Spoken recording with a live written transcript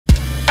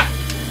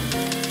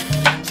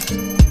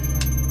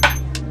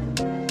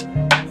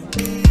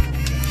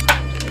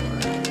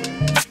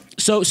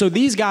So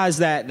these guys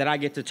that I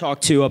get to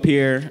talk to up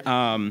here,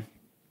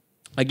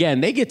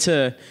 again, they get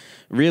to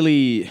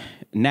really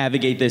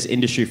navigate this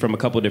industry from a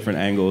couple different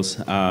angles.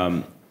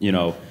 You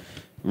know,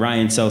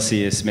 Ryan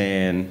Celsius,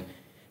 man,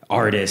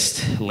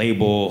 artist,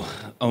 label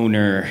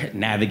owner,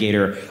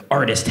 navigator,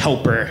 artist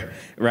helper,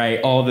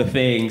 right? All the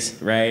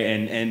things, right?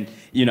 And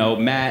you know,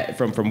 Matt,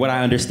 from what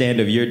I understand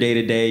of your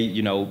day-to-day,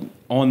 you know,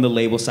 on the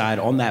label side,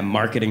 on that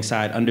marketing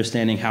side,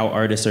 understanding how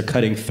artists are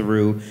cutting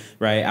through,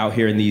 right, out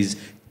here in these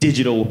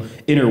digital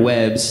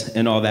interwebs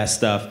and all that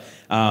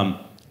stuff. I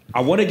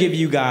want to give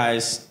you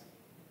guys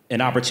an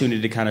opportunity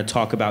to kind of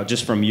talk about,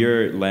 just from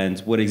your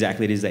lens, what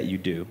exactly it is that you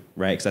do,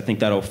 right? Because I think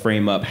that'll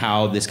frame up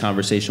how this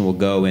conversation will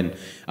go, and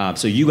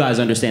so you guys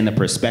understand the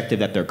perspective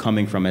that they're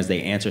coming from as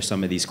they answer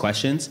some of these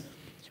questions.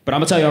 But I'm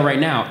gonna tell y'all right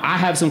now, I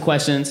have some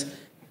questions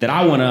that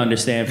I want to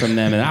understand from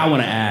them and I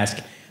want to ask,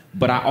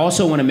 but I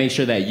also want to make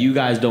sure that you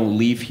guys don't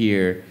leave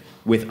here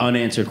with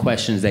unanswered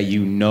questions that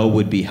you know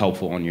would be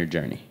helpful on your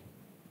journey,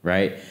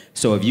 right?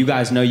 So if you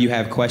guys know you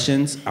have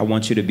questions, I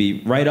want you to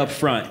be right up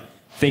front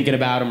thinking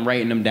about them,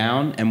 writing them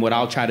down, and what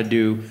I'll try to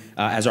do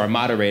as our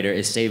moderator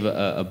is save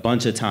a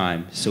bunch of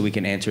time so we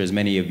can answer as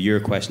many of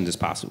your questions as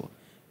possible,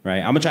 right?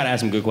 I'm gonna try to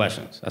ask some good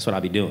questions. That's what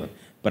I'll be doing,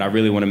 but I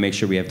really want to make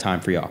sure we have time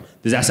for y'all.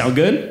 Does that sound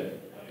good?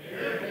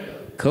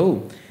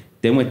 Cool.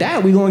 Then with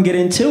that, we're gonna get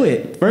into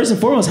it. First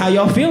and foremost, how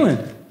y'all feeling?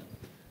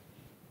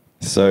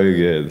 So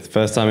good.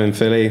 First time in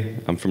Philly.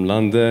 I'm from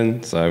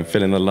London, so I'm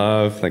feeling the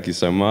love. Thank you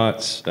so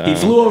much. He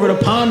flew over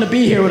the pond to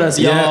be here with us,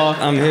 y'all.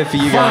 Yeah, I'm here for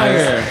you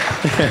Fire.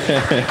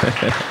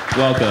 guys.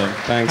 Welcome.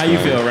 Thanks. How you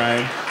feel,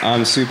 Ryan?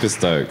 I'm super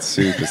stoked.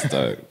 Super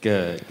stoked.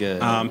 Good.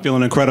 I'm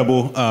feeling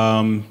incredible.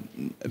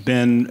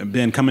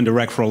 Been coming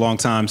direct for a long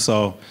time,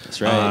 so that's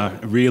right.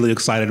 Really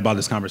excited about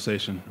this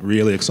conversation.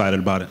 Really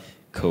excited about it.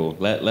 Cool.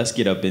 Let's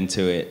get up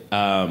into it.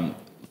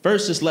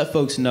 First, just let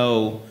folks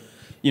know,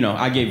 you know,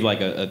 I gave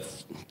like a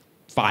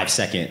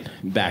 5-second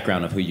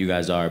background of who you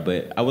guys are,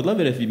 but I would love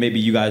it if maybe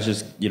you guys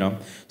just, you know,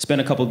 spend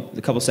a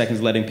couple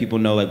seconds letting people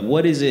know, like,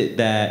 what is it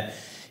that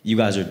you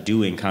guys are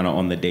doing kind of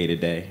on the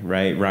day-to-day,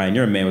 right? Ryan,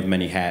 you're a man with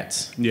many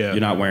hats. Yeah. You're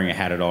not wearing a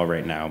hat at all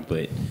right now,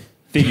 but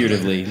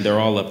figuratively, they're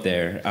all up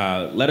there.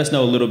 Let us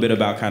know a little bit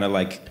about kind of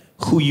like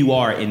who you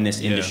are in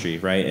this industry,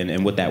 right?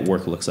 And what that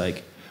work looks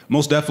like.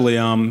 Most definitely.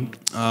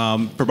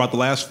 For about the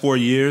last 4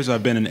 years,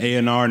 I've been an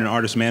A&R and an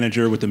artist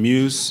manager with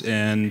Amuse,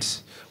 and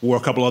wore a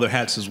couple other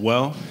hats as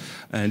well.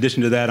 In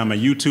addition to that, I'm a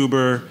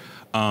YouTuber,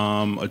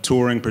 a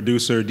touring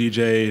producer,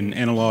 DJ, and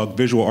analog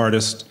visual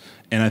artist.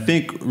 And I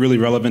think really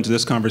relevant to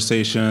this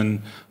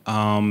conversation,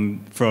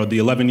 for the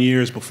 11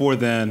 years before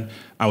then,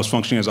 I was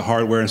functioning as a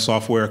hardware and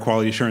software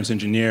quality assurance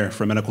engineer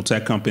for a medical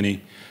tech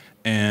company.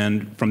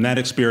 And from that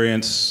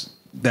experience,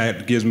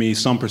 that gives me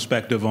some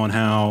perspective on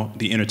how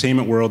the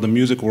entertainment world, the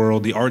music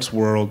world, the arts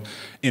world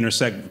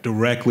intersect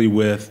directly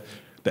with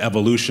the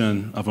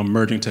evolution of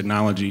emerging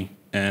technology,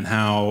 and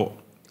how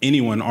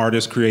anyone,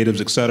 artists,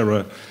 creatives, et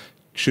cetera,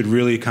 should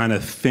really kind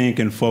of think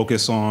and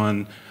focus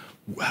on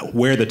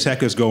where the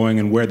tech is going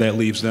and where that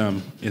leaves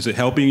them. Is it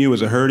helping you?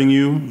 Is it hurting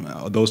you?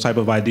 Those type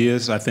of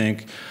ideas, I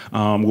think,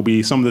 will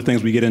be some of the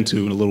things we get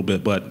into in a little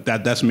bit, but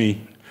that's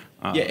me.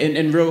 Yeah,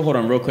 and hold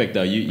on real quick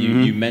though.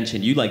 You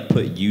mentioned you like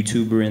put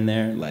YouTuber in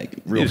there like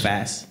real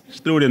fast.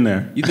 Just threw it in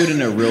there. You threw it in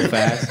there real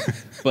fast,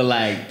 but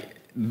like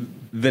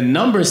the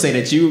numbers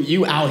say that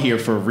you out here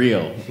for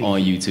real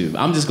on YouTube.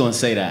 I'm just gonna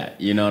say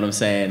that. You know what I'm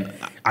saying?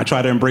 I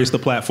try to embrace the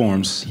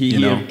platforms.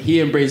 He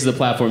embraces the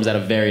platforms at a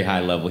very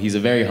high level. He's a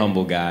very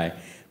humble guy.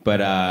 But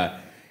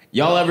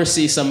y'all ever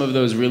see some of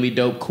those really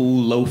dope,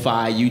 cool,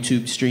 lo-fi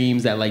YouTube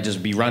streams that like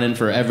just be running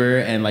forever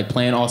and like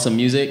playing awesome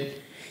music?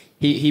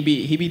 He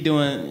be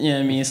doing, you know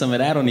what I mean, some of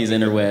that on these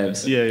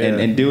interwebs.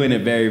 And doing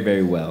it very,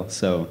 very well.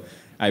 So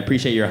I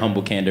appreciate your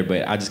humble candor,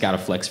 but I just got to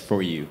flex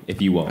for you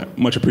if you won't.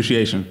 Much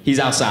appreciation. He's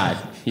outside.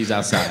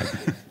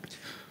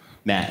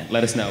 Matt,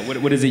 let us know.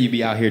 What is it you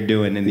be out here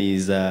doing in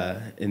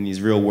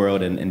these real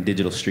world and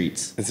digital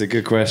streets? It's a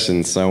good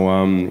question. So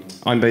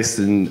I'm based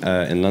in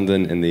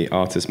London in the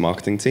artist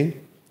marketing team.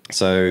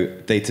 So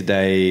day to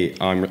day,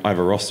 I have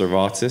a roster of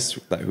artists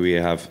that we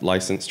have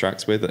licensed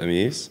tracks with at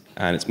Amuse,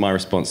 and it's my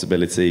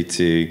responsibility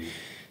to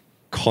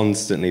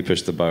constantly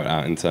push the boat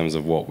out in terms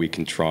of what we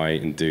can try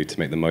and do to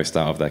make the most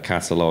out of their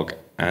catalog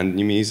and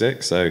new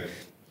music. So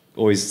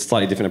always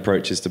slightly different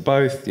approaches to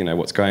both, you know,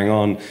 what's going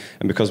on.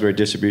 And because we're a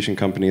distribution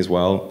company as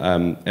well,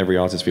 every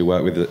artist we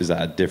work with is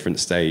at a different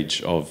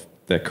stage of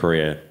their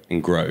career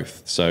and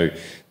growth. So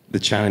the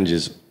challenge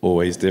is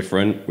always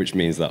different, which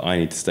means that I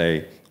need to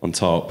stay on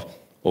top,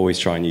 always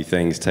try new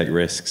things, take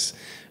risks,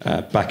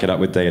 back it up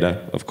with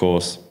data, of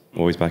course,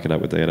 always back it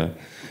up with data.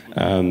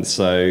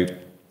 So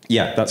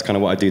yeah, that's kind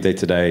of what I do day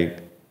to day,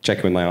 check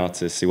in with my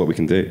artists, see what we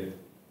can do.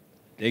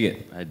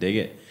 I dig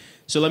it.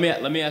 So let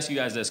me ask you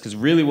guys this, because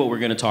really what we're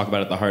going to talk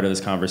about at the heart of this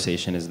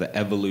conversation is the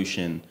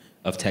evolution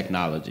of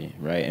technology,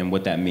 right? And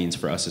what that means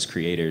for us as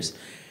creators.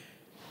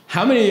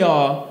 How many of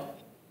y'all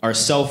are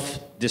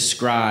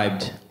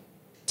self-described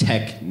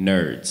tech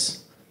nerds?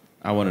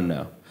 I want to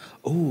know.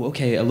 Oh,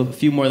 okay, a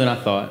few more than I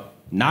thought.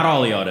 Not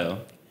all of y'all, though.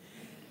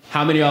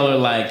 How many of y'all are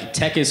like,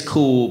 tech is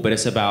cool, but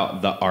it's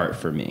about the art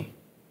for me?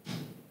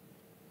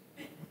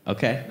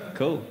 Okay,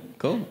 cool.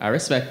 I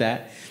respect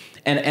that.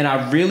 And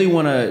I really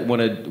want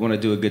to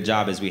do a good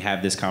job as we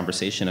have this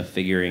conversation of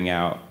figuring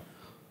out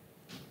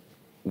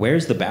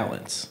where's the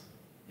balance,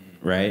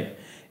 right?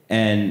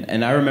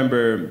 And I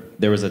remember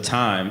there was a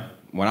time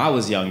when I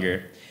was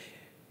younger,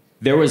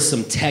 there was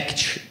some tech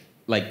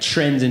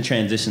trends and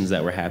transitions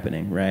that were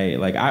happening, right?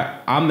 Like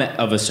I'm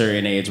of a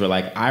certain age where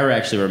like I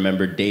actually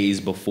remember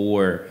days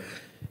before,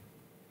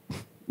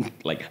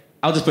 like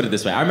I'll just put it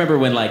this way. I remember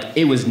when like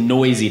it was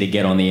noisy to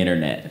get on the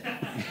internet.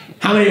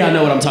 How many of y'all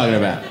know what I'm talking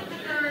about?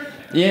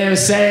 You know what I'm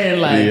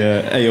saying? Like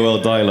the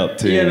AOL dial-up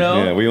too. You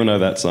know? Yeah, we all know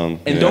that song.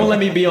 And don't let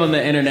me be on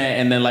the internet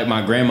and then like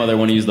my grandmother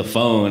want to use the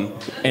phone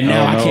and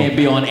now I can't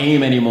be on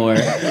AIM anymore,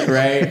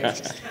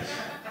 right?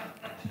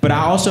 But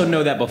I also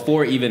know that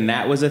before even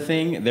that was a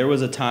thing, there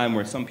was a time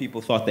where some people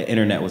thought the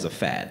internet was a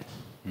fad,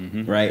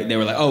 right? They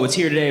were like, oh, it's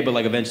here today, but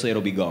like eventually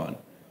it'll be gone.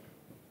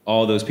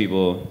 All those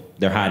people,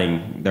 they're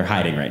hiding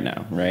right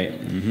now, right?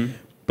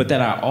 But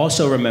then I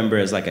also remember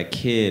as like a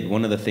kid,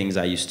 one of the things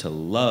I used to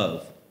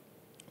love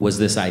was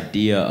this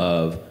idea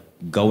of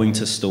going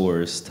to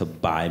stores to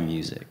buy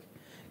music,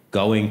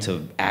 going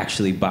to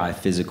actually buy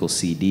physical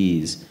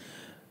CDs.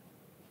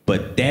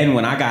 But then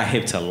when I got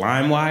hip to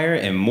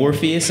LimeWire and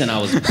Morpheus and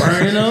I was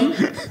burning them,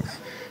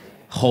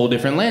 whole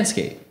different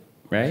landscape,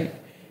 right?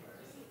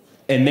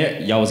 And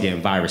there, y'all was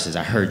getting viruses,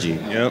 I heard you.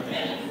 Yep.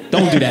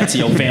 Don't do that to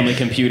your family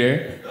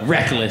computer,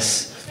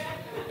 reckless.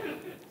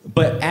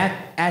 But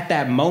at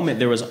that moment,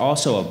 there was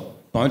also a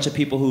bunch of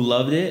people who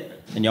loved it,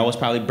 and y'all was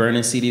probably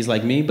burning CDs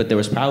like me, but there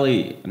was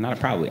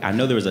I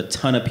know there was a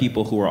ton of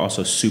people who were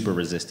also super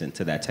resistant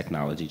to that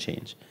technology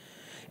change.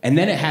 And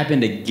then it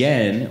happened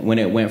again when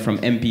it went from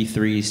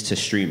MP3s to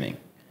streaming,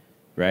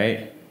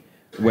 right?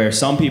 Where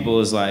some people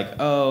is like,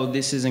 oh,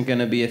 this isn't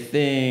gonna be a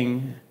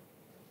thing.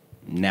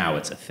 Now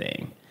it's a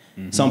thing.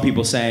 Some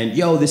people saying,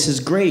 yo, this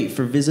is great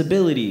for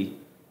visibility.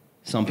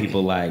 Some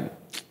people like,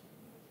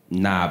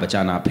 nah, but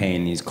y'all not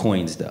paying these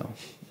coins though,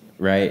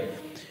 right?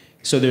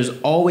 So there's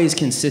always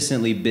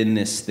consistently been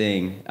this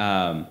thing.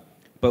 But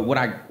what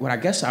I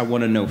guess I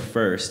want to know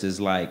first is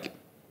like,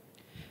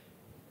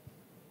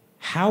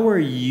 how are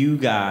you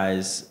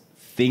guys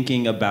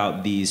thinking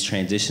about these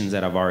transitions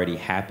that have already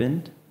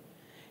happened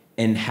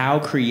and how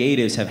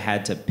creatives have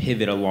had to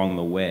pivot along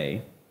the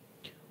way?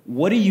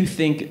 What do you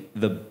think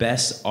the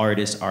best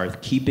artists are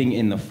keeping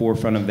in the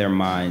forefront of their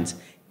minds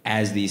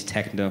as these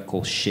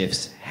technical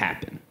shifts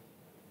happen,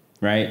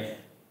 right?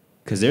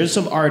 Because there's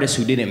some artists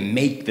who didn't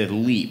make the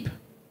leap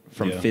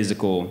from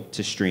physical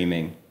to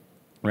streaming,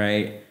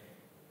 right?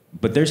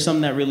 But there's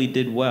some that really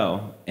did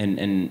well.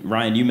 And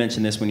Ryan, you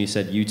mentioned this when you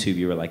said YouTube.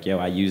 You were like, yo,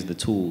 I use the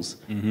tools.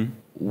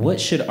 What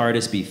should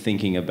artists be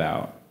thinking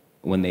about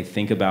when they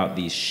think about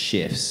these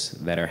shifts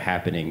that are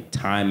happening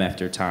time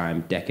after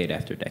time, decade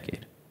after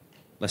decade?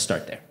 Let's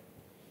start there.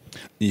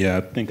 Yeah,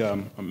 I think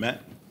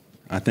Matt.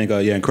 I think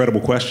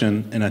incredible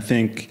question, and I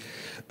think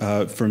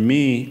for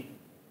me,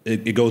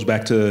 it goes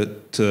back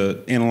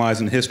to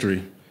analyzing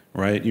history,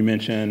 right? You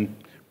mentioned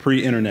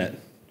pre-internet,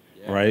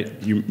 right?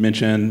 You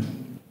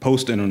mentioned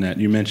post-internet.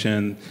 You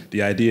mentioned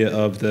the idea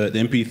of the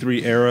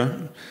MP3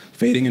 era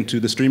fading into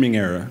the streaming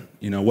era.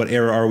 You know, what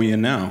era are we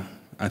in now?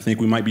 I think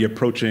we might be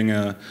approaching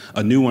a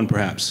new one,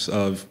 perhaps,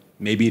 of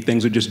maybe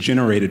things are just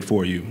generated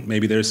for you.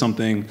 Maybe there's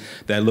something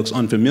that looks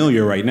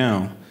unfamiliar right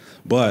now.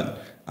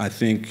 But I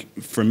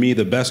think, for me,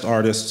 the best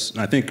artists,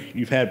 and I think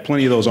you've had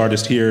plenty of those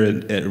artists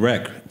here at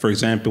Rec. For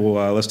example,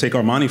 let's take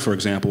Armani, for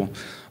example.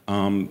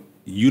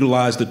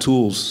 Utilize the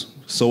tools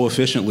so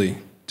efficiently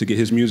to get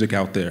his music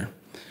out there,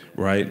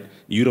 right?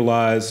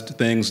 Utilized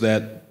things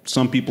that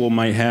some people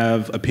might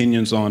have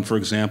opinions on. For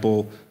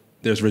example,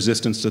 there's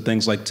resistance to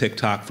things like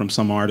TikTok from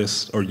some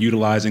artists, or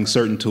utilizing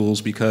certain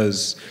tools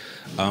because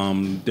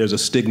there's a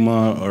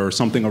stigma or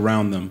something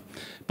around them.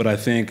 But I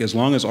think as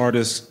long as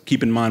artists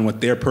keep in mind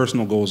what their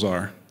personal goals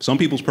are, some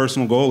people's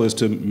personal goal is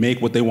to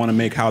make what they want to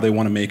make, how they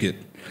want to make it.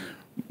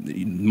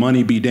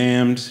 Money be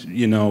damned,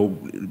 you know,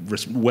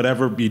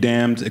 whatever be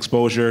damned,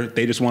 exposure.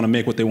 They just want to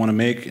make what they want to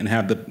make and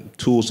have the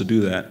tools to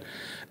do that.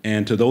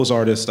 And to those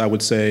artists, I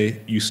would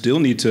say you still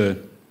need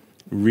to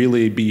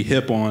really be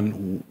hip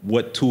on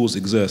what tools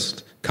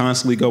exist.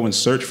 Constantly go and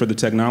search for the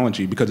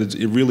technology because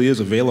it really is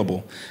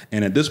available.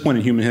 And at this point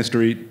in human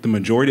history, the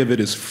majority of it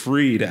is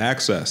free to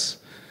access.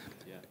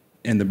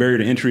 And the barrier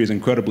to entry is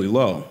incredibly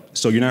low.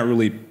 So you're not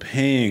really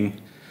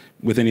paying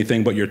with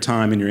anything but your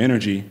time and your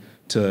energy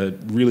to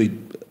really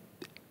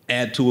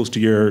add tools to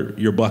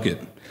your bucket.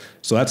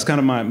 So that's kind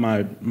of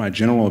my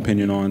general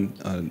opinion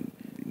on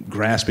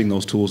grasping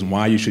those tools and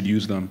why you should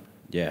use them.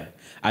 Yeah,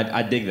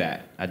 I dig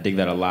that. I dig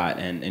that a lot.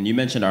 And you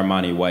mentioned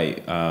Armani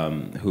White,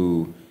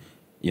 who,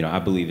 you know, I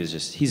believe is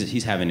just,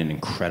 he's having an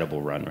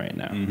incredible run right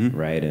now,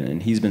 right?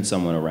 And he's been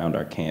someone around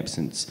our camp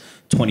since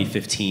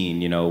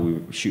 2015. You know, we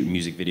were shooting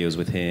music videos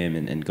with him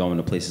and going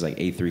to places like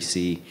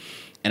A3C.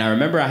 And I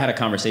remember I had a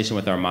conversation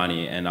with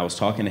Armani, and I was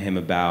talking to him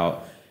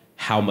about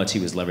how much he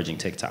was leveraging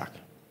TikTok,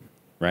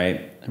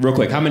 right? Real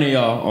quick, how many of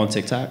y'all on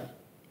TikTok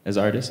as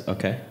artists?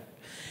 Okay.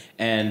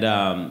 And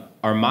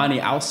Armani,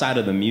 outside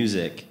of the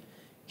music,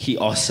 he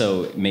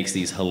also makes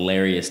these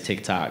hilarious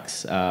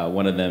TikToks.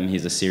 One of them, he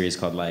has a series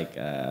called like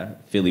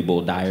Philly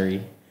Bull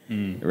Diary,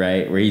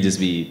 right? Where he just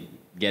be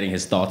getting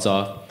his thoughts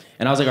off.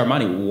 And I was like,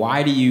 Armani,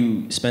 why do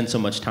you spend so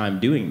much time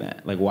doing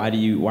that? Like, why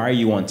are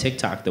you on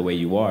TikTok the way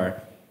you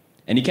are?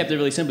 And he kept it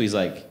really simple. He's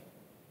like,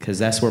 because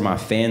that's where my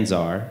fans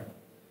are,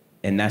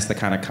 and that's the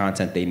kind of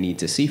content they need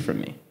to see from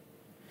me.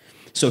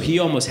 So he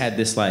almost had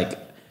this like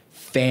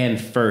fan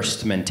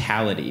first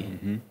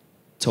mentality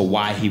to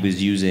why he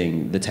was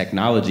using the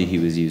technology he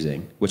was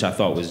using, which I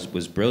thought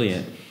was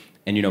brilliant.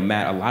 And you know,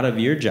 Matt, a lot of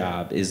your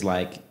job is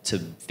like to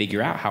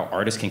figure out how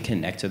artists can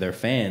connect to their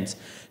fans.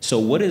 So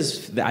what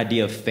does the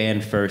idea of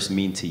fan first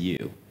mean to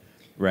you,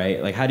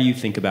 right? Like, how do you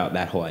think about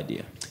that whole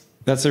idea?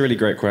 That's a really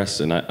great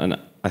question. And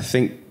I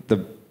think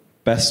the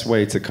best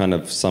way to kind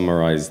of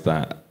summarize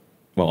that,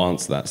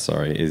 answer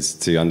that, is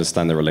to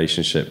understand the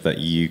relationship that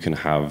you can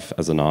have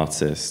as an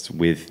artist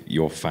with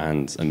your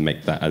fans and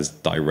make that as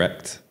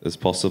direct as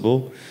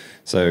possible.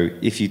 So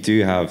if you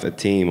do have a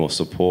team or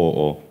support,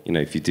 or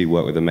if you do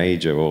work with a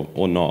major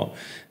or not,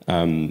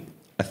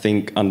 I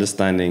think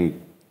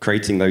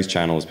creating those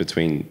channels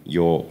between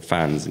your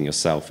fans and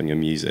yourself and your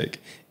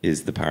music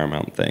is the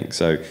paramount thing.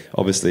 So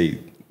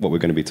obviously what we're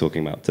going to be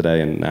talking about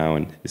today and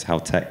now is how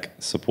tech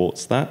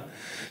supports that.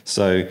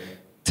 So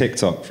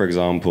TikTok, for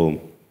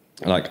example,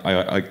 like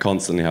I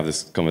constantly have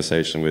this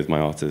conversation with my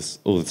artists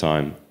all the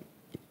time,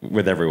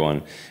 with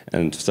everyone.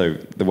 And so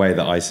the way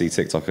that I see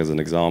TikTok as an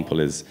example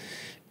is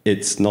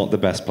it's not the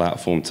best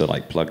platform to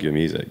like plug your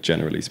music,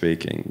 generally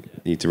speaking.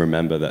 You need to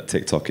remember that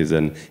TikTok is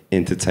an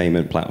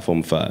entertainment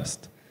platform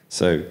first.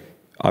 So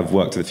I've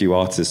worked with a few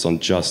artists on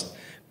just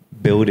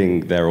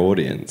building their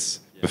audience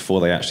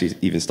before they actually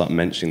even start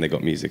mentioning they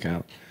got music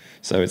out.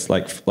 So it's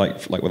like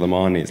with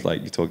Amani, it's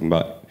like you're talking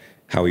about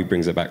how he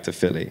brings it back to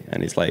Philly,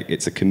 and it's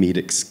a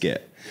comedic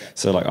skit.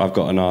 So like I've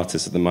got an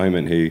artist at the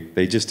moment who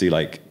they just do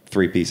like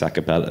 3-piece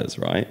acapellas,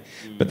 right?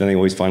 But then they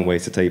always find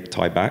ways to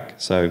tie back.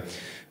 So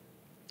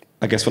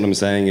I guess what I'm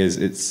saying is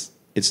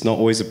it's not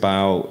always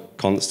about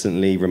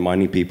constantly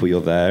reminding people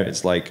you're there.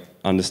 It's like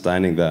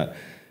understanding that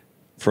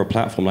for a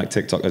platform like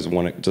TikTok, as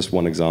just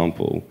one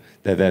example,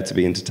 they're there to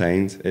be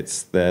entertained.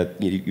 It's there.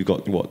 You've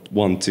got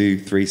 1, 2,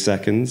 3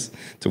 seconds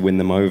to win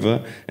them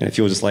over. And if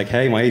you're just like,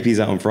 hey, my EP's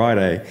out on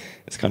Friday,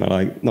 it's kind of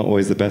like not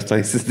always the best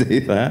place to do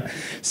that.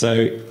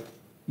 So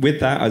with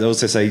that, I'd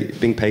also say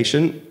being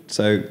patient.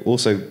 So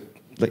also,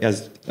 like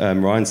as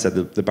Ryan said,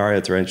 the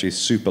barrier to entry is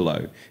super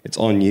low. It's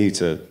on you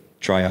to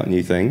try out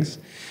new things.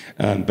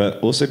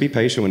 But also be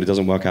patient when it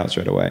doesn't work out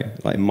straight away.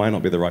 Like it might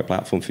not be the right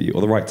platform for you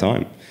or the right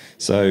time.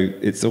 So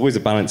it's always a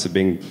balance of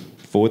being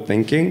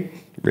forward-thinking,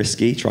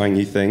 risky, trying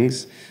new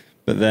things,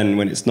 but then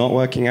when it's not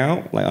working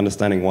out, like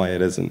understanding why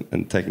it isn't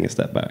and taking a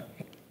step back.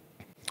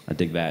 I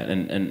dig that,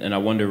 and I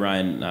wonder,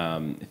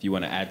 Ryan, if you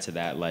want to add to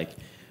that, like,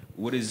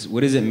 what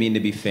does it mean to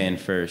be fan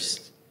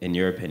first, in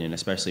your opinion,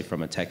 especially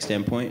from a tech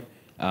standpoint,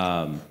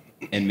 and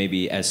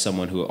maybe as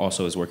someone who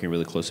also is working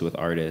really closely with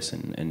artists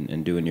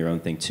and doing your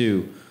own thing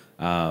too,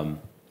 how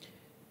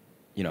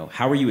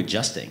are you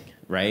adjusting,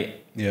 right?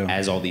 Yeah.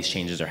 As all these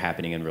changes are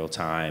happening in real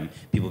time,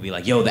 people be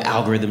like, yo, the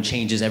algorithm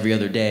changes every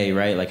other day,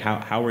 right? Like,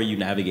 how are you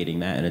navigating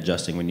that and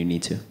adjusting when you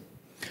need to?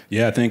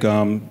 Yeah, I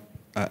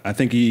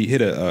think he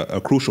hit a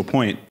crucial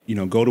point.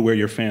 Go to where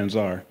your fans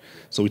are.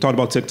 So we talked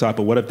about TikTok,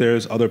 but what if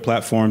there's other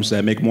platforms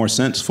that make more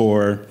sense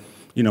for,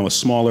 a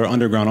smaller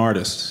underground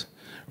artist,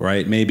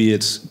 right? Maybe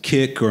it's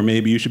Kick, or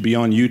maybe you should be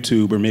on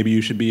YouTube, or maybe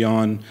you should be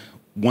on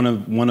one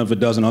of a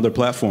dozen other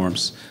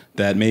platforms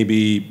that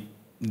maybe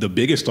the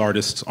biggest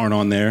artists aren't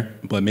on there,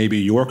 but maybe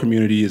your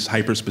community is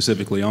hyper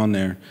specifically on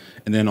there.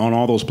 And then on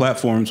all those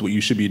platforms, what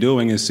you should be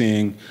doing is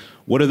seeing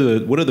what are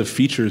the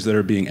features that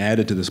are being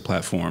added to this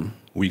platform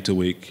week to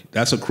week.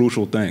 That's a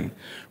crucial thing,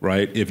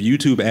 right? If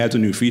YouTube adds a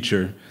new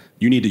feature,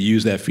 you need to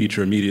use that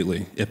feature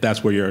immediately if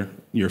that's where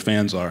your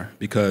fans are,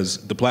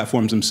 because the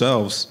platforms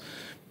themselves,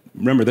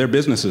 remember, they're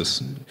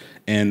businesses,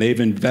 and they've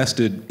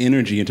invested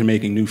energy into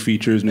making new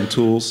features, new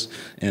tools.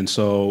 And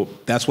so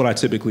that's what I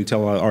typically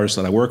tell artists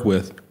that I work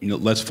with.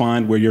 Let's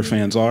find where your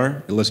fans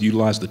are, and let's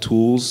utilize the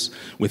tools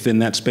within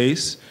that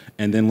space,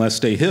 and then let's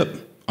stay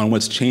hip on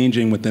what's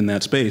changing within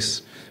that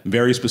space.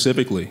 Very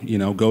specifically,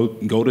 go to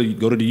the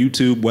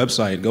YouTube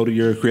website, go to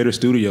your creator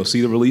studio,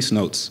 see the release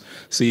notes,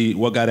 see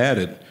what got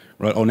added.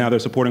 Right? Oh, now they're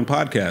supporting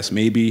podcasts.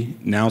 Maybe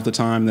now's the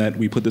time that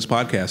we put this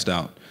podcast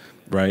out.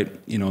 Right?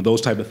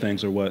 Those type of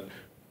things are what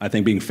I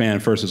think being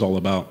fan first is all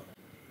about.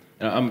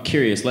 I'm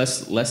curious.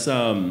 Let's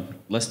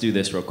do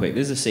this real quick.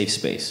 This is a safe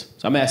space,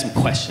 so I'm gonna ask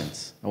some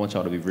questions. I want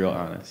y'all to be real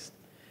honest.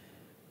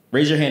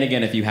 Raise your hand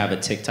again if you have a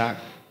TikTok.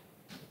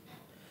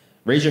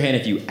 Raise your hand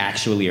if you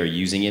actually are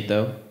using it,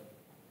 though.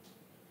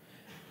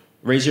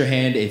 Raise your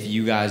hand if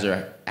you guys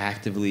are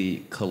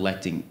actively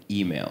collecting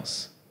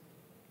emails.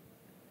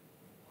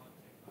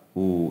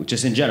 Ooh,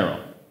 just in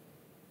general.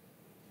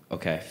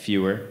 Okay,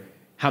 fewer.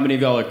 How many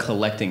of y'all are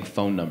collecting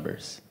phone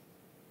numbers?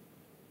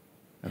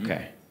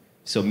 Okay.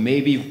 So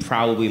maybe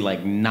probably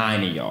like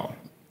 9 of y'all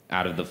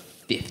out of the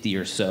 50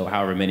 or so,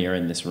 however many are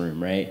in this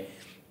room, right?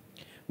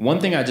 One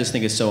thing I just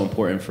think is so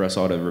important for us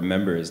all to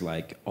remember is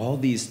like all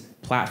these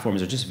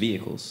platforms are just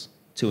vehicles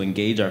to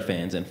engage our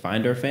fans and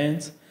find our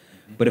fans.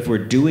 But if we're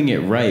doing it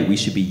right, we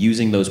should be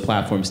using those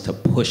platforms to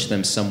push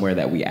them somewhere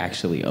that we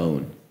actually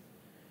own.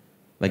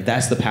 Like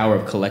that's the power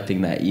of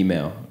collecting that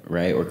email,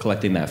 right? Or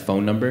collecting that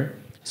phone number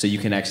so you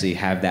can actually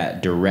have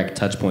that direct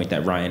touch point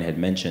that Ryan had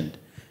mentioned.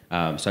 So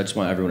I just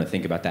want everyone to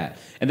think about that.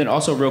 And then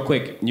also real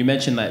quick, you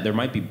mentioned that there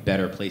might be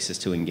better places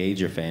to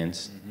engage your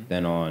fans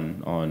than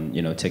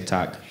on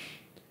TikTok.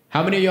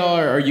 How many of y'all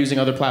are using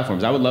other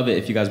platforms? I would love it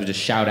if you guys would just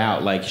shout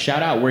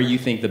out where you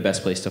think the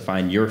best place to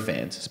find your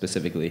fans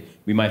specifically.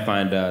 We might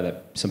find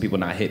that some people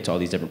not hit to all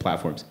these different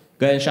platforms.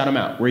 Go ahead and shout them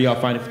out. Where y'all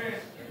find it?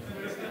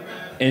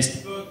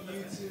 Facebook,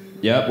 YouTube.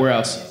 Yep, where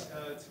else?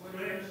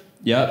 Twitter.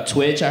 Yep,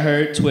 Twitch, I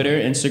heard. Twitter,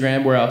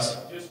 Instagram, where else?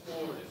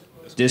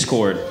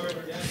 Discord.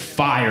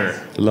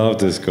 Fire. Love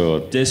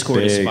Discord.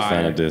 Discord is fire. Big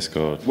fan of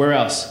Discord. Where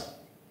else?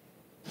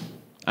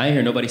 I ain't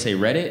hear nobody say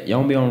Reddit.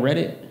 Y'all be on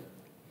Reddit?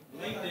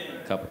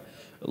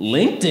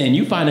 LinkedIn,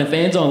 you finding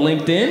fans on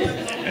LinkedIn?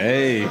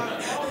 Hey.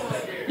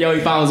 Yo,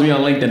 he follows me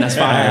on LinkedIn. That's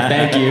fire.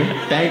 Thank you.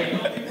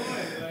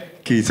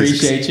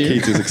 Appreciate you. Key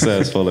to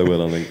success, follow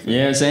Will on LinkedIn. You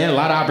know what I'm saying? A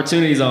lot of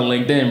opportunities on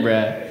LinkedIn,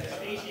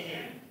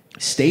 bruh.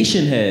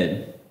 Station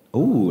Head.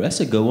 Ooh, that's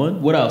a good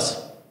one. What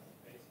else?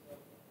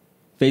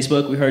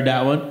 Facebook, we heard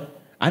that one.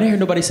 I didn't hear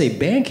nobody say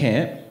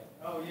Bandcamp.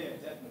 Oh, yeah,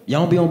 definitely.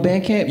 Y'all don't be on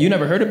Bandcamp? You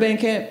never heard of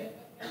Bandcamp?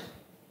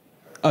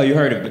 Oh, you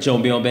heard it, but you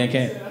don't be on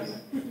Bandcamp?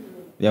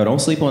 Yo,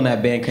 don't sleep on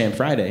that Bandcamp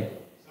Friday.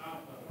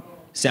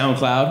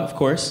 SoundCloud, of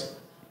course.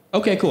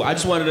 Okay, cool. I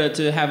just wanted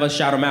to have us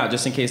shout them out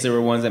just in case there were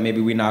ones that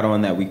maybe we're not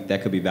on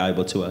that could be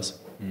valuable to us.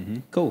 Mm-hmm.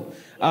 Cool.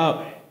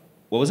 What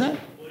was that?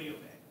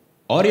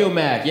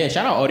 AudioMac. Yeah,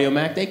 shout out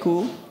AudioMac. They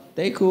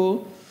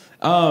cool.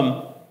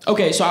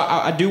 Okay, so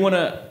I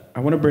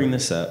want to bring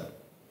this up.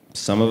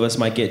 Some of us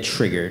might get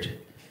triggered.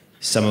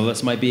 Some of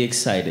us might be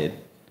excited.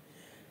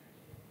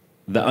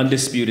 The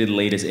undisputed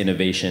latest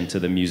innovation to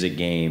the music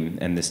game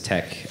and this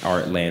tech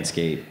art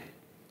landscape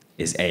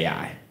is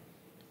AI,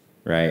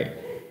 right?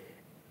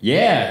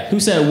 Yeah, who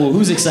said woo?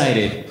 Who's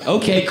excited?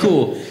 Okay,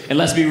 cool. And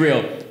let's be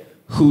real,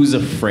 who's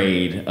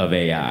afraid of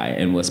AI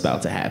and what's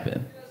about to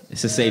happen?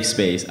 It's a safe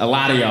space. A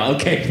lot of y'all.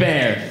 Okay,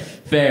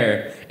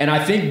 fair. And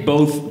I think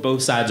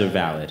both sides are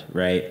valid,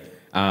 right?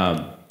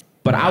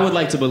 But I would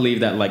like to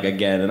believe that, like,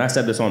 again, and I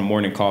said this on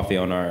Morning Coffee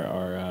on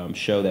our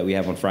show that we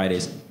have on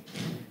Fridays,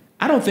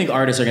 I don't think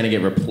artists are going to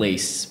get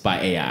replaced by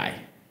AI,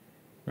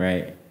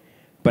 right?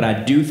 But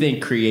I do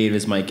think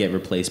creatives might get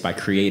replaced by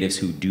creatives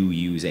who do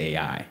use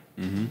AI,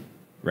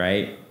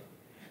 right?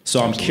 So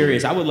I'm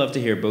curious. I would love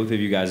to hear both of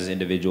you guys'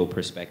 individual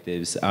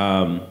perspectives.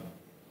 How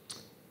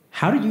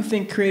do you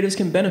think creatives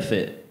can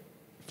benefit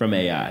from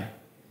AI,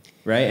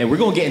 right? And we're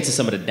going to get into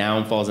some of the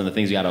downfalls and the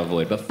things we got to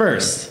avoid. But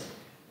first,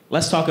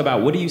 let's talk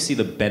about what do you see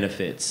the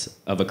benefits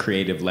of a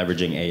creative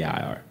leveraging AI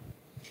are?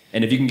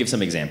 And if you can give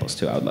some examples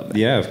too, I would love that.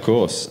 Yeah, of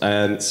course.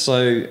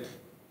 So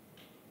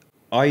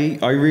I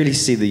really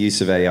see the use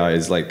of AI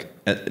as like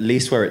at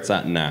least where it's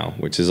at now,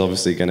 which is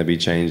obviously going to be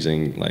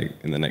changing like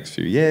in the next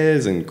few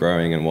years and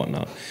growing and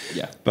whatnot.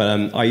 Yeah.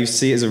 But I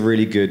see it as a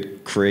really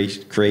good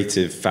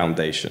creative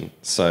foundation.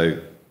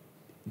 So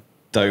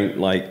don't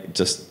like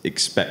just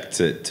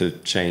expect it to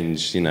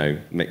change,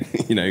 make,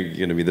 you're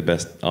going to be the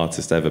best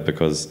artist ever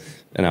because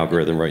an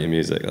algorithm wrote your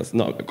music. That's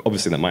not,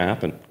 obviously that might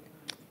happen.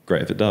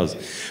 Great if it does.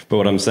 But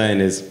what I'm saying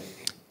is,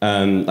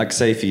 like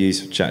say if you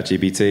use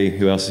ChatGPT,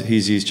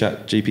 who's used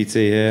ChatGPT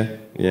here?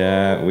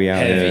 Yeah, we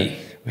out here.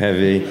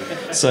 Heavy.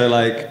 So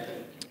like,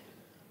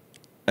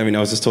 I mean, I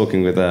was just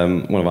talking with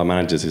one of our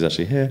managers who's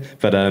actually here,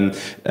 but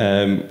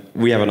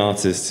we have an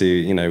artist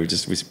who,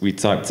 we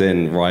typed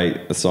in,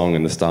 write a song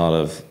in the style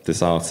of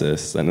this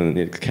artist, and then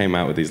it came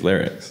out with these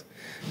lyrics.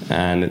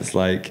 And it's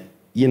like,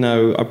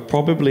 I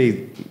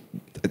probably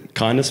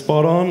kind of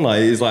spot on.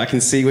 Like, it's like I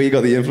can see where you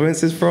got the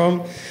influences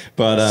from,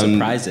 but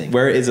surprising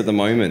where it is at the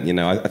moment.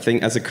 I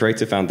think as a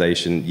creative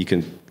foundation, you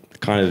can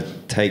kind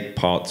of take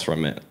parts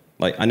from it.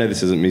 Like, I know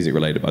this isn't music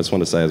related, but I just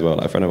want to say as well,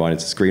 a friend of mine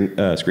is a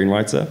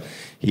screenwriter.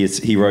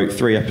 He wrote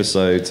 3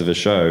 episodes of a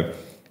show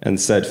and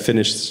said,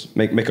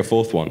 make a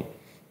 4th one.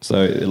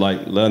 So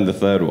like learned the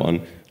 3rd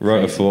one,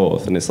 wrote a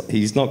 4th, and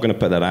he's not going to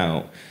put that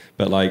out,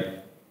 but like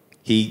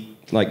he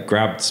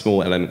grabbed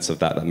small elements of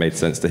that made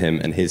sense to him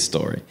and his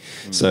story.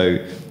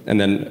 So,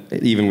 and then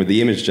even with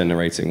the image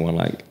generating one,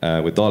 like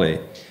with Dolly,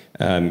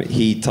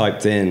 he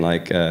typed in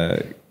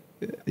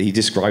he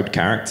described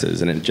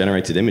characters and it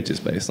generated images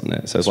based on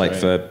it. So it's like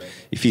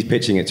if he's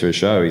pitching it to a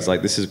show, he's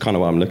like, this is kind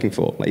of what I'm looking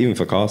for, like even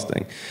for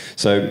casting.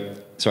 So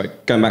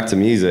going back to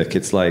music,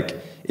 it's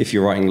like if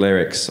you're writing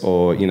lyrics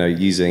or,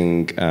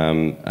 using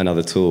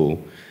another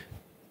tool,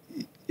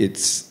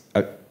 it's,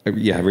 I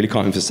really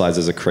can't emphasize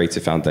as a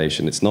creative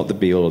foundation. It's not the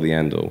be all or the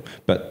end all,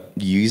 but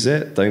use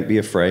it. Don't be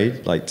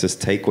afraid. Like,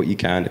 just take what you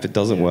can. If it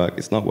doesn't work,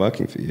 it's not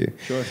working for you.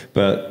 Sure.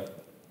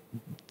 But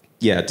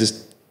yeah,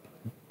 just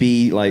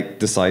be like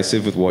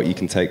decisive with what you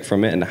can take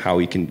from it and how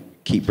you can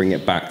keep bringing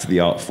it back to the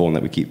art form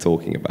that we keep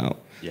talking about.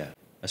 Yeah,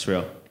 that's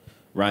real.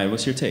 Ryan,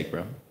 what's your take,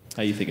 bro?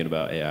 How are you thinking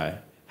about AI?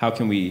 How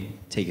can we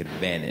take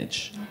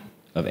advantage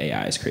of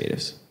AI as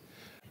creatives?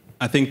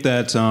 I think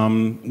that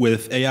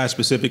with AI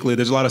specifically,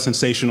 there's a lot of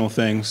sensational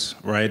things,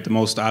 right? The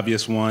most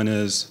obvious one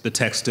is the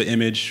text to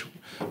image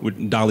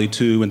with DALL-E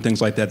 2 and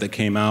things like that that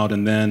came out.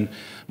 And then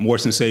more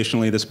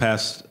sensationally, this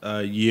past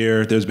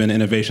year, there's been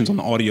innovations on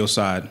the audio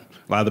side.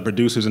 A lot of the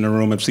producers in the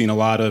room have seen a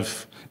lot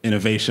of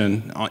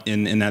innovation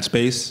in that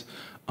space.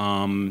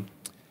 And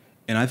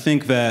I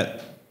think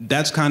that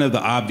that's kind of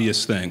the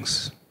obvious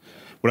things.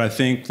 What I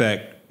think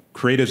that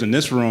creatives in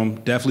this room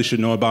definitely should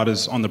know about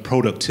is on the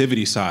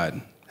productivity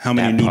side. How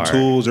many new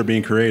tools are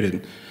being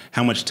created?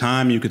 How much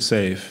time you could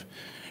save?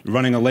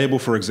 Running a label,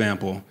 for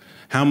example,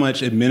 how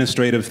much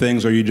administrative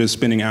things are you just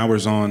spending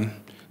hours on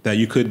that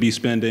you could be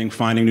spending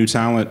finding new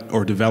talent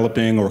or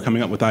developing or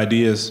coming up with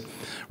ideas,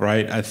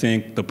 right? I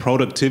think the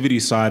productivity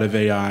side of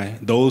AI,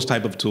 those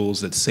type of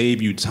tools that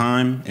save you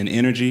time and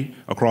energy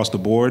across the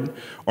board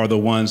are the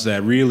ones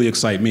that really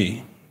excite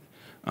me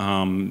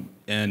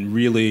and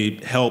really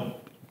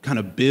help kind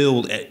of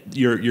build,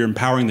 you're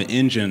empowering the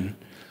engine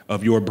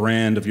of your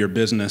brand, of your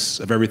business,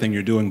 of everything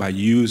you're doing by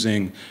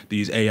using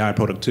these AI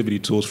productivity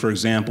tools. For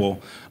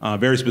example,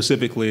 very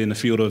specifically in the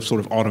field of sort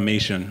of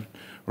automation,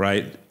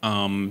 right?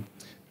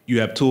 You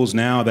have tools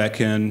now that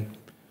can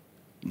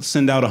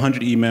send out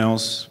 100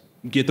 emails,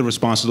 get the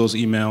response to those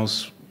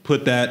emails,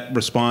 put that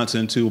response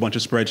into a bunch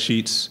of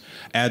spreadsheets,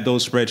 add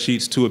those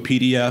spreadsheets to a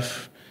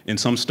PDF in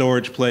some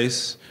storage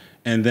place,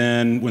 and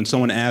then when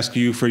someone asks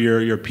you for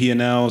your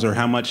P&Ls or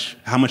how much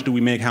do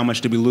we make, how much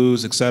did we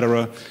lose, et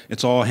cetera,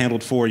 it's all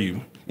handled for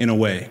you in a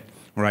way,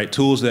 right?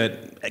 Tools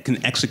that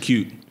can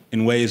execute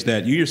in ways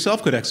that you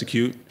yourself could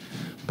execute,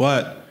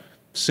 but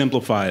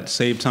simplify it,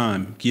 save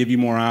time, give you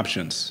more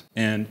options.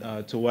 And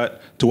to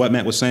what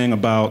Matt was saying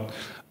about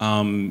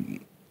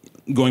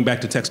going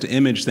back to text to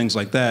image, things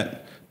like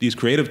that, these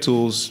creative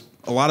tools,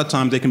 a lot of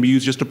times they can be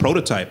used just to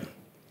prototype,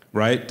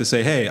 right? To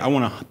say, hey, I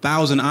want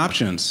 1,000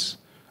 options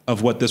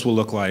of what this will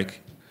look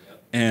like.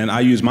 And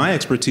I use my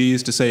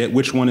expertise to say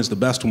which one is the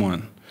best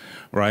one,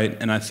 right?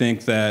 And I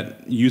think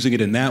that using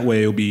it in that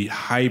way will be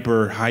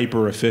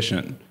hyper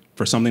efficient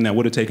for something that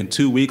would have taken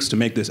 2 weeks to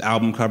make this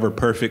album cover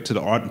perfect to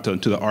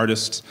the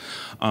artists.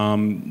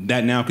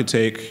 That now could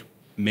take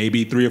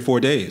maybe 3 or 4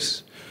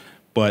 days.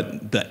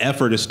 But the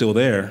effort is still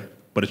there,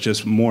 but it's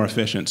just more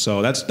efficient.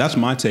 So that's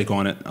my take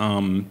on it.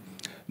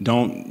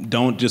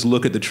 Don't just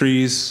look at the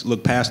trees,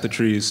 look past the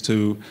trees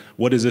to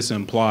what does this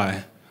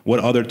imply? What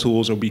other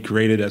tools will be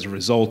created as a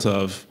result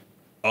of,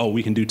 oh,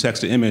 we can do text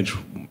to image,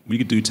 we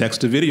could do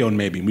text to video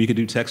maybe, we could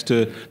do text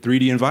to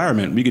 3D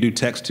environment, we could do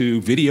text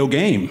to video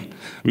game,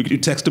 we could do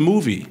text to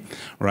movie,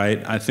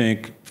 right? I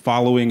think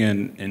following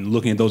and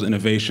looking at those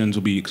innovations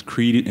will be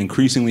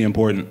increasingly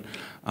important.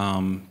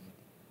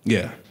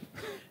 Yeah.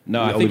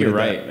 No, I think you're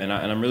right, and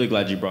I'm really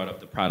glad you brought up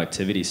the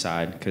productivity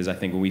side, because I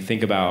think when we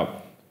think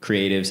about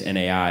creatives and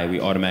AI, we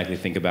automatically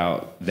think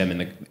about them in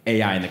the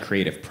AI in the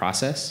creative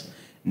process,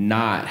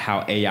 not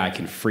how AI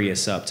can free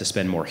us up to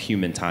spend more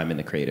human time in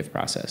the creative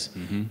process,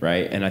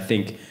 right? And I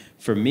think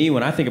for me,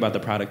 when I think about the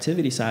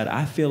productivity side,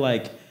 I feel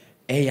like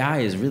AI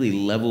is really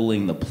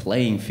leveling the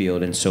playing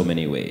field in so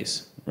many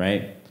ways,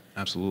 right?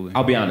 Absolutely.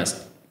 I'll be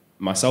honest,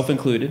 myself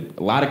included,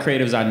 a lot of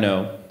creatives I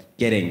know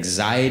get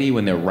anxiety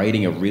when they're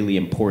writing a really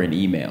important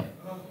email.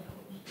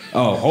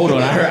 Oh, hold on,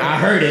 I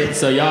heard it.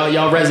 So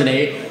y'all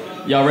resonate.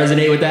 Y'all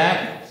resonate with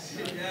that?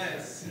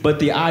 Yes. But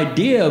the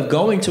idea of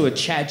going to a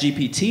chat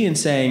GPT and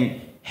saying,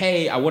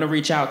 hey, I want to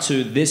reach out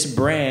to this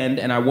brand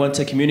and I want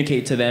to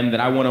communicate to them that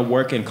I want to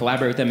work and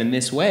collaborate with them in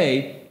this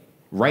way,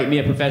 write me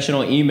a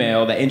professional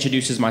email that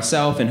introduces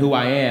myself and who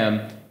I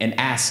am and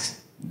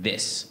asks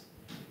this.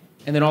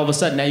 And then all of a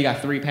sudden now you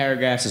got 3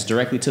 paragraphs that's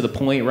directly to the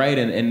point, right?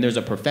 And there's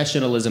a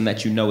professionalism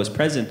that you know is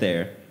present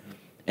there.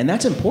 And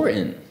that's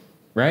important,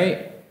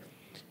 right?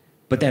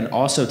 But then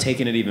also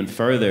taking it even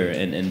further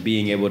and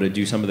being able to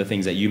do some of the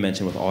things that you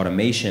mentioned with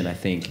automation, I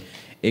think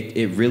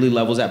it really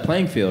levels that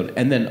playing field.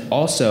 And then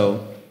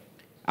also,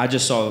 I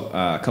just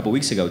saw a couple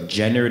weeks ago,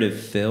 generative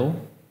fill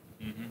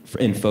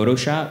in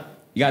Photoshop.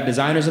 You got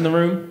designers in the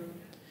room?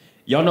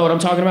 Y'all know what I'm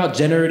talking about?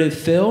 Generative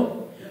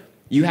fill?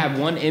 You have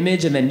one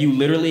image and then you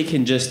literally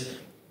can just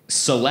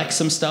select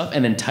some stuff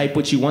and then type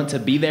what you want to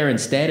be there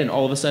instead, and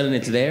all of a sudden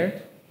it's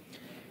there.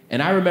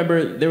 And I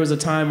remember there was a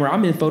time where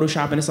I'm in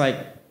Photoshop and it's like,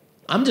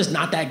 I'm just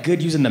not that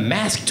good using the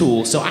mask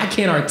tool, so I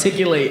can't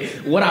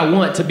articulate what I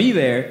want to be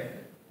there.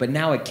 But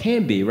now it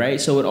can be,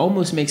 right? So it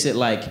almost makes it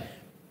like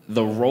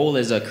the role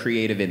as a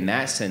creative in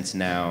that sense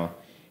now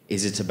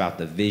is it's about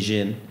the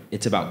vision,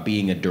 it's about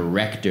being a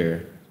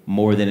director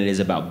more than it is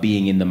about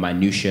being in the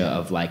minutia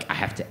of like, I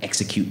have to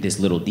execute this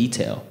little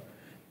detail,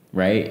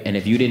 right? And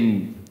if you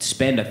didn't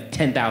spend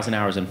 10,000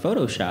 hours in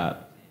Photoshop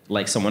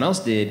like someone else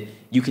did,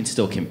 you can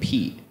still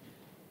compete.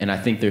 And I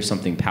think there's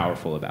something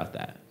powerful about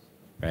that,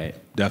 right?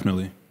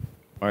 Definitely.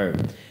 All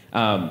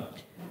right.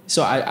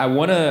 So I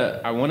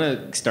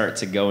wanna start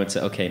to go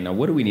into, okay, now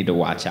what do we need to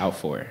watch out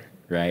for,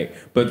 right?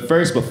 But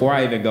first, before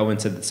I even go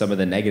into some of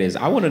the negatives,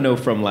 I want to know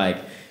from like,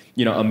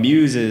 you know,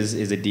 Amuse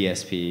is a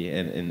DSP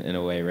in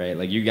a way, right?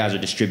 Like you guys are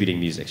distributing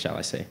music, shall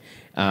I say?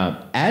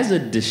 As a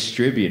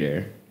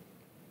distributor,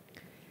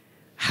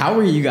 how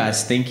are you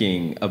guys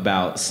thinking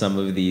about some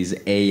of these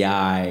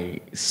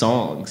AI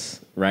songs?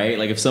 Right?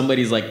 Like if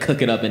somebody's like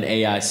cooking up an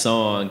AI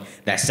song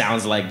that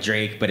sounds like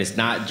Drake, but it's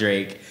not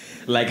Drake,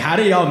 like how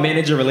do y'all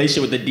manage a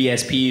relationship with the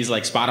DSPs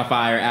like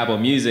Spotify or Apple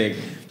Music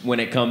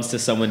when it comes to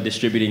someone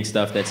distributing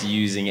stuff that's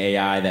using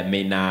AI that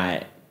may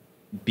not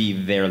be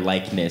their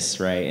likeness,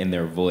 right, and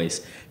their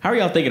voice? How are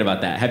y'all thinking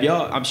about that? Have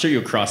y'all, I'm sure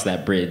you'll cross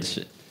that bridge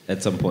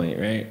at some point,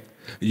 right?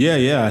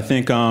 Yeah. I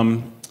think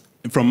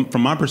from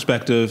my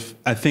perspective,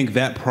 I think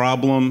that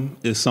problem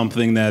is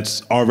something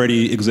that's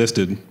already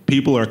existed.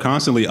 People are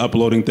constantly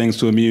uploading things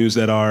to Amuse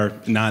that are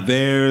not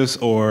theirs,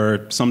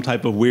 or some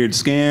type of weird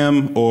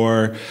scam,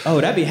 or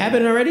that be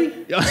happening already?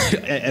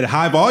 at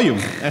high volume,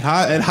 at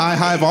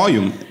high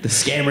volume. The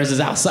scammers is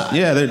outside.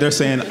 Yeah, they're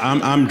saying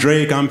I'm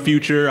Drake, I'm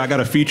Future, I got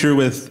a feature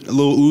with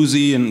Lil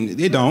Uzi, and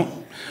they don't.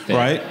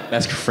 Right?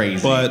 That's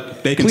crazy.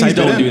 But they can Please type it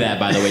in. don't do that,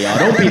 by the way, y'all.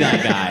 Don't be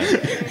that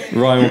guy.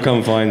 Ryan will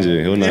come find you.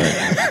 He'll know.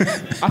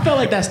 I felt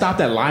like that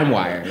stopped at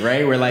LimeWire,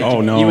 right? Where like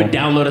you would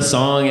download a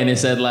song and it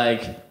said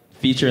like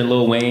featuring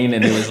Lil Wayne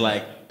and it was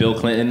like Bill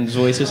Clinton's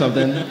voice or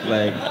something.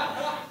 Like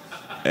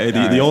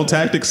the old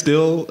tactics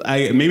still,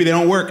 maybe they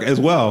don't work as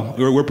well.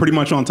 We're pretty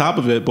much on top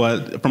of it,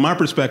 but from our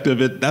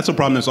perspective, that's a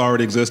problem that's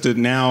already existed.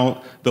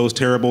 Now, those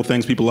terrible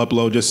things people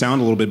upload just sound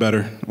a little bit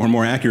better or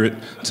more accurate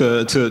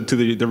to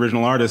the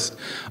original artist.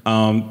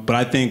 But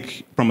I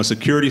think from a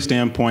security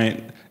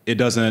standpoint, it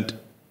doesn't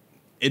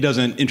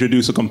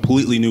introduce a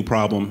completely new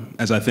problem,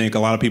 as I think a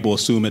lot of people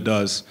assume it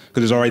does,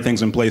 because there's already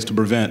things in place to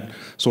prevent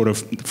sort of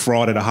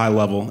fraud at a high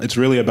level. It's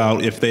really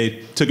about if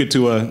they took it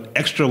to an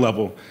extra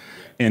level,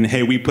 and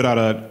hey, we put out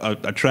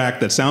a track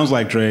that sounds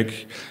like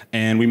Drake,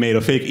 and we made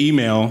a fake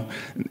email,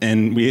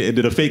 and we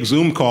did a fake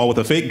Zoom call with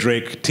a fake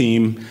Drake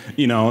team.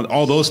 You know,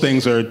 all those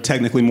things are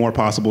technically more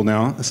possible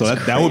now. So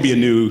that would be a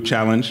new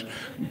challenge.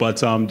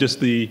 But just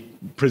the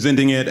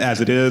presenting it as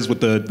it is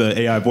with the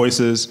AI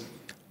voices,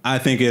 I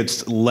think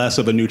it's less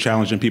of a new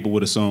challenge than people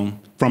would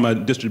assume from a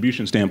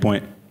distribution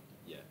standpoint.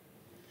 Yeah.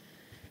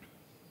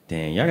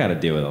 Dang, y'all got to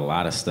deal with a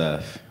lot of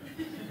stuff.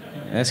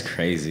 That's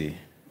crazy.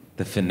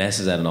 The finesse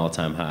is at an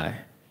all-time high.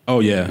 Oh,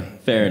 yeah.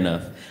 Fair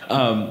enough.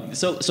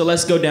 So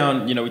let's go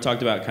down, you know, we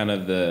talked about kind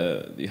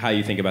of how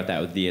you think about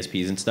that with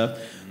DSPs and stuff.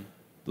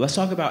 Let's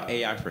talk about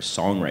AI for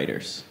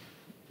songwriters,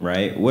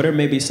 right? What are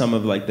maybe some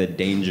of like the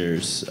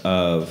dangers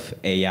of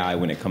AI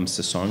when it comes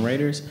to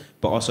songwriters?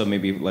 But also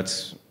maybe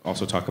let's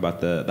also talk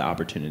about the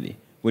opportunity.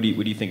 What do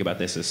you think about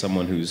this as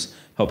someone who's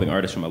helping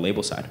artists from a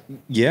label side?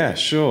 Yeah,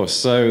 sure.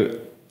 So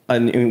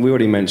we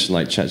already mentioned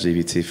like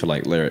ChatGPT for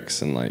like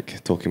lyrics and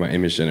like talking about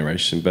image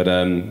generation, but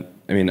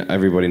I mean,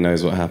 everybody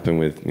knows what happened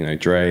with, you know,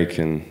 Drake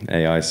and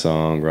AI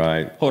song,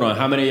 right? Hold on,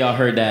 how many of y'all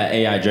heard that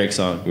AI Drake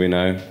song? We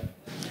know.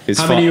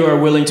 How many of you are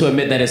willing to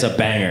admit that it's a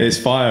banger? It's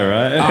fire,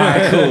 right? All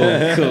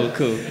right,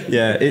 cool.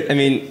 Yeah, I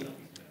mean,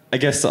 I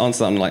guess to answer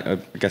that on like, I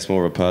guess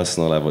more of a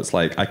personal level, it's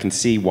like, I can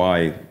see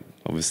why,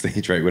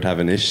 obviously, Drake would have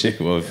an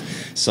issue of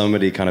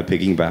somebody kind of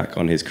piggyback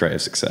on his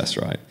creative success,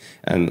 right?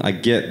 And I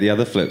get the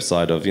other flip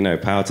side of, you know,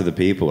 power to the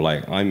people,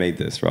 like, I made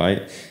this,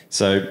 right?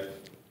 So,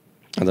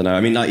 I don't know,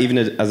 I mean, like, even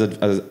as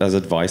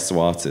advice to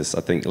artists,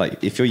 I think,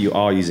 like, if you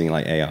are using,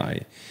 like,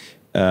 AI,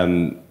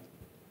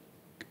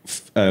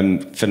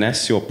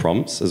 finesse your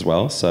prompts as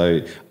well.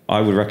 So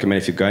I would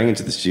recommend if you're going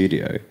into the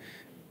studio,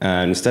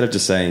 and instead of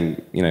just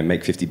saying, you know,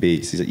 make 50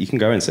 beats, you can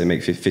go and say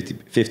make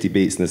 50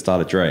 beats in the style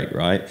of Drake,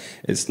 right?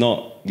 It's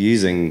not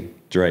using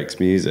Drake's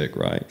music,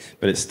 right?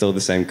 But it's still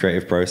the same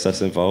creative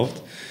process involved.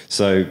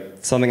 So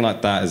something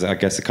like that is, I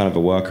guess, a kind of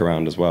a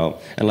workaround as well.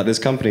 And like there's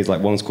companies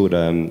like one's called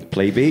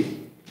Playbeat,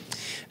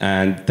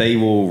 and they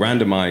will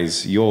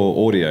randomize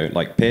your audio,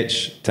 like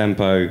pitch,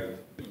 tempo,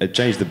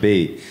 change the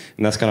beat.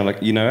 And that's kind of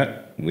like, you know it,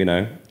 we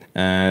know.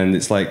 And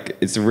it's like,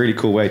 it's a really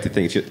cool way to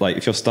think.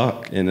 If you're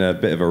stuck in a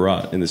bit of a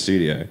rut in the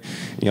studio,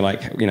 you're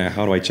like, you know,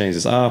 how do I change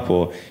this up?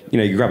 Or, you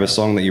know, you grab a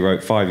song that you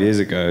wrote 5 years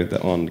ago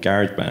on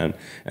GarageBand,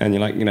 and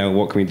you're like, you know,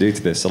 what can we do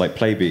to this? So like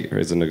Playbeat,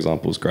 as an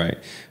example, is great.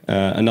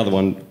 Another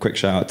one, quick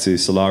shout out to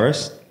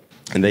Solaris,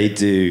 and they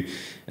do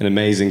an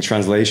amazing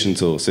translation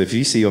tool. So if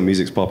you see your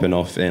music's popping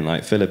off in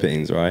like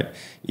Philippines, right,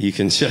 you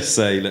can just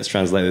say, let's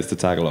translate this to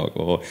Tagalog,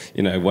 or,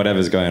 you know,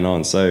 whatever's going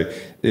on. So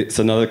it's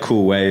another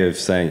cool way of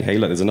saying, hey,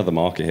 look, there's another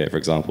market here, for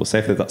example. Say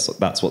if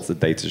that's what the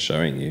data's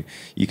showing you.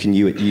 You can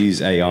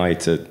use AI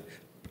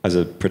as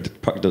a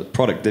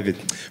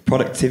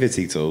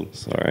productivity tool,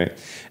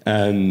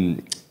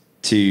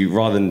 to,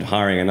 rather than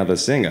hiring another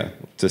singer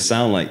to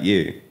sound like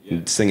you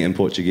and sing it in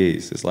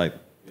Portuguese. It's like,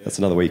 that's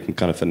another way you can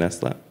kind of finesse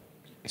that.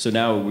 So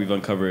now we've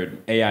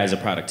uncovered AI as a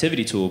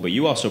productivity tool, but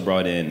you also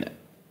brought in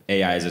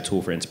AI as a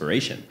tool for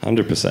inspiration.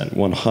 100%,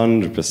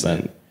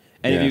 100%.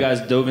 And have you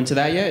guys dove into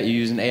that yet? You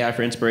using AI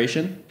for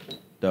inspiration?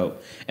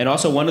 Dope. And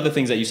also, one of the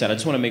things that you said, I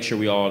just want to make sure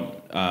we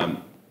all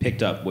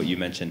picked up what you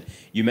mentioned.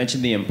 You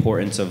mentioned the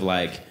importance of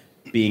like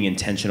being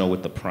intentional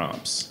with the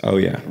prompts. Oh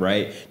yeah.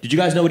 Right? Did you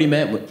guys know what he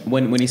meant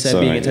when he said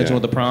being intentional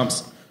yeah. with the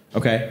prompts?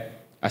 Okay.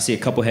 I see a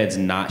couple heads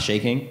not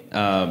shaking.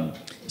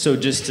 So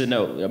just to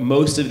know,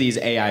 most of these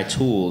AI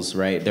tools,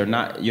 right, you're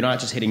not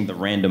just hitting the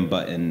random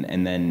button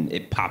and then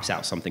it pops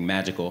out something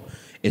magical.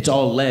 It's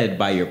all led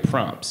by your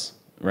prompts,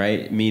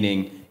 right?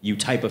 Meaning you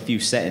type a few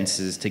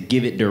sentences to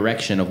give it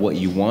direction of what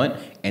you want,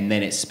 and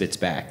then it spits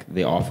back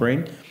the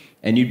offering.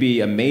 And you'd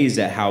be amazed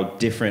at how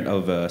different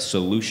of a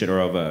solution or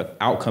of an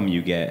outcome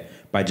you get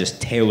by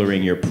just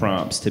tailoring your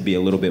prompts to be a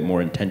little bit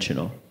more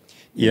intentional.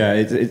 Yeah,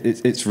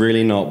 it's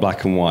really not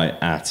black and white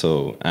at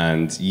all.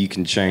 And you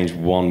can change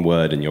one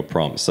word in your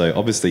prompt. So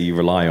obviously you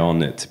rely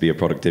on it to be a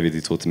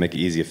productivity tool to make it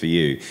easier for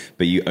you,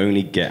 but you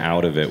only get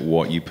out of it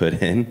what you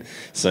put in.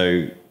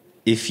 So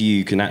if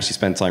you can actually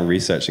spend time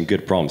researching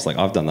good prompts, like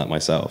I've done that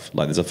myself.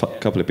 Like there's a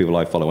couple of people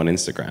I follow on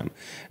Instagram,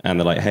 and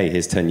they're like, hey,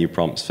 here's 10 new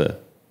prompts for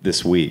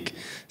this week.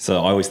 So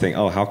I always think,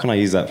 oh, how can I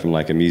use that from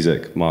like a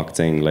music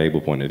marketing label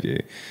point of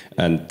view,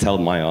 and tell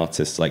my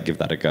artists like give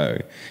that a go,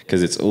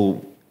 because it's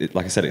all,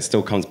 like I said, it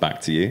still comes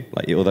back to you.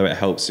 Like although it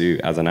helps you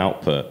as an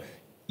output,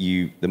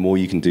 the more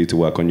you can do to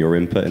work on your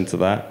input into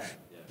that,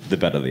 the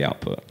better the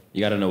output. You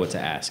got to know what to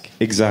ask.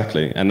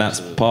 Exactly, and that's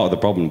part of the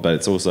problem, but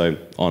it's also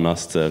on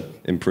us to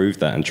improve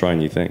that and try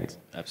new things.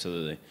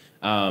 Absolutely.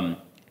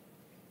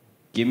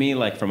 Give me,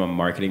 like, from a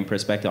marketing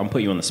perspective, I'm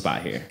putting you on the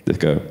spot here. Let's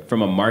go.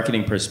 From a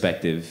marketing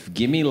perspective,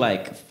 give me,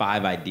 like,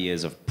 5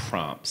 ideas of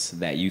prompts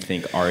that you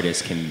think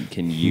artists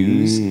can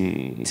use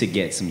to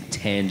get some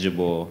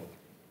tangible,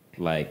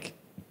 like,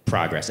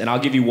 progress. And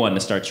I'll give you one to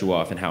start you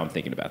off and how I'm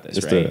thinking about this,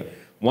 Let's right? do it.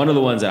 One of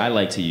the ones that I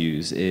like to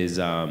use is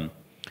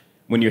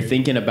when you're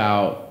thinking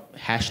about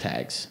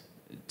hashtags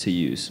to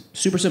use.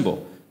 Super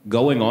simple.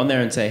 Going on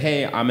there and say,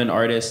 hey, I'm an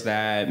artist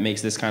that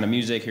makes this kind of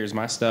music. Here's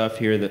my stuff.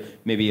 Here are the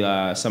maybe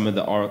some of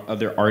the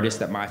other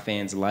artists that my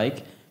fans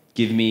like.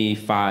 Give me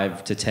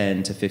 5 to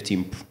 10 to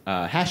 15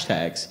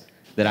 hashtags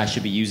that I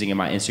should be using in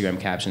my Instagram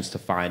captions to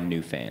find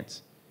new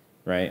fans,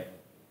 right?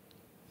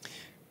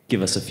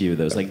 Give us a few of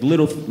those, like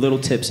little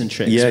tips and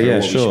tricks. Yeah,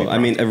 sure. I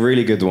mean, a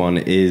really good one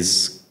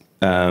is,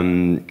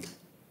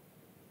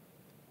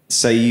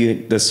 say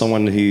there's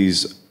someone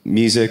whose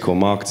music or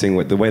marketing,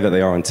 the way that they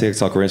are on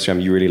TikTok or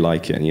Instagram, you really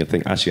like it, and you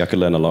think, actually, I could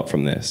learn a lot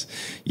from this.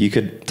 You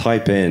could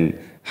type in,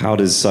 how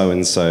does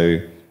so-and-so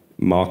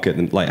market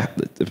them,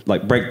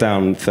 like break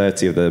down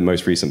 30 of the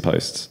most recent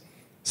posts.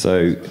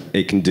 So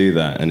it can do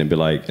that, and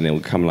it'll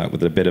come like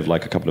with a bit of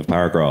like a couple of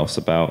paragraphs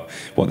about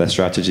what their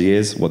strategy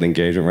is, what the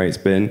engagement rate's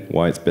been,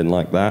 why it's been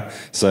like that.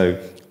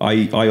 So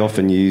I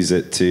often use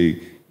it to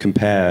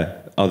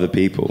compare other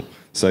people.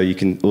 So you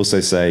can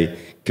also say,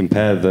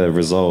 compare the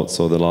results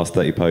or the last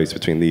 30 posts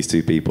between these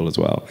two people as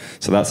well.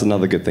 So that's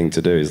another good thing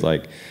to do, is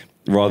like,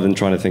 rather than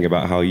trying to think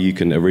about how you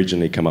can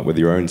originally come up with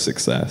your own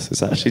success,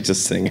 it's actually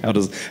just saying, how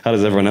does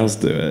everyone else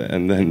do it,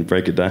 and then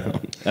break it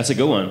down. That's a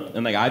good one.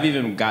 And like, I've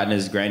even gotten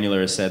as granular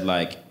as said,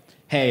 like,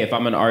 hey, if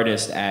I'm an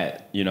artist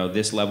at,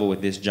 this level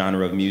with this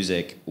genre of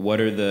music,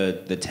 what are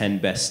the 10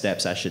 best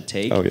steps I should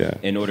take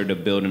in order to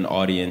build an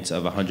audience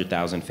of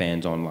 100,000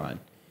 fans online?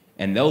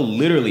 And they'll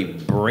literally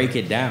break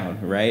it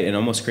down, right? And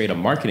almost create a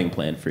marketing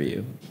plan for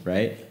you,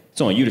 right? It's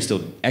on you to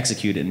still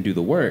execute it and do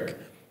the work,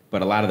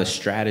 but a lot of the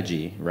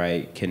strategy,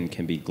 right, can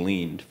be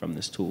gleaned from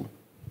this tool.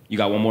 You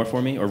got one more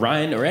for me? Or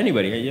Ryan, or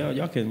anybody?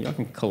 Y'all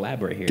can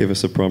collaborate here. Give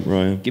us a prompt,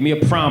 Ryan. Give me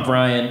a prompt,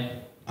 Ryan.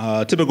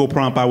 Typical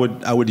prompt I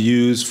would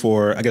use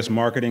for, I guess,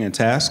 marketing and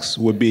tasks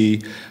would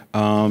be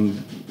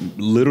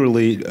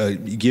literally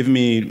give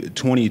me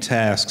 20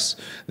 tasks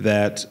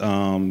that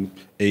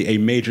a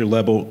major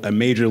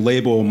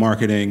label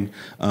marketing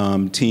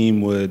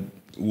team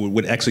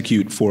would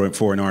execute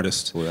for an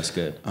artist. Oh, that's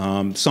good.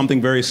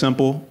 Something very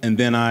simple, and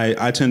then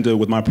I tend to,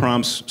 with my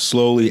prompts,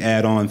 slowly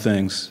add on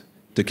things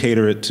to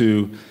cater it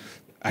to,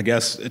 I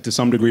guess, to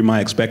some degree, my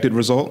expected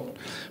result.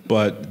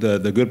 But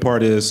the good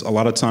part is, a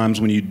lot of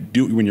times when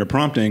you're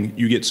prompting,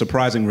 you get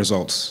surprising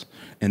results.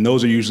 And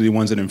those are usually the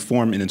ones that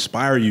inform and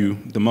inspire you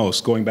the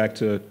most. Going back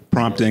to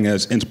prompting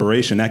as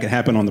inspiration, that can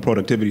happen on the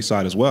productivity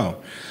side as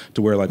well,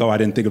 to where like, oh, I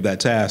didn't think of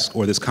that task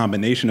or this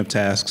combination of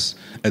tasks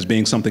as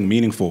being something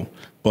meaningful.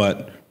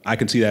 But I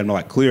can see that a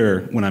lot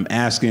clearer when I'm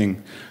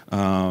asking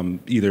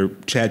either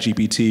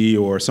ChatGPT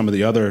or some of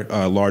the other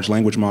large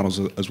language models,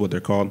 is what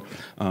they're called,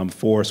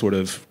 for sort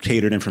of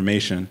catered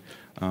information.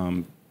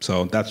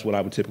 So that's what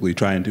I would typically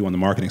try and do on the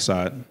marketing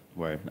side.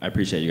 Word. I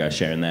appreciate you guys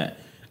sharing that.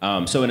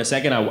 So in a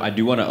second, I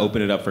do want to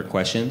open it up for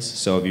questions.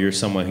 So if you're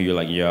someone who you're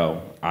like,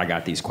 yo, I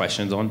got these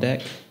questions on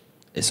deck,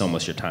 it's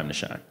almost your time to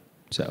shine.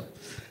 So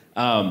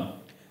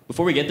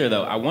before we get there,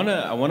 though, I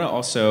wanna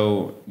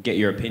also get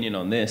your opinion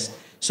on this.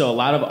 So a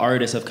lot of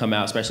artists have come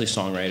out, especially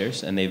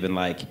songwriters, and they've been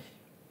like,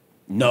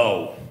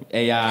 no,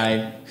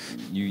 AI,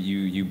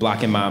 you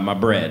blocking my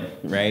bread,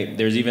 right?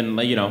 There's even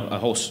a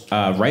whole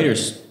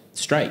writers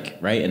strike,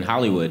 right, in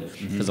Hollywood,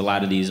 because a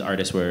lot of these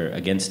artists were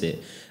against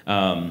it.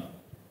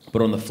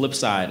 But on the flip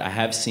side, I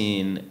have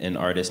seen an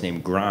artist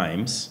named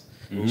Grimes,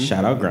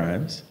 shout out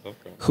Grimes,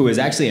 who has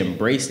actually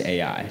embraced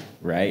AI,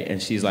 right?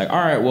 And she's like, all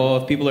right, well,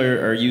 if people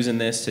are using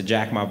this to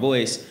jack my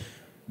voice,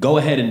 go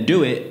ahead and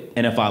do it.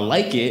 And if I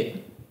like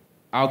it,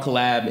 I'll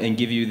collab and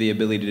give you the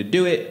ability to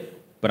do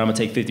it, but I'm gonna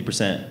take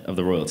 50% of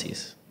the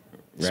royalties.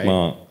 Right?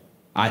 Smart.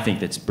 I think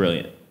that's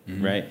brilliant,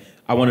 right?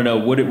 I wanna know,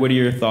 what are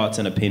your thoughts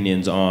and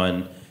opinions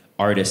on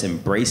artists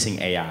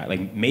embracing AI?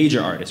 Like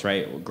major artists,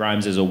 right?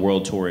 Grimes is a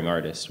world touring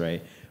artist,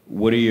 right?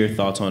 What are your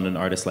thoughts on an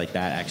artist like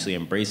that actually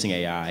embracing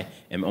AI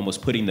and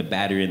almost putting the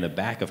battery in the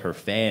back of her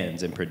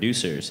fans and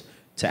producers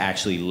to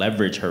actually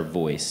leverage her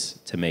voice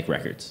to make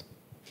records?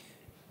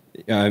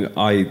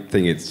 I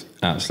think it's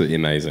absolutely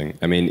amazing.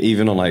 I mean,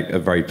 even on like a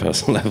very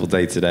personal level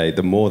day to day,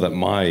 the more that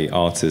my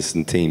artists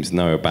and teams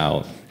know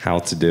about how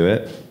to do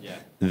it,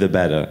 the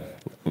better.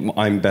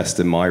 I'm best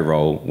in my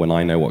role when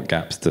I know what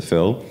gaps to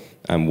fill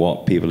and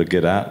what people are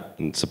good at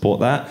and support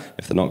that.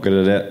 If they're not good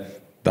at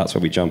it, that's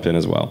where we jump in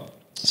as well.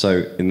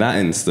 So in that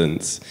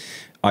instance,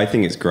 I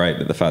think it's great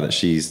that the fact that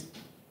she's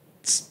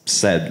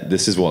said,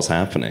 this is what's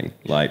happening,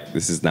 like,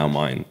 this is now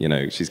mine, you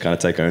know, she's kind of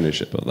take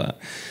ownership of that.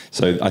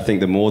 So I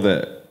think the more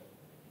that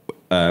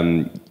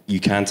you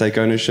can take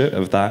ownership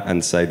of that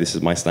and say, this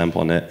is my stamp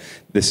on it,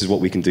 this is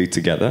what we can do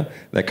together,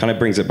 that kind of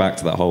brings it back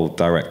to that whole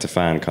direct to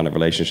fan kind of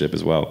relationship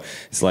as well.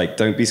 It's like,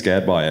 don't be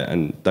scared by it,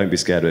 and don't be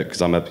scared of it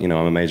because I'm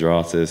a major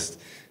artist.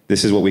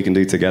 This is what we can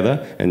do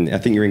together. And I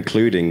think you're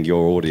including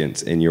your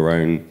audience in your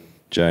own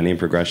journey and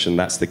progression.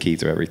 That's the key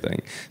to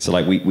everything. So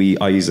like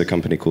I use a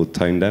company called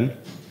ToneDen.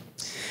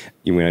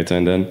 You know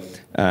ToneDen?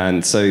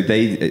 And so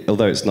they,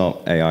 although it's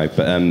not AI,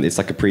 but it's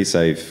like a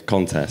pre-save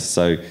contest.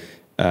 So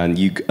and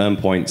you earn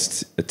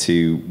points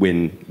to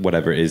win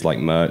whatever it is, like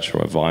merch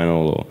or a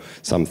vinyl or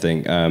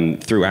something,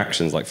 through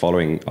actions like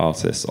following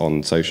artists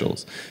on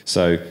socials.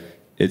 So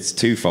it's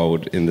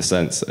twofold in the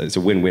sense, it's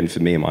a win-win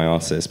for me and my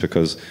artists,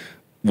 because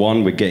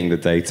one, we're getting the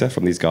data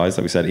from these guys,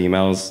 like we said,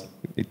 emails,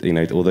 you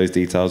know, all those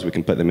details, we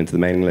can put them into the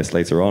mailing list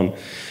later on.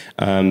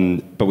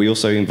 But we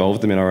also involve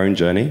them in our own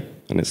journey.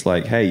 And it's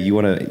like, hey, you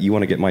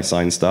wanna get my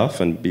signed stuff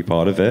and be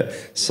part of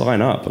it?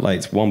 Sign up. Like,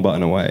 it's one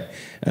button away.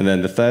 And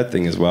then the third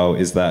thing as well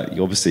is that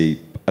you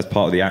obviously, as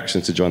part of the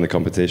actions to join the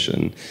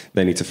competition,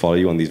 they need to follow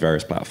you on these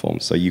various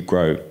platforms. So you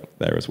grow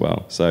there as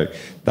well. So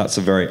that's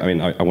a very, I mean,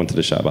 I wanted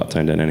to shout about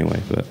ToneDen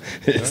anyway, but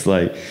it's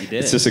like,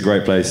 it's just a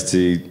great place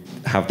to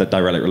have that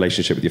direct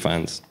relationship with your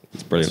fans.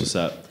 It's brilliant. That's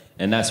what's up.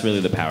 And that's really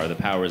the power. The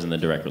power is in the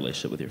direct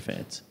relationship with your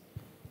fans.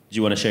 Do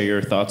you want to share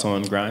your thoughts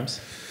on Grimes?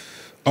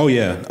 Oh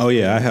yeah.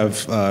 I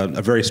have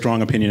a very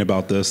strong opinion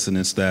about this, and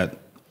it's that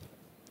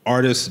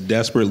artists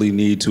desperately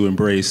need to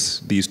embrace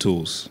these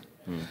tools.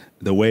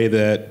 The way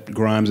that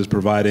Grimes is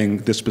providing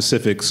this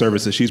specific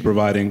service that she's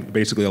providing,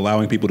 basically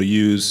allowing people to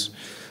use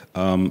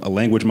a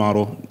language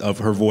model of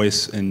her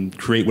voice and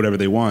create whatever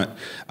they want,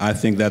 I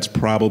think that's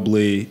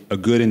probably a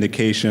good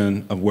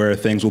indication of where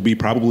things will be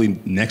probably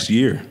next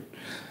year,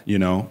 you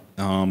know,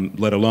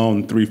 let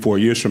alone 3-4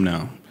 years from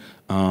now.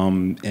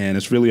 And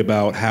it's really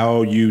about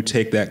how you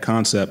take that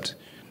concept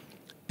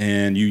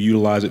and you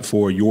utilize it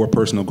for your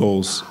personal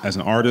goals as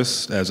an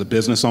artist, as a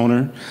business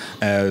owner,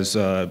 as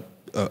a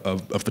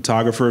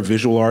photographer,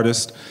 visual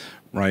artist,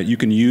 right? You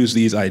can use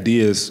these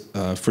ideas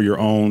for your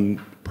own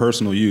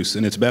personal use,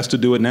 and it's best to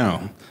do it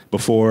now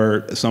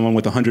before someone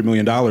with $100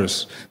 million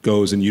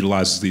goes and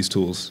utilizes these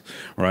tools,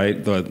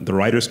 right? The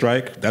writer's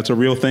strike, that's a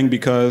real thing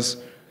because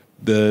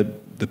the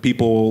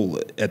people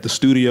at the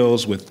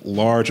studios with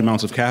large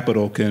amounts of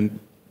capital can,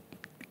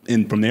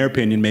 from their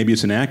opinion, maybe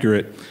it's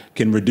inaccurate,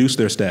 can reduce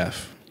their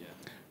staff,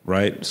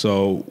 right?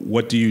 So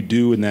what do you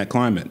do in that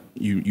climate?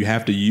 You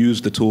have to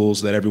use the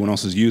tools that everyone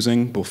else is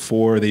using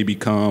before they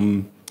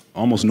become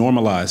almost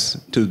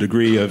normalized to the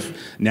degree of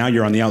now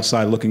you're on the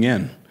outside looking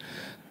in,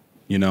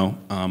 you know?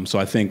 So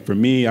I think for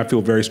me, I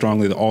feel very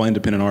strongly that all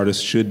independent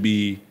artists should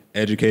be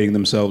educating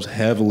themselves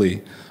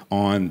heavily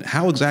on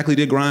how exactly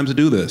did Grimes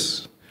do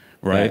this,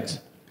 right?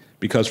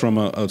 Because from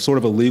a sort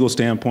of a legal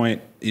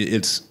standpoint,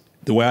 it's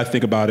the way I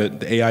think about it,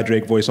 the AI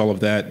Drake voice, all of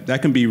that,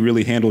 that can be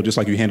really handled just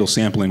like you handle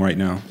sampling right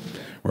now,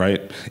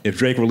 right? If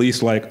Drake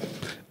released like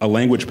a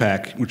language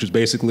pack, which is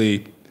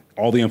basically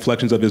all the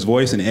inflections of his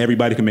voice, and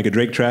everybody can make a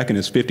Drake track and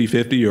it's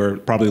 50-50 or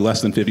probably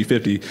less than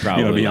 50-50,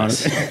 you know, to be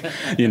honest.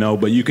 You know,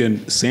 but you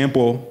can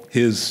sample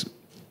his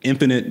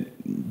infinite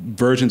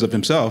versions of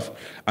himself.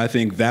 I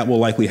think that will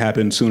likely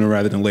happen sooner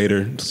rather than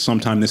later,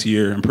 sometime this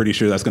year. I'm pretty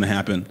sure that's going to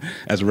happen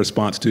as a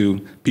response to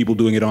people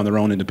doing it on their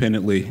own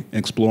independently,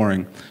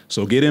 exploring.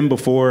 So get in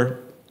before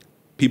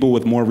people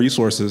with more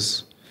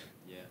resources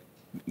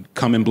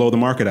come and blow the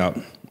market out.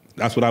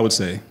 That's what I would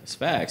say. It's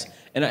facts.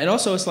 And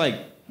also it's like,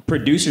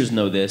 producers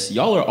know this.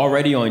 Y'all are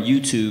already on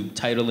YouTube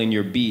titling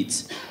your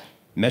beats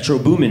Metro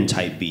Boomin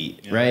type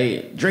beat,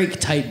 right?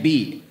 Drake type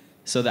beat.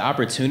 So the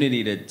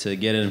opportunity to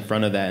get in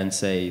front of that and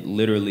say,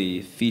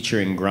 literally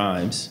featuring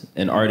Grimes,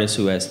 an artist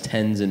who has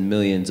tens and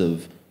millions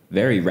of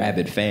very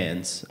rabid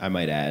fans, I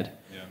might add.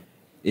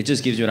 It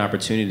just gives you an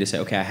opportunity to say,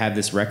 okay, I have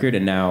this record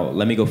and now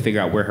let me go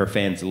figure out where her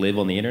fans live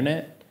on the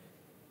internet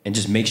and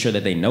just make sure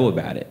that they know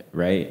about it,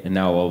 right? And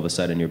now all of a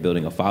sudden you're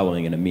building a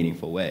following in a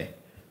meaningful way.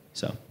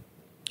 So,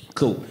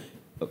 cool.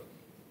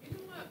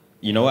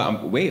 You know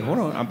what? Wait, hold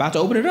on. I'm about to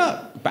open it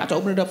up. About to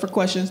open it up for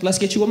questions. Let's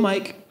get you a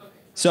mic.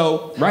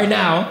 So right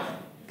now,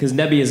 because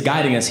Nebby is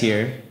guiding us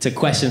here to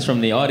questions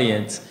from the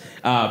audience,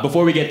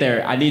 before we get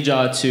there, I need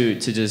y'all to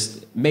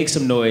just make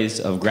some noise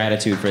of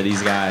gratitude for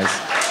these guys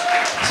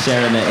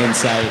sharing the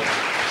insight.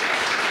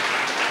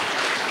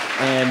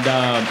 And,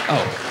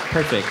 oh,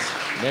 perfect.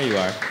 There you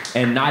are.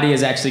 And Nadia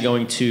is actually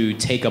going to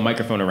take a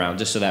microphone around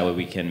just so that way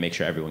we can make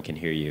sure everyone can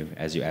hear you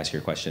as you ask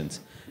your questions.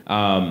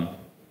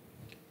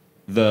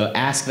 The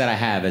ask that I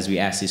have as we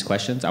ask these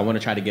questions, I want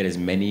to try to get as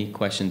many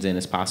questions in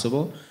as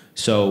possible.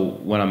 So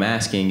what I'm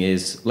asking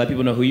is let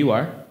people know who you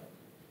are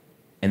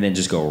and then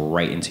just go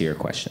right into your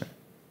question.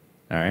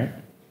 All right?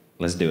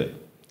 Let's do it.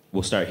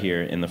 We'll start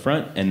here in the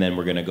front and then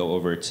we're going to go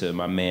over to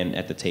my man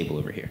at the table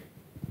over here.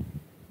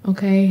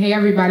 Okay. Hey,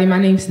 everybody. My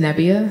name's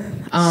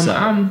Nebbia.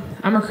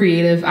 I'm a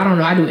creative. I don't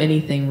know. I do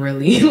anything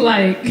really.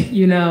 Like,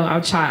 you know, I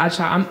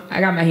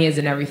got my hands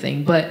in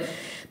everything. But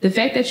the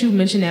fact that you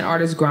mentioned that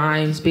artist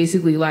Grimes,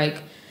 basically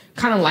like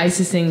kind of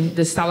licensing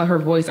the style of her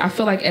voice, I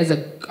feel like as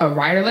a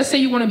writer, let's say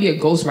you want to be a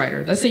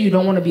ghostwriter. Let's say you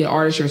don't want to be an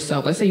artist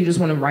yourself. Let's say you just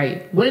want to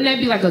write. Wouldn't that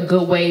be like a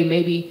good way,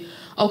 maybe,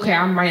 okay,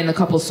 I'm writing a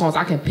couple of songs.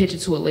 I can pitch it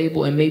to a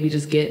label and maybe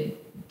just get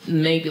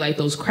maybe like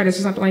those credits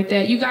or something like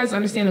that. You guys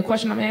understand the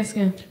question I'm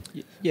asking?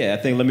 Yeah, I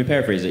think, let me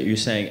paraphrase it. You're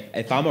saying,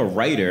 if I'm a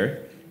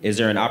writer, is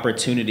there an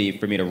opportunity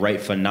for me to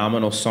write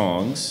phenomenal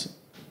songs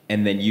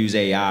and then use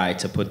AI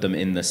to put them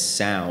in the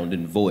sound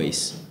and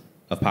voice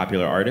of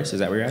popular artists? Is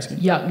that what you're asking?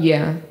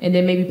 Yeah. And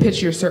then maybe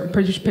pitch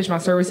my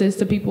services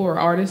to people or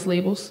artists,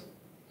 labels?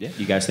 Yeah.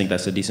 You guys think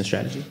that's a decent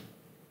strategy?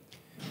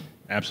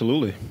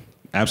 Absolutely.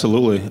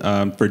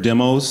 For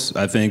demos,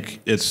 I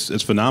think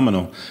it's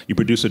phenomenal. You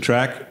produce a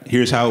track.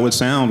 Here's how it would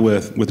sound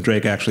with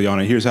Drake actually on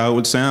it. Here's how it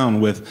would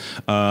sound with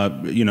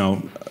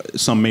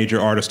some major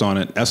artist on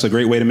it. That's a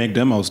great way to make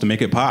demos, to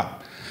make it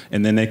pop,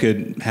 and then they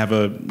could have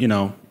a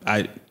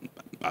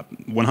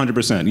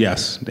 100%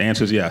 yes. The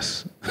answer is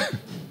yes.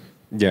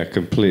 Yeah,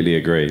 completely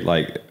agree.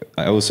 Like,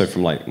 I also,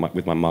 from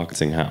with my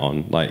marketing hat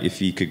on, like,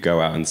 if you could go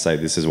out and say,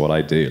 this is what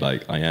I do,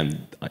 like, I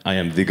am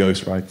the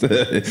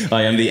ghostwriter.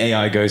 I am the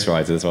AI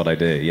ghostwriter. That's what I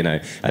do. You know,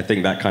 I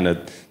think that kind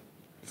of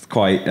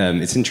quite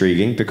it's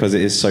intriguing because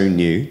it is so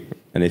new.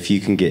 And if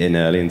you can get in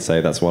early and say,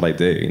 that's what I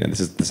do, you know,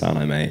 this is the sound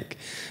I make.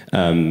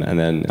 And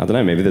then, I don't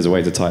know, maybe there's a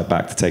way to tie it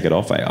back to take it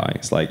off AI.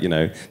 It's like, you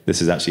know, this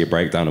is actually a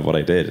breakdown of what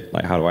I did.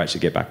 Like, how do I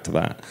actually get back to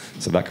that?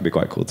 So that could be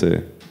quite cool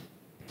too.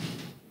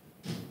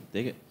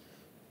 Dig it.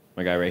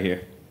 My guy right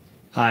here.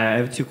 Hi, I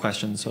have 2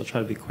 questions, so I'll try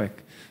to be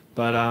quick.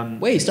 But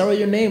wait, start with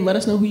your name. Let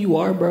us know who you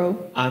are,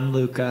 bro. I'm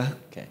Luca.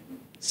 Okay.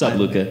 What's up,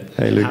 Luca?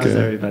 Hey, Luca. How's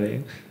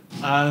everybody?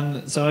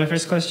 So my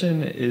first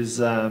question is,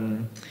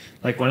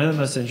 like, one of the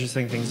most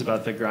interesting things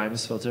about the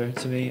Grimes filter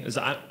to me is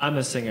I'm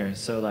a singer,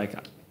 so like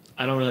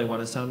I don't really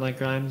want to sound like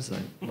Grimes.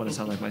 I want to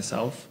sound like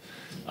myself.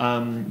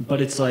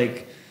 But it's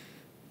like,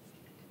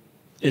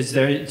 do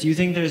you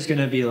think there's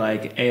gonna be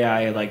like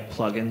AI like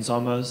plugins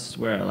almost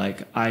where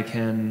like I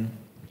can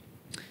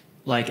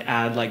like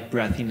add like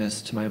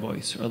breathiness to my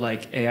voice, or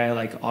like AI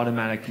like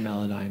automatic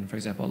melodyne, for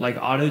example? Like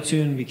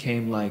auto-tune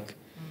became like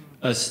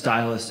a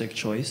stylistic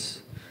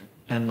choice,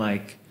 and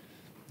like,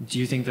 do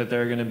you think that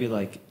there are gonna be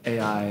like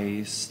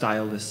AI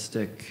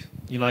stylistic,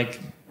 like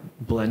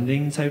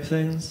blending type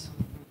things?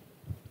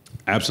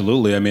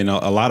 Absolutely. I mean,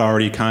 a lot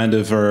already kind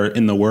of are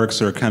in the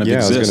works or kind of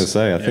exist. I was going to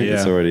say, I think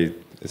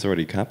it's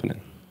already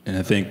happening. And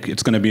I think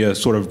it's going to be a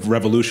sort of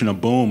revolution, a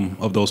boom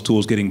of those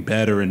tools getting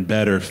better and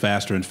better,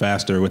 faster and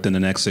faster within the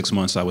next 6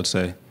 months, I would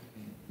say.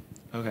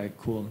 Okay,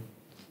 cool.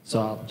 So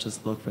I'll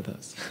just look for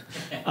those.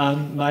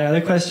 My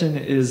other question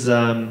is,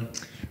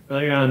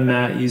 earlier on,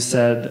 Matt, you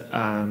said,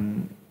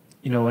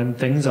 when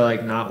things are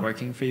like not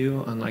working for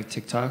you on like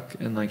TikTok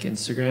and like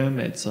Instagram,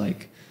 it's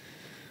like,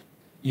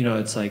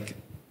 it's like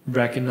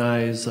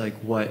recognize like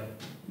what,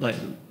 like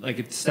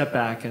step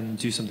back and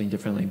do something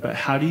differently. But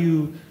how do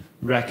you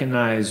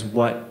recognize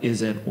what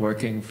isn't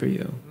working for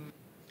you?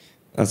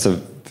 That's a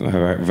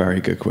very, very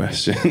good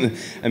question.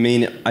 I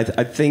mean,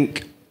 I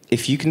think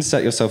if you can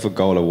set yourself a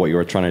goal of what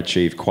you're trying to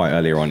achieve quite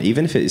earlier on,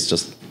 even if it's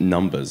just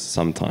numbers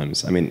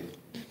sometimes, I mean,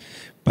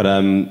 but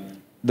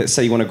let's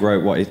say you want to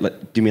grow, do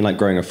you mean like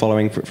growing a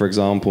following, for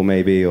example,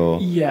 maybe, or?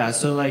 Yeah,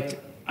 so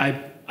like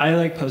I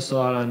like post a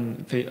lot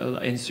on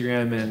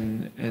Instagram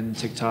and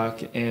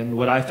TikTok, and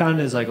what I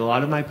found is like a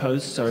lot of my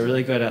posts are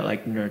really good at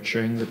like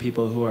nurturing the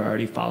people who are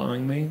already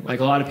following me. Like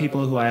a lot of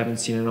people who I haven't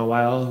seen in a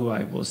while, who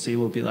I will see,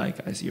 will be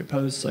like, I see your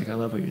posts, like I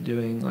love what you're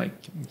doing, like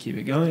keep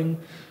it going.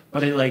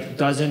 But it like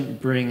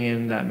doesn't bring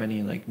in that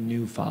many like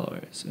new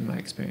followers in my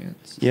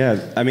experience. Yeah,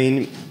 I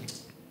mean,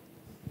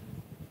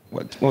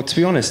 well, to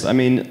be honest, I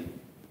mean,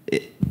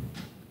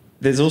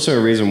 there's also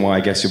a reason why I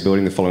guess you're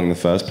building the following in the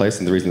first place,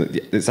 and the reason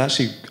that it's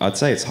actually, I'd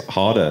say it's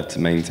harder to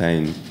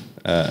maintain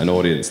an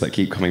audience that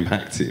keep coming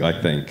back to you,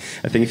 I think.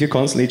 I think if you're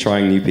constantly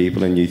trying new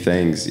people and new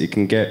things, it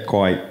can get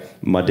quite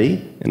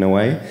muddy in a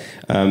way.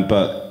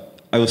 But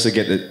I also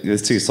get that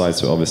there's two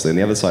sides to it, obviously. And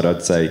the other side,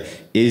 I'd say,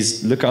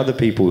 is look at other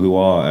people who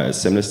are at a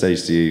similar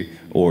stage to you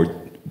or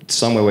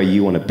somewhere where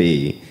you want to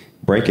be.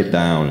 Break it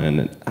down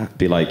and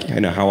be like,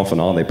 how often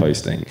are they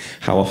posting?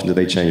 How often do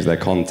they change their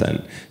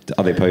content?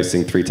 Are they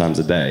posting 3 times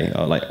a day?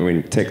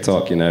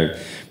 TikTok,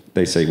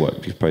 they say,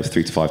 you post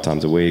 3 to 5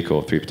 times a week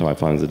or 3 to 5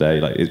 times a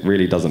day. Like, it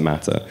really doesn't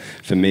matter.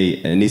 For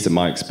me, at least in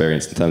my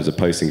experience, in terms of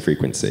posting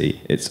frequency,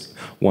 it's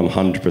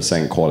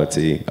 100%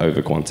 quality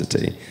over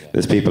quantity.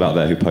 There's people out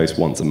there who post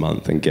once a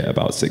month and get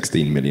about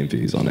 16 million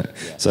views on it.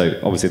 So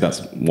obviously that's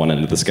one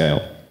end of the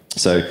scale.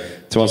 So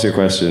to answer your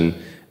question,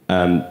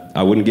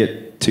 I wouldn't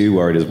get too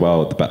worried as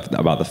well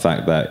about the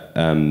fact that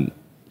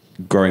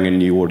growing a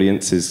new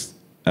audience is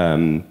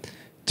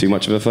too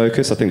much of a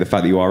focus. I think the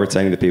fact that you are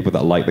retaining the people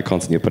that like the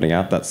content you're putting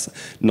out, that's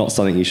not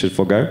something you should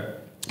forego.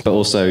 But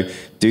also,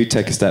 do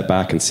take a step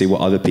back and see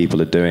what other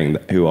people are doing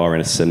who are in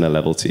a similar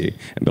level to you,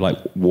 and be like,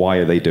 why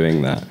are they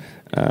doing that?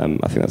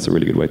 I think that's a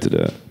really good way to do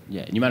it.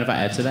 Yeah, you mind if I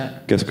add to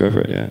that? Guess go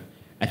for it, yeah.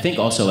 I think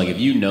also, if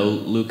you know,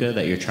 Luca,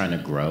 that you're trying to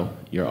grow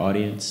your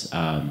audience,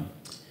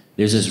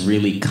 there's this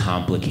really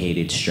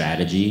complicated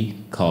strategy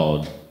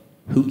called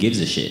who gives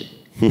a shit?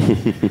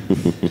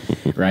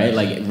 Right?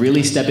 Like,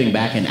 really stepping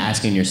back and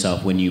asking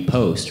yourself when you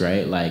post,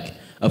 right? Like,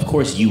 of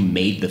course you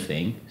made the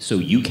thing, so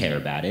you care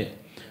about it.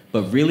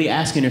 But really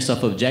asking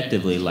yourself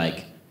objectively,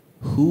 like,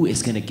 who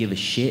is going to give a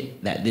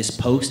shit that this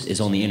post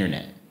is on the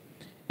internet?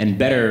 And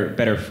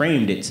better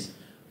framed, it's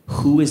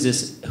who's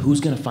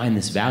going to find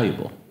this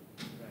valuable,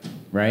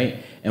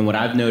 right? And what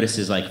I've noticed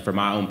is, like, for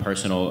my own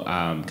personal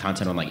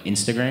content on, like,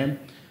 Instagram,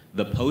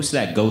 the posts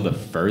that go the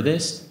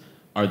furthest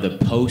are the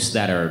posts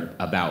that are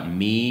about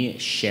me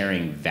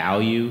sharing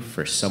value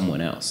for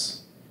someone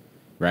else,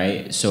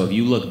 right? So if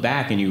you look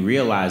back and you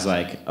realize,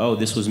 like, oh,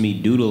 this was me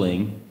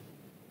doodling,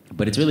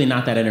 but it's really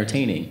not that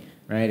entertaining,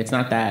 right? It's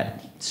not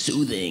that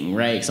soothing,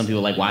 right? Some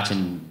people like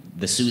watching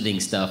the soothing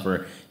stuff,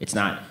 or it's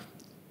not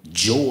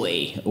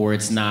joy, or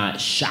it's not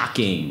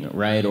shocking,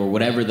 right? Or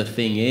whatever the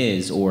thing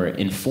is, or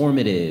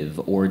informative,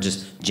 or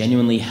just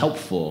genuinely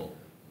helpful.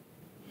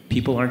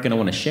 People aren't gonna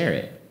wanna share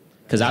it.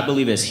 Because I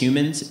believe as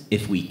humans,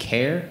 if we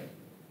care,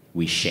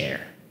 we share,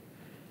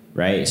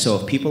 right? So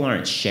if people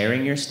aren't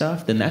sharing your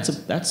stuff, then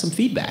that's some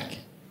feedback,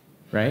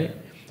 right?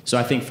 So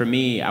I think for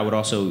me, I would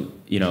also,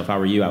 if I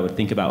were you, I would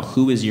think about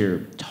who is your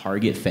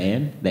target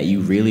fan that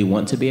you really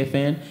want to be a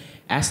fan.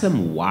 Ask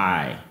them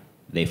why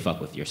they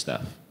fuck with your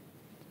stuff,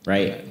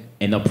 right?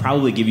 And they'll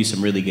probably give you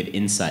some really good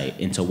insight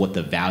into what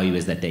the value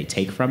is that they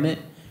take from it.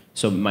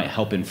 So it might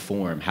help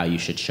inform how you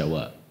should show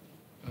up.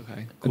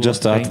 Okay. Cool.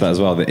 Just to add to that as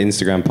well, the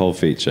Instagram poll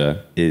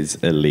feature is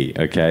elite,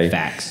 okay?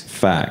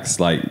 Facts.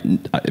 Like,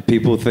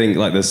 people think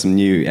like there's some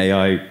new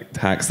AI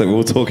hacks that we're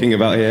all talking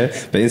about here,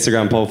 but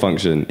Instagram poll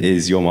function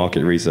is your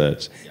market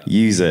research.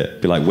 Use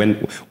it. Be like,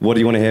 what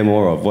do you want to hear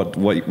more of?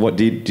 What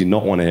do you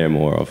not want to hear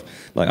more of?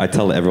 Like, I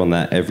tell everyone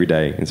that every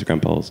day,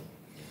 Instagram polls.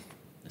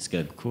 That's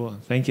good. Cool.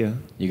 Thank you.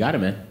 You got it,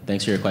 man.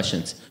 Thanks for your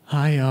questions.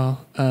 Hi, y'all.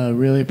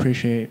 Really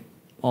appreciate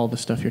all the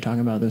stuff you're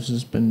talking about. This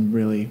has been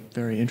really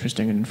very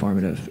interesting and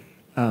informative.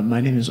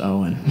 My name is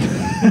Owen.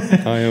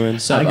 Hi, Owen.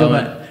 So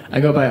I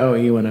go by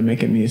OE when I'm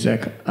making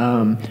music.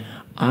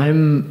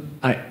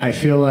 I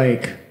feel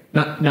like,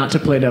 not to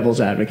play devil's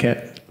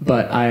advocate,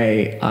 but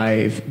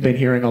I've been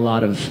hearing a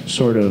lot of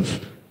sort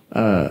of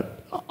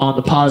on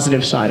the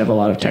positive side of a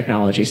lot of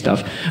technology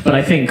stuff. But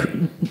I think,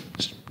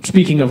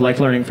 speaking of like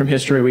learning from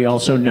history, we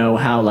also know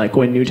how, like,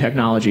 when new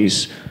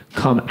technologies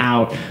come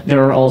out,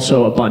 there are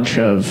also a bunch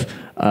of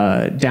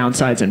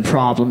downsides and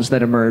problems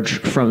that emerge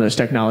from those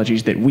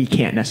technologies that we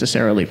can't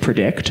necessarily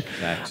predict.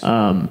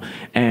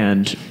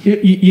 And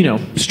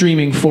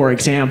streaming, for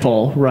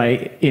example,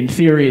 right, in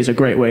theory is a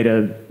great way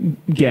to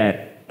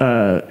get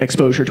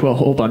exposure to a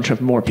whole bunch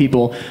of more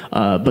people,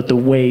 but the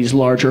ways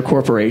larger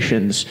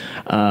corporations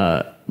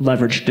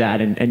leverage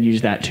that and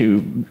use that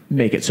to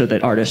make it so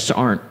that artists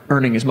aren't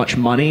earning as much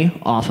money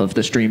off of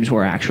the streams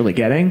we're actually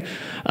getting,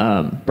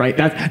 right?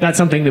 That's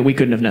something that we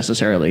couldn't have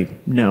necessarily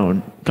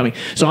known coming.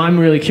 So I'm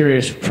really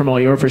curious from all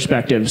your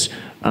perspectives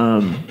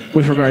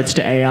with regards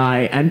to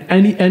AI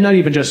and not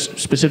even just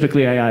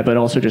specifically AI, but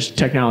also just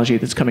technology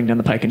that's coming down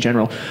the pike in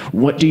general.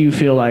 What do you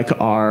feel like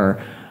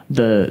are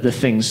the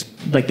things,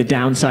 like the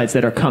downsides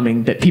that are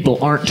coming that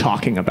people aren't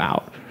talking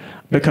about?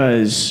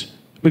 Because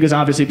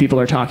obviously people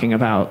are talking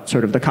about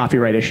sort of the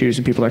copyright issues,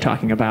 and people are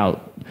talking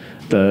about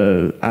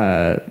the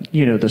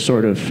the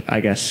sort of,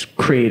 I guess,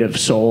 creative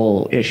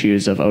soul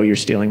issues of, oh, you're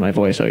stealing my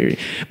voice,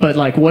 but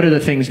like, what are the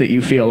things that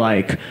you feel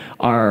like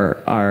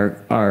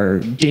are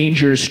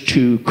dangers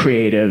to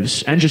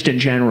creatives and just in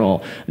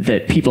general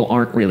that people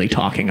aren't really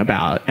talking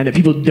about and that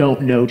people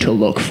don't know to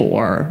look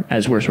for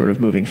as we're sort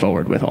of moving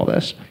forward with all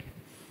this?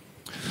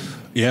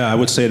 Yeah, I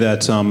would say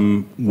that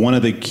one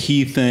of the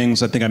key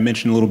things I think I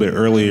mentioned a little bit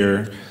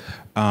earlier,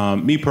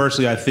 me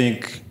personally, I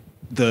think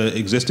the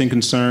existing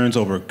concerns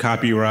over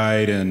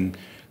copyright and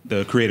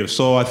the creative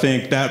soul, I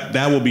think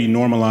that will be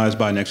normalized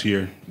by next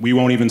year. We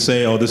won't even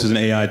say, oh, this is an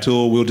AI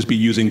tool. We'll just be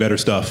using better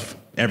stuff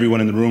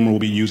everyone in the room will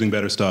be using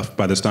better stuff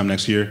by this time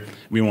next year.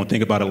 We won't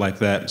think about it like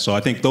that. So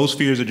I think those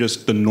fears are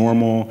just the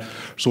normal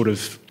sort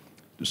of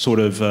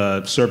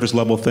surface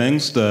level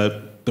things.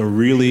 The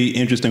really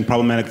interesting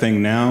problematic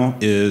thing now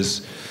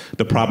is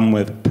the problem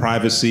with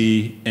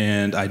privacy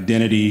and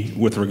identity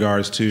with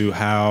regards to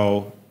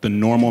how the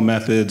normal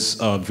methods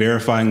of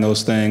verifying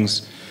those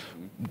things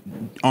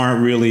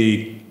aren't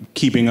really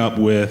keeping up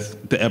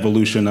with the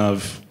evolution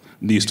of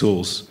these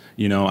tools.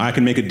 You know, I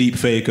can make a deep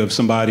fake of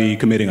somebody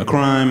committing a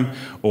crime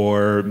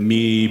or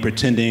me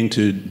pretending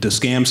to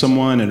scam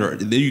someone,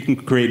 and you can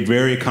create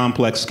very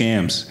complex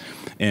scams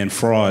and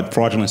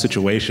fraudulent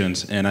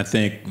situations. And I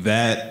think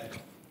that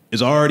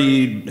is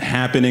already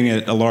happening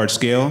at a large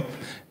scale,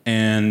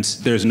 and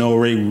there's no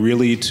way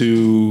really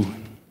to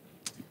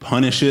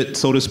punish it,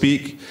 so to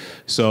speak.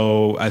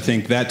 So I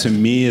think that, to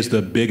me, is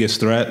the biggest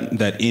threat,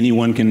 that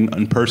anyone can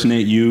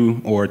impersonate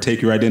you or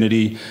take your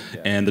identity,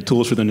 and the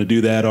tools for them to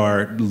do that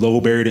are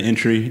low barrier to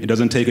entry. It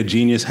doesn't take a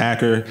genius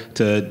hacker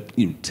to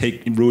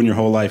ruin your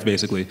whole life,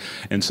 basically.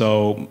 And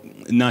so,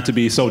 not to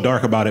be so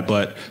dark about it,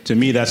 but to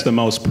me, that's the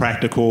most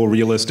practical,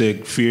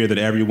 realistic fear that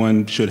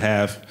everyone should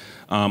have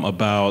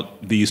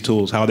about these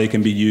tools, how they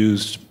can be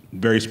used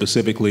very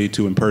specifically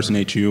to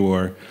impersonate you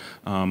or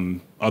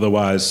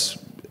otherwise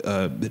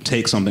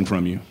take something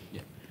from you.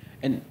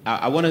 And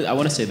I want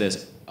to say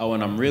this,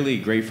 Owen. I'm really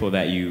grateful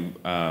that you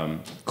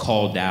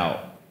called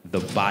out the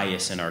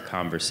bias in our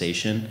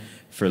conversation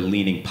for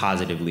leaning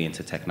positively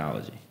into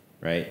technology,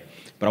 right?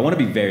 But I want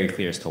to be very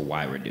clear as to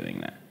why we're doing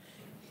that.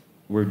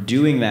 We're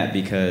doing that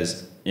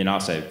because, and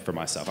I'll say for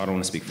myself, I don't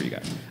want to speak for you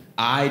guys.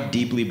 I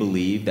deeply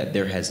believe that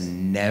there has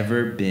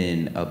never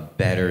been a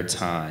better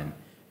time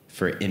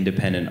for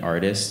independent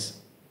artists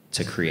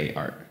to create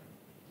art.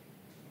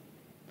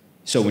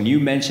 So when you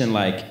mention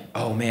like,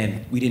 oh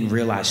man, we didn't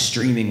realize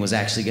streaming was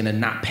actually gonna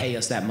not pay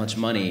us that much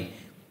money.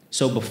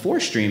 So before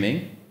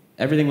streaming,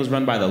 everything was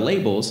run by the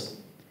labels,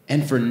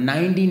 and for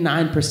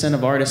 99%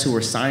 of artists who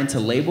were signed to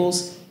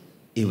labels,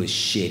 it was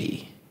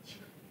shitty,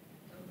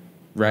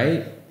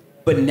 right?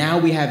 But now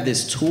we have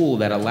this tool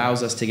that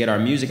allows us to get our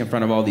music in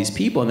front of all these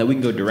people, and then we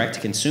can go direct to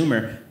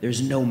consumer.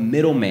 There's no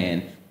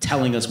middleman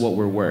telling us what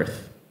we're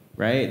worth,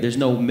 right? There's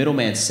no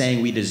middleman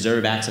saying we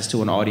deserve access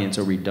to an audience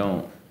or we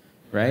don't,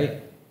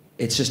 right?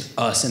 It's just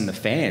us and the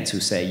fans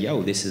who say,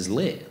 yo, this is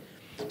lit.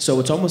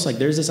 So it's almost like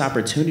there's this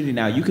opportunity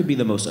now. You could be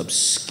the most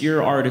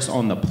obscure artist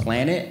on the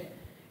planet.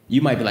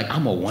 You might be like,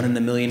 I'm a 1 in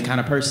a million kind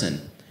of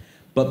person.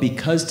 But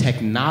because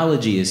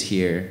technology is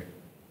here,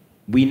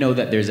 we know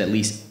that there's at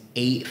least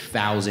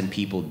 8,000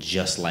 people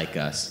just like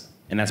us.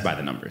 And that's by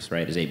the numbers,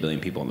 right? There's 8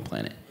 billion people on the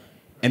planet.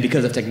 And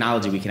because of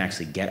technology, we can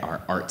actually get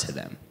our art to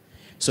them.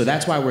 So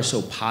that's why we're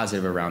so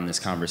positive around this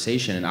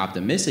conversation and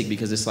optimistic,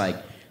 because it's like,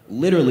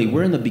 literally,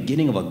 we're in the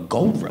beginning of a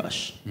gold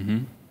rush.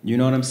 Mm-hmm. You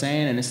know what I'm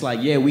saying? And it's like,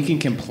 yeah, we can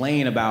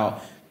complain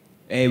about,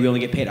 hey, we only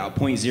get paid out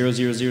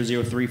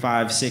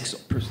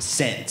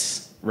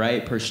 0.000356%,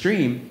 right, per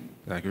stream.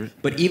 Accurate.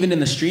 But even in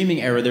the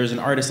streaming era, there's an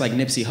artist like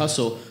Nipsey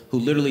Hussle who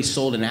literally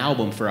sold an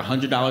album for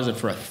 $100 and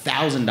for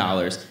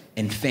 $1,000,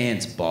 and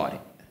fans bought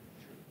it,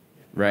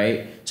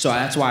 right? So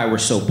that's why we're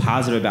so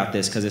positive about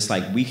this, because it's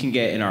like we can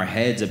get in our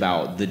heads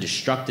about the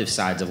destructive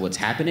sides of what's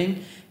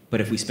happening,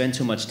 but if we spend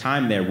too much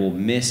time there, we'll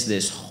miss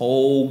this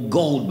whole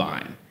gold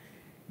mine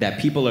that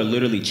people are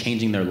literally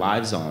changing their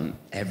lives on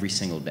every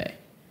single day.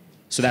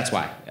 So that's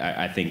why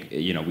I think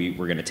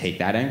we're going to take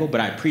that angle.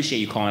 But I appreciate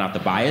you calling out the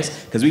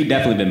bias, because we've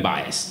definitely been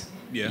biased.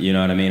 Yeah. You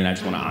know what I mean? And I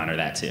just want to honor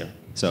that too.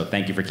 So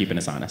thank you for keeping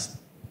us honest.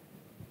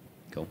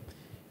 Cool.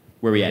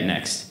 Where are we at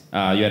next?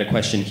 You had a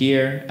question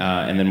here,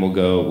 and then we'll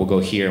go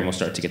here, and we'll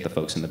start to get the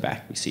folks in the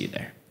back. We see you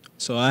there.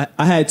 So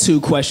I had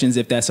 2 questions,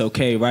 if that's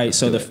okay, right?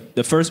 So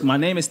the first, my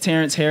name is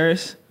Terrence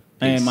Harris,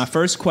 and my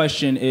first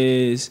question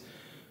is,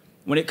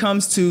 when it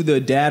comes to the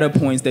data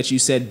points that you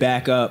said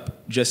back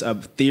up just a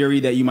theory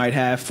that you might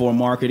have for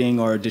marketing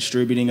or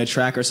distributing a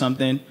track or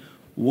something,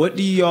 what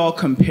do y'all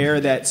compare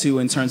that to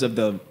in terms of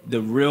the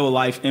real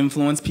life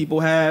influence people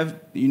have,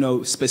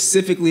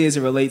 specifically as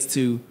it relates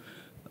to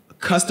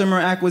customer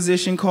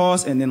acquisition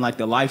costs and then like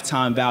the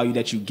lifetime value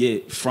that you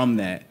get from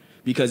that?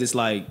 Because it's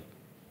like,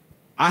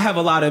 I have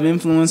a lot of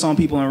influence on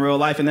people in real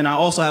life, and then I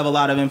also have a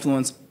lot of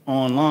influence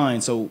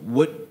online. So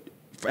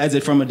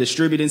from a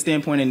distributing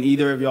standpoint, and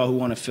either of y'all who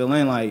want to fill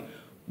in, like,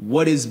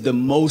 what is the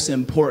most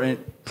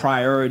important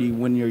priority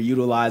when you're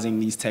utilizing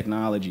these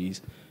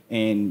technologies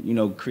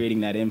and, creating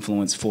that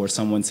influence for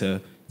someone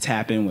to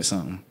tap in with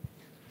something?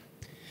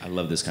 I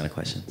love this kind of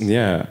question.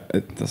 Yeah,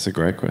 that's a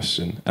great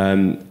question.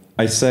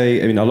 I say,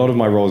 a lot of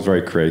my role is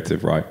very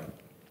creative, right?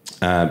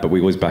 But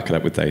we always back it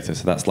up with data.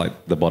 So that's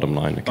like the bottom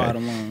line, okay?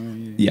 Bottom line.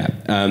 Yeah.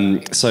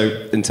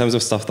 So in terms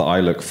of stuff that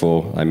I look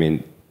for,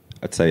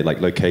 I'd say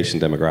like location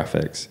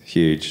demographics,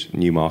 huge,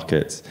 new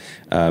markets.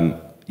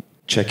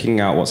 Checking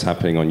out what's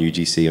happening on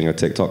UGC on your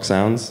TikTok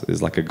sounds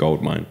is like a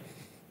gold mine.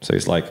 So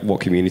it's like,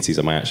 what communities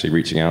am I actually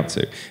reaching out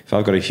to? If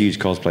I've got a huge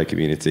cosplay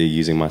community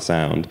using my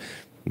sound,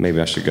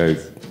 maybe I should go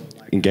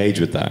engage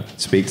with that,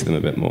 speak to them a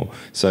bit more.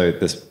 So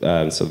this,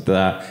 so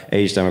that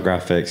age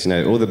demographics,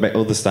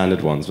 all the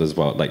standard ones as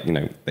well, like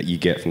that you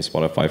get from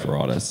Spotify for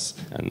artists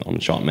and on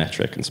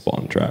Chartmetric and Spot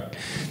on Track.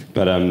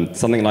 But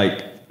something like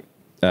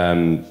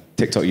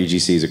TikTok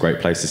UGC is a great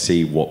place to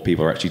see what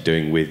people are actually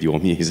doing with your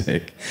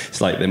music.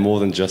 It's like they're more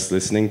than just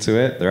listening to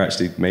it; they're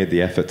actually made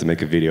the effort to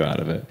make a video out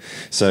of it.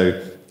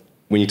 So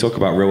when you talk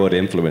about real world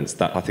influence,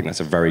 I think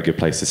that's a very good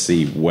place to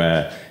see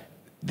where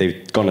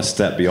they've gone a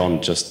step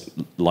beyond just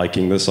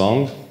liking the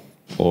song,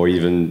 or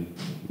even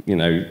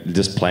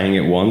just playing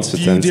it once for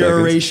 10 seconds.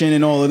 Duration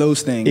and all of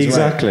those things.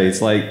 Exactly. Right?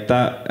 It's like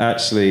that.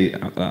 Actually,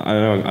 I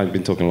know I've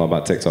been talking a lot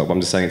about TikTok, but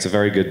I'm just saying it's a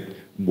very good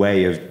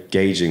way of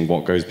gauging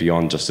what goes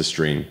beyond just a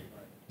stream.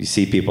 You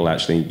see people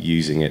actually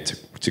using it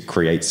to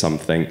create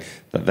something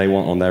that they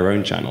want on their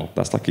own channel.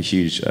 That's like a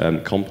huge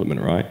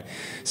compliment, right?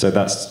 So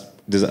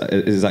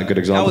is that a good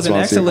example? That was an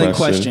excellent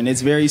question.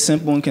 It's very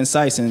simple and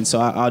concise, and so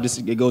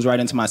it goes right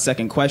into my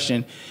second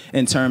question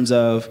in terms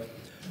of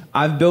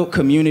I've built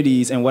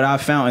communities, and what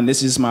I've found, and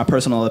this is my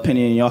personal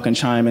opinion, and y'all can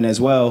chime in as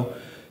well,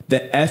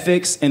 the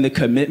ethics and the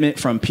commitment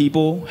from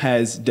people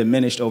has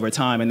diminished over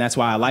time, and that's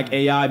why I like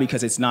AI,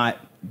 because it's not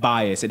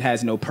biased. It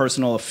has no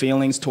personal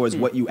feelings towards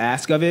what you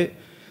ask of it.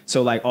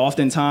 So like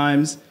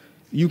oftentimes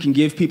you can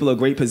give people a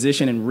great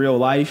position in real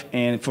life,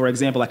 and for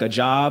example, like a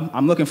job,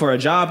 I'm looking for a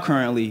job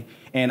currently,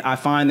 and I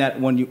find that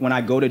when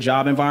I go to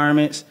job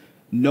environments,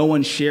 no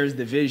one shares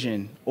the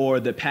vision or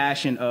the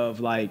passion of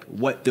like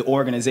what the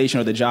organization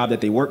or the job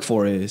that they work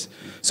for is.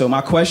 So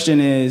my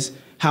question is,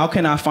 how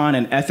can I find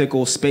an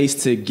ethical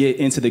space to get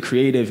into the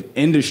creative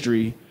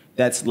industry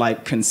that's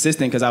like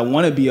consistent? Because I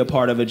want to be a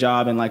part of a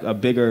job in like a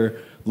bigger,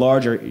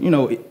 larger,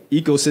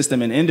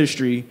 ecosystem and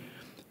industry.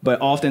 But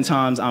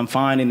oftentimes I'm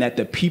finding that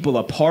the people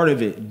a part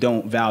of it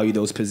don't value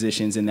those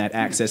positions and that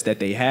access that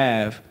they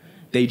have.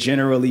 They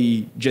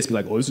generally just be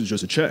like, oh, this is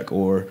just a check,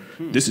 or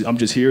I'm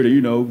just here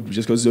to,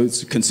 just because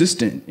it's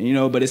consistent,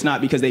 but it's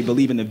not because they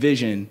believe in the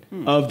vision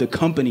of the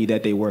company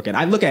that they work at.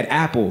 I look at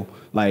Apple,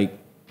 like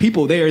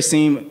people there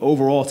seem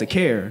overall to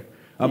care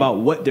about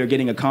what they're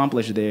getting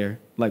accomplished there.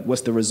 Like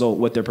what's the result,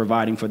 what they're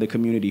providing for the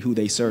community, who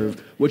they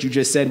serve, what you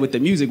just said with the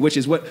music, which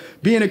is what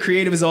being a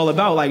creative is all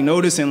about. Like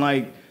noticing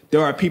like,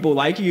 there are people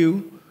like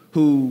you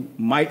who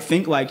might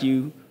think like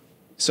you.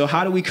 So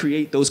how do we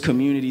create those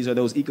communities or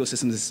those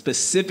ecosystems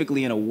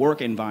specifically in a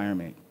work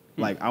environment?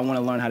 Like I want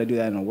to learn how to do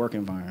that in a work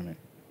environment.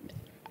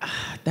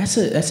 That's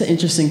an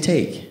interesting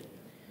take.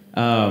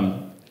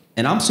 And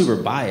I'm super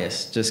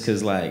biased just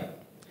because like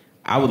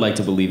I would like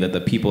to believe that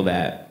the people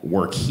that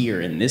work here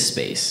in this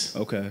space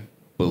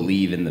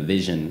believe in the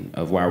vision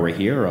of why we're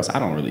here, or else I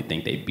don't really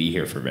think they'd be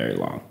here for very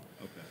long.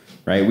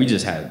 Right, we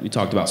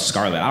talked about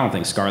Scarlett. I don't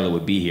think Scarlett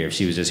would be here if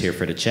she was just here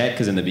for the check,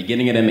 because in the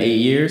beginning of them 8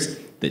 years,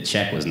 the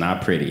check was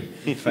not pretty.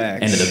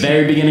 Facts. And at the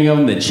very beginning of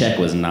them, the check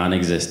was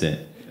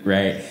non-existent,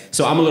 right?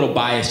 So I'm a little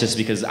biased just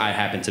because I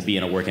happen to be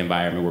in a work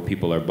environment where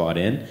people are bought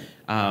in.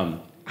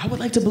 I would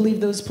like to believe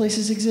those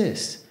places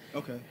exist.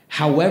 Okay.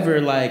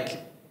 However,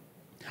 like,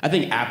 I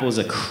think Apple is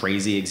a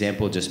crazy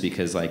example just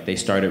because like they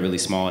started really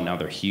small and now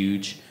they're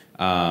huge.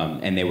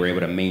 And they were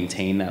able to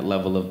maintain that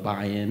level of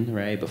buy-in,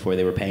 right? Before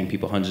they were paying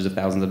people hundreds of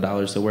thousands of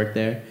dollars to work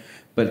there.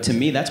 But to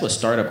me, that's what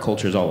startup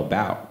culture is all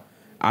about.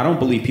 I don't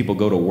believe people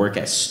go to work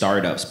at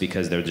startups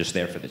because they're just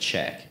there for the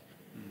check.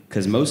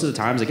 Because most of the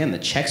times, again, the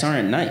checks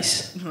aren't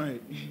nice.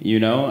 Right.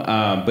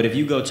 But if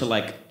you go to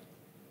like,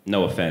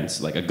 no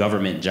offense, like a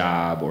government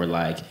job, or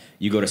like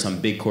you go to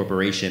some big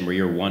corporation where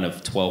you're one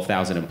of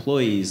 12,000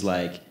 employees,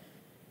 like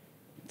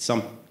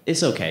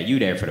it's okay. You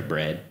there for the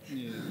bread.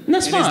 And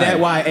that's fine. Is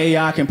that why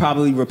AI can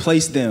probably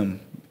replace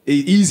them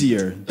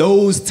easier?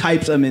 Those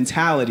types of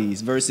mentalities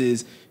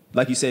versus,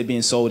 like you said,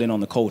 being sold in on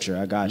the culture.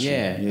 I got you.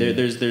 Yeah.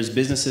 There's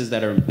businesses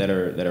that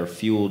are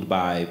fueled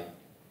by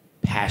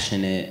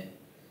passionate,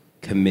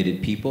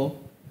 committed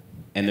people,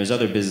 and there's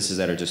other businesses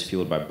that are just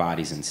fueled by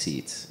bodies and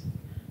seats.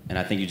 And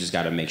I think you just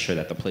got to make sure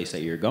that the place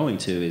that you're going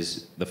to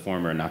is the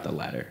former, not the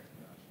latter.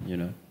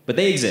 But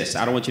they exist.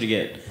 I don't want you to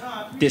get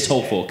this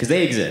hopeful, because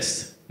they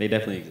exist. They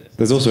definitely exist.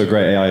 There's also a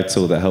great AI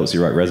tool that helps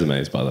you write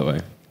resumes, by the way.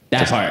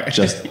 That part.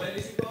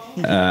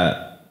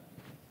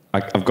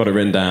 I've got it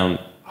written down.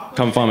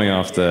 Come find me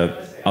after.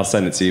 I'll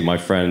send it to you. My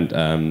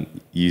friend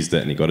used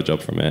it and he got a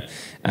job from it.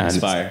 And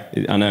Inspire.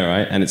 I know,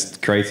 right? And it's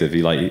creative.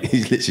 He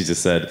literally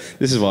just said,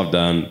 "This is what I've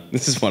done.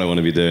 This is what I want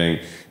to be doing.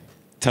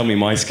 Tell me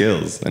my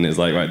skills." And it's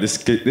like, right,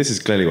 this is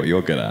clearly what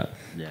you're good at.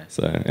 Yeah.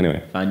 So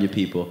anyway, find your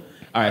people.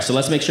 All right, so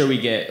let's make sure we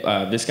get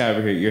this guy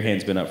over here. Your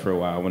hand's been up for a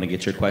while. I want to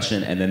get your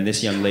question. And then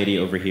this young lady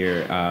over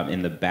here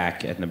in the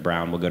back in the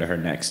brown, we'll go to her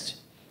next.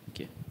 Thank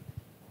you.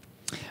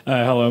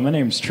 Hello, my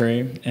name's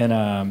Trey. And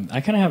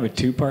I kind of have a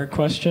two-part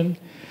question.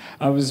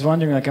 I was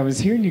wondering, like, I was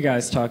hearing you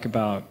guys talk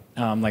about,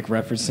 like,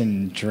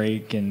 referencing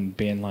Drake and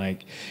being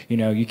like,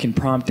 you can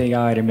prompt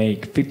AI to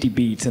make 50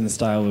 beats in the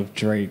style of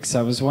Drake. So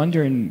I was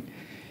wondering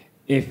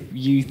if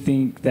you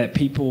think that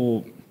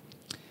people...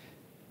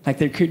 like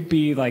there could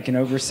be like an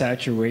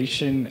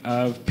oversaturation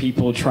of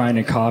people trying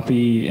to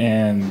copy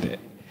and,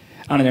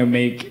 I don't know,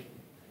 make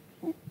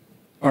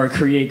or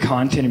create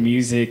content and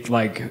music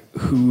like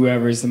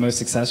whoever is the most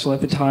successful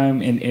at the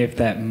time, and if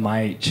that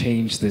might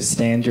change the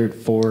standard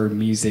for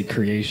music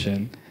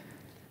creation.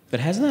 But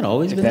hasn't that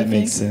always If been that the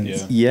makes thing?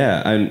 sense.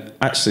 Yeah, and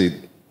actually,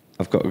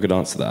 I've got a good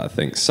answer to that, I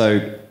think.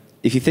 So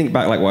if you think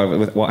back, like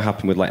what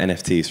happened with like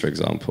NFTs, for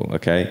example,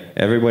 okay?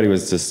 Everybody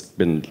was just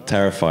been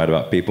terrified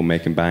about people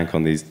making bank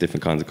on these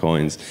different kinds of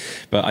coins.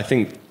 But I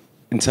think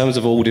in terms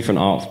of all different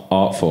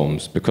art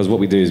forms, because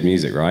what we do is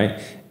music, right?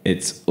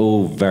 It's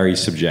all very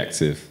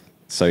subjective.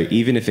 So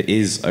even if it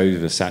is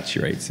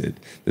oversaturated,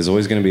 there's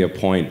always going to be a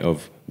point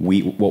of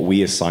what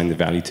we assign the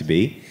value to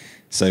be.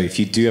 So if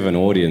you do have an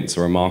audience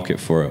or a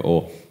market for it,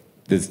 or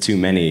there's too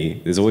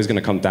many, there's always going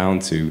to come down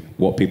to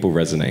what people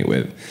resonate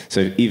with.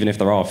 So even if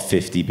there are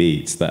 50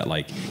 beats that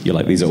like you're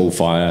like, these are all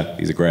fire,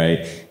 these are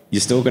great,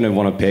 you're still going to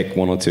want to pick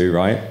one or two,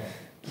 right?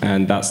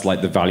 And that's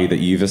like the value that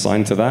you've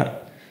assigned to that.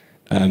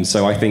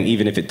 So I think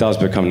even if it does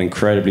become an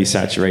incredibly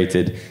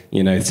saturated,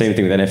 same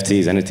thing with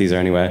NFTs, NFTs are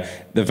anywhere,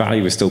 the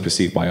value is still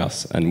perceived by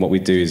us. And what we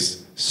do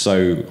is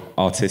so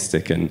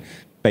artistic and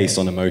based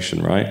on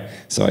emotion, right?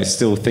 So I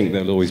still think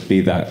there'll always be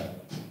that,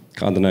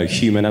 I don't know,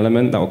 human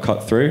element that will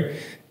cut through,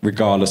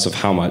 regardless of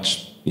how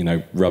much,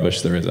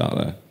 rubbish there is out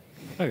there.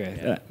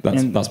 Okay.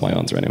 That's my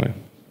answer anyway.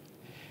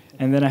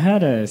 And then I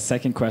had a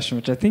second question,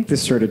 which I think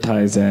this sort of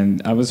ties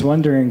in. I was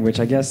wondering, which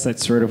I guess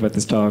that's sort of what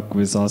this talk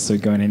was also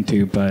going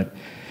into, but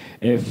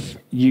if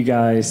you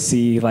guys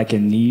see like a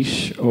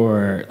niche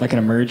or like an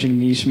emerging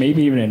niche,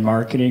 maybe even in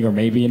marketing or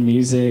maybe in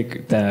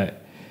music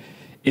that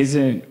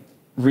isn't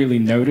really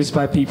noticed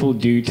by people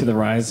due to the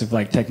rise of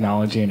like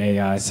technology and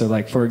AI. So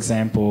like, for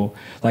example,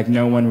 like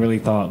no one really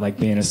thought like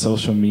being a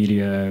social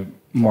media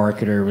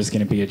marketer was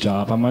going to be a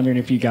job. I'm wondering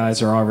if you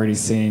guys are already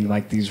seeing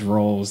like these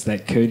roles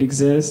that could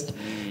exist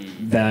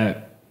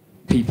that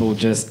people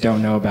just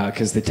don't know about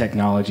because the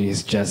technology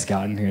has just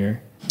gotten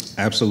here.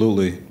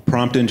 Absolutely.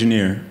 Prompt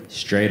engineer.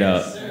 Straight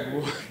up.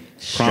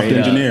 Prompt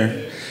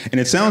engineer. And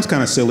it sounds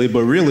kind of silly,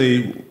 but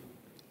really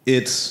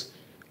it's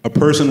a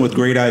person with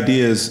great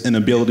ideas and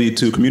ability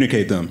to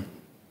communicate them.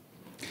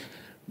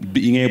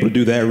 Being able to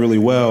do that really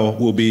well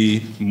will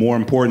be more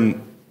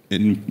important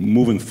in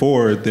moving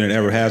forward than it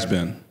ever has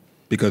been.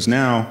 Because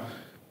now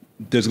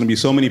there's going to be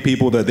so many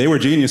people that they were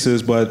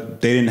geniuses, but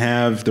they didn't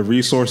have the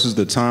resources,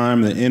 the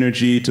time, the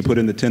energy to put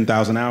in the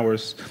 10,000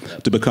 hours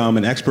to become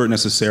an expert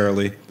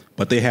necessarily.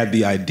 But they had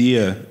the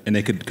idea and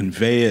they could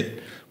convey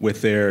it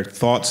with their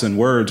thoughts and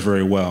words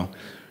very well.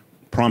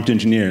 Prompt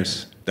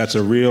engineers, that's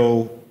a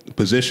real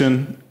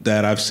position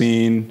that I've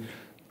seen.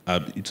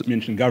 You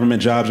mentioned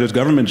government jobs. There's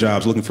government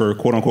jobs looking for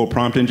quote unquote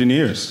prompt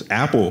engineers.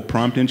 Apple,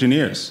 prompt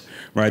engineers,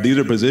 right? These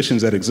are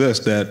positions that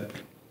exist that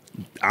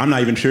I'm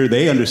not even sure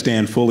they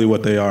understand fully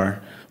what they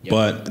are. Yep.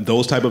 But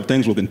those type of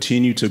things will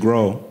continue to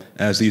grow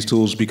as these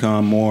tools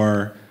become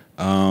more,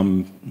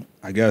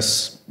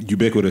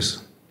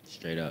 ubiquitous.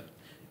 Straight up.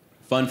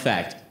 Fun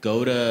fact,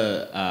 go to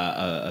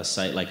a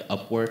site like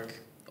Upwork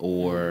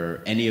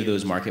or any of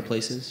those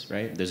marketplaces,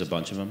 right? There's a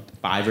bunch of them.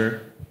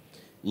 Fiverr.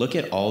 Look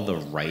at all the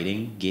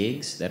writing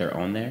gigs that are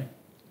on there.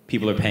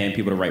 People are paying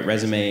people to write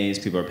resumes.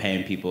 People are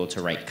paying people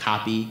to write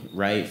copy,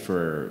 right,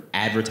 for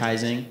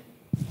advertising.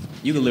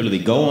 You can literally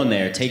go on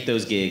there, take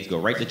those gigs, go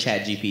right to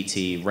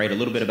ChatGPT, write a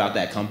little bit about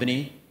that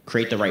company,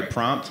 create the right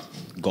prompt,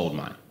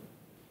 goldmine.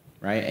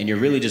 Right? And you're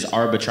really just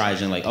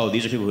arbitraging like, oh,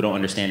 these are people who don't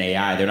understand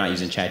AI. They're not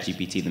using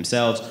ChatGPT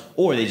themselves,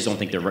 or they just don't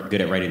think they're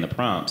good at writing the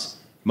prompts.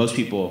 Most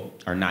people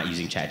are not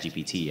using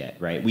ChatGPT yet,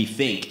 right? We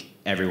think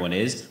everyone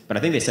is, but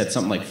I think they said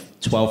something like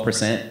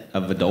 12%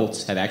 of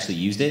adults have actually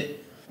used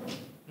it.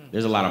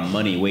 There's a lot of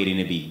money waiting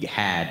to be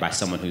had by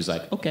someone who's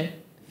like, okay,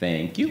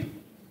 thank you.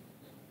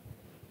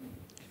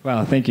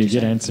 Wow, thank you.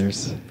 Good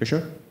answers. For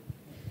sure.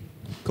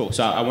 Cool.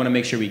 So I want to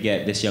make sure we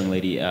get this young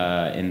lady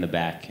in the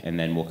back, and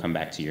then we'll come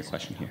back to your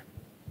question here.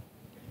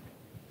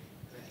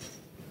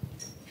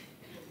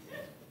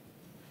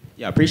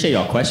 Yeah, I appreciate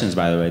y'all questions,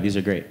 by the way. These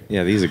are great.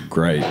 Yeah, these are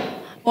great.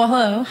 Well,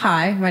 hello.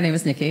 Hi, my name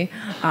is Nikki.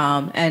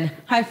 And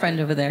hi, friend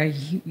over there.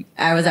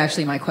 I was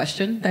actually my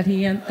question that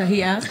he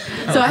asked.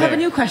 So I have a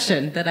new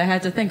question that I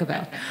had to think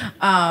about.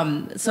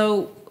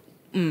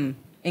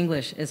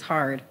 English is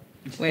hard.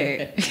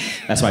 Wait.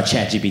 That's why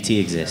ChatGPT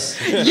exists.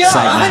 Yeah,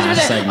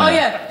 100%. Oh,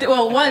 yeah.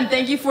 Well, one,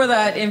 thank you for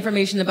that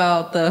information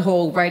about the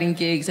whole writing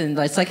gigs. And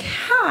it's like,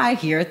 hi,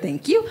 here,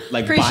 thank you.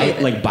 Like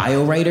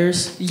bio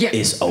writers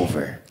is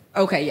over.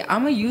 Okay, yeah,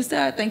 I'm gonna use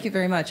that. Thank you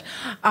very much.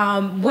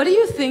 What do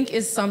you think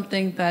is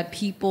something that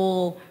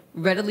people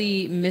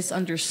readily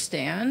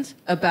misunderstand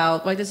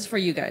about, like this is for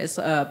you guys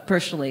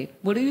personally,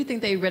 what do you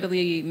think they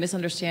readily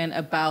misunderstand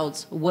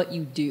about what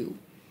you do?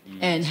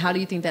 And how do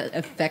you think that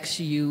affects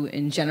you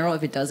in general,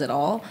 if it does at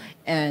all?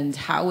 And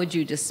how would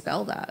you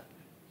dispel that?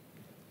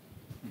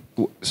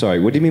 Sorry,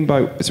 what do you mean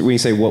by, when you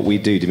say what we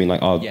do you mean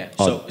like our... Yeah,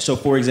 so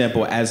for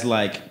example, as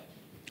like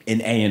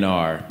an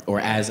A&R or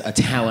as a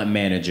talent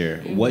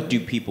manager, what do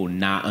people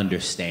not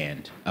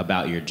understand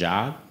about your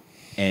job?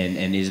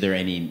 And is there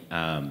any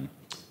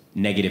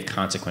negative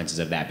consequences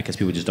of that because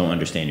people just don't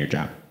understand your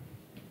job?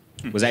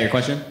 Was that your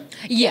question?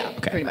 Yeah,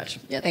 okay. Pretty much.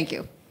 Yeah, thank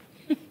you.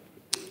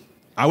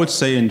 I would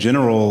say in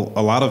general,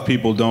 a lot of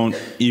people don't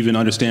even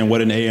understand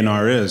what an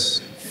A&R is.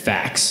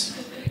 Facts.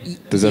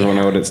 Does everyone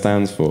know what it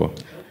stands for?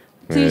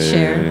 Please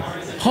share.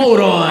 Hold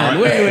on.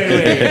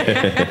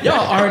 Wait.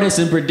 Y'all artists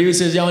and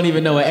producers, y'all don't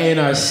even know what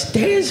A&R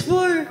stands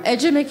for?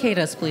 Educate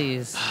us,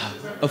 please.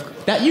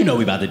 That you know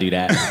we about to do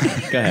that.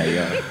 Go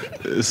ahead,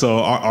 yo. So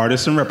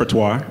artists and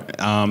repertoire.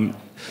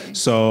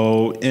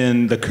 So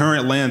in the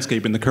current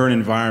landscape, in the current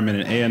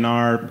environment, in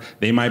A&R,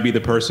 they might be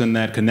the person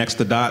that connects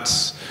the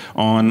dots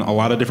on a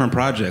lot of different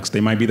projects. They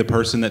might be the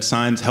person that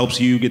helps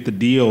you get the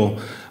deal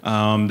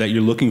that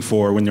you're looking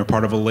for when you're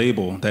part of a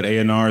label. That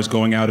A&R is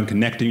going out and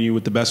connecting you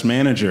with the best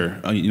manager,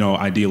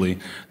 ideally.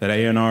 That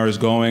A&R is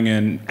going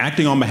and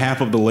acting on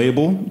behalf of the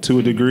label to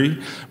a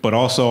degree, but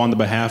also on the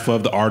behalf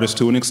of the artist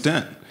to an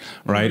extent,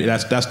 right?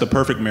 That's the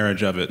perfect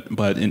marriage of it.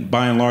 But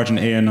by and large, an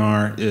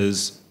A&R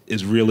is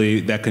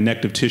really that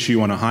connective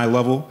tissue on a high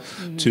level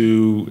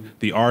to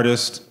the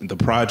artist, the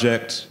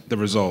project, the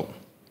result.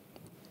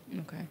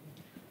 Okay.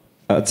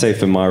 I'd say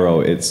for my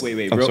role, it's...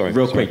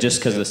 Real quick, just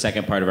because the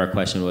second part of our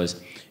question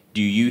was,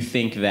 do you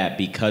think that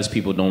because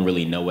people don't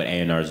really know what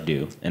A&Rs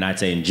do, and I'd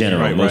say in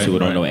general, most people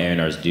don't know what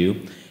A&Rs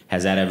do,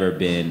 has that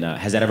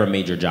ever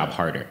made your job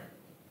harder?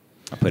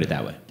 I'll put it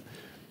that way.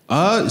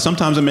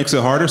 Sometimes it makes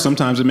it harder.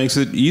 Sometimes it makes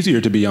it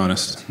easier, to be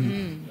honest.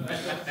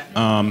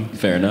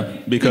 Fair enough.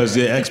 Because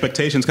the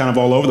expectation's kind of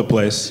all over the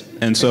place.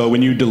 And so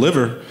when you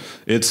deliver,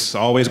 it's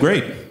always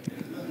great.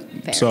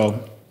 Fair.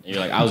 So you're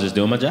like, I was just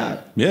doing my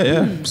job.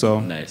 Yeah. So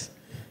nice.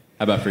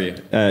 How about for you?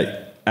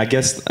 I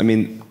guess,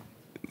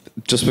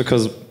 just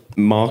because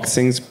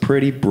marketing's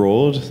pretty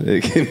broad,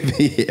 it can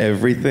be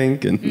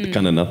everything and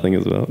kind of nothing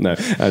as well. No,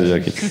 I'm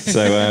joking.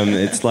 So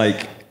it's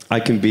like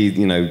I can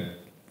be,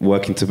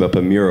 working to put up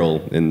a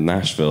mural in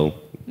Nashville.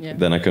 Yeah.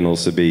 Then I can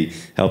also be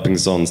helping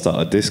Zon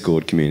start a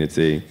Discord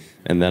community,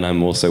 and then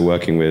I'm also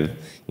working with,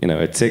 a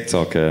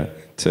TikToker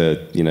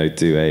to,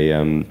 do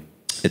a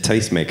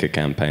tastemaker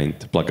campaign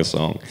to plug a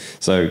song.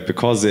 So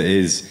because it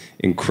is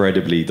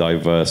incredibly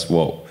diverse,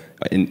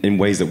 in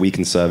ways that we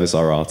can service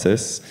our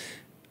artists,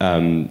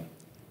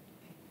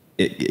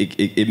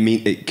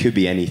 it could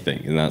be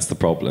anything, and that's the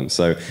problem.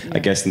 So I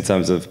guess in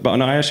terms of, but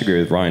no, I actually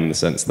agree with Ryan in the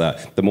sense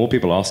that the more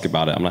people ask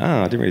about it, I'm like,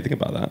 I didn't really think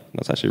about that.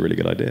 That's actually a really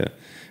good idea.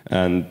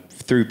 And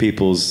through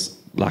people's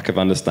lack of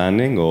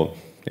understanding or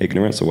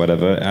ignorance or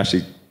whatever, it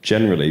actually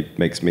generally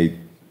makes me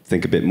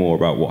think a bit more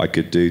about what I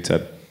could do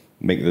to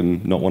make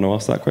them not want to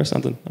ask that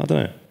question. I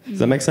don't know. Does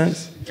that make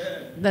sense?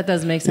 That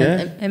does make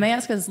sense. Yeah. And may I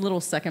ask a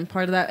little second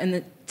part of that?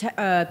 And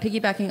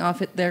piggybacking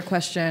off their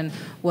question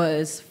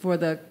was for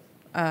the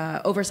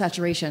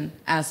oversaturation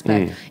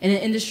aspect. In an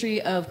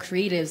industry of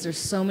creatives, there's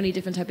so many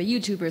different types of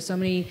YouTubers, so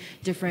many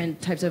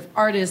different types of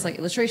artists, like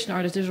illustration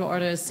artists, digital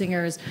artists,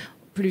 singers,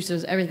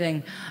 producers,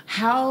 everything.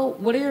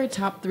 What are your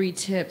top 3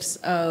 tips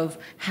of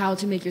how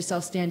to make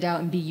yourself stand out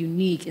and be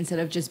unique instead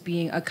of just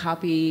being a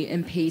copy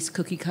and paste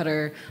cookie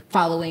cutter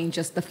following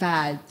just the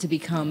fad to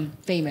become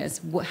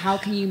famous? How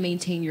can you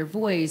maintain your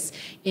voice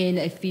in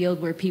a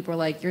field where people are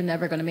like, you're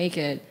never going to make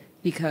it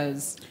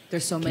because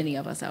there's so many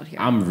of us out here?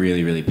 I'm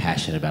really, really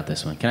passionate about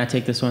this one. Can I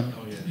take this one?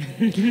 Oh,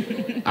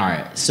 yeah. All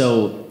right.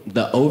 So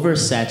the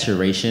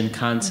oversaturation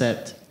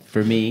concept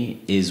for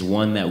me is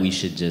one that we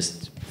should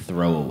just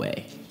throw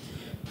away.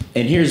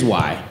 And here's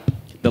why.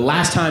 The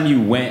last time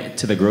you went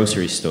to the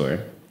grocery store,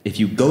 if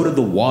you go to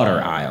the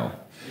water aisle,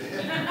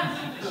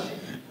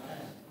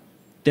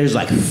 there's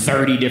like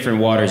 30 different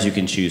waters you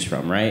can choose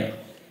from, right?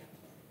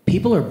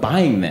 People are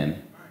buying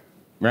them,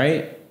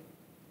 right?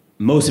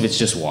 Most of it's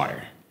just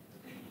water,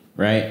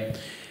 right?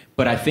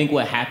 But I think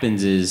what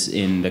happens is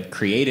in the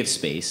creative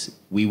space,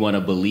 we want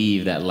to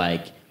believe that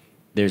like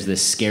there's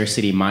this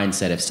scarcity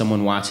mindset. If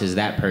someone watches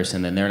that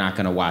person, then they're not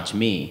going to watch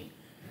me.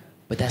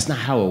 But that's not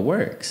how it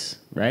works,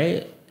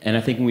 right? And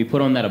I think when we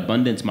put on that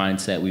abundance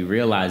mindset, we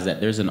realize that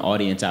there's an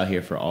audience out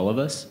here for all of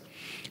us.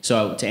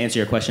 So to answer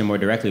your question more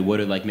directly, what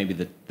are like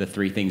maybe the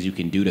 3 things you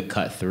can do to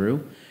cut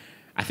through?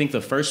 I think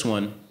the first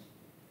one,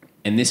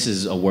 and this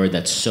is a word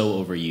that's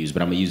so overused,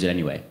 but I'm gonna use it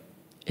anyway,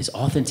 is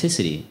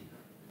authenticity.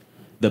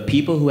 The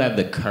people who have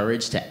the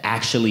courage to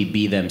actually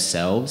be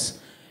themselves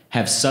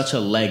have such a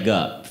leg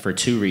up for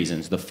 2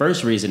 reasons. The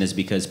first reason is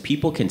because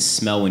people can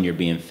smell when you're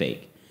being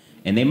fake.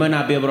 And they might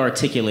not be able to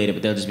articulate it,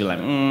 but they'll just be like,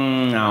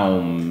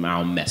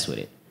 I'll mess with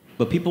it.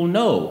 But people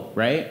know,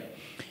 right?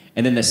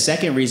 And then the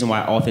second reason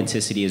why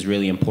authenticity is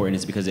really important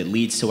is because it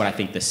leads to what I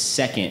think the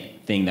second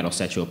thing that'll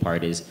set you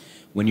apart is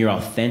when you're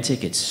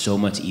authentic, it's so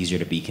much easier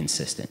to be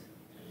consistent.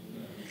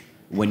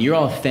 When you're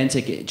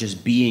authentic,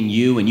 just being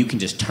you, and you can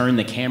just turn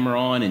the camera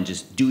on and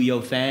just do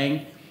your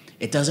thing,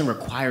 it doesn't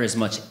require as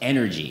much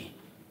energy,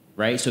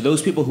 right? So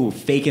those people who are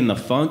faking the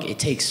funk, it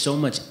takes so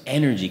much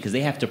energy because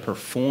they have to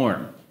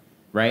perform,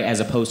 right, as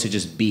opposed to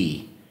just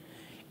be.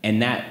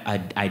 And that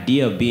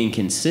idea of being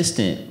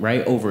consistent,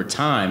 right, over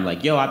time,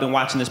 like, yo, I've been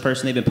watching this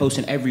person, they've been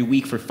posting every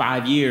week for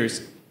 5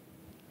 years.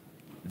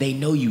 They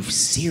know you're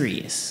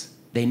serious.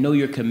 They know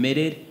you're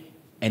committed,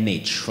 and they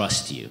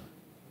trust you.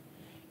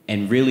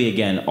 And really,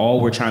 again,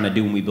 all we're trying to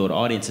do when we build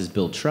audience is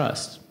build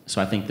trust.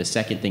 So I think the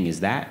second thing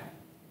is that.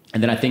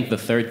 And then I think the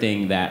third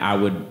thing that I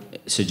would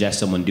suggest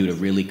someone do to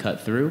really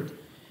cut through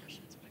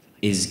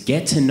is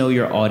get to know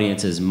your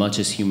audience as much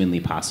as humanly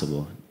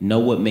possible. Know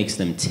what makes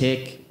them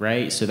tick,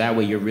 right? So that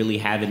way you're really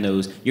having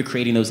you're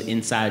creating those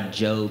inside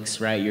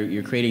jokes, right?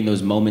 You're creating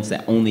those moments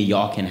that only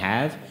y'all can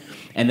have.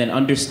 And then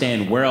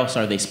understand where else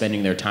are they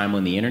spending their time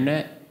on the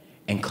internet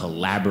and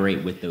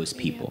collaborate with those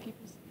people.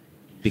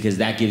 Because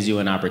that gives you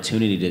an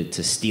opportunity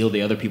to steal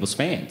the other people's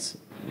fans,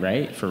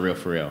 right? For real,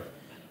 for real.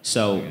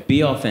 So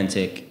be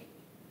authentic,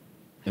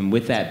 and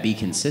with that, be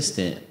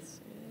consistent,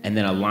 and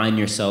then align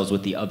yourselves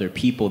with the other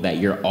people that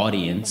your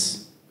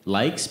audience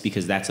likes,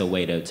 because that's a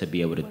way to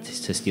be able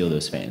to steal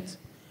those fans.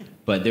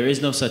 But there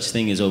is no such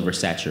thing as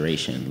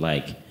oversaturation.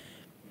 Like,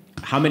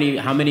 how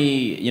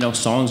many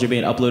songs are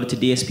being uploaded to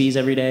DSPs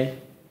every day?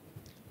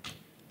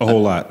 A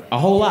whole lot. A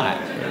whole lot,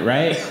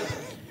 right?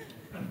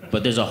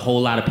 But there's a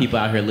whole lot of people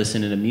out here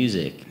listening to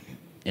music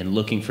and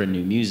looking for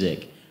new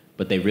music,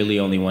 but they really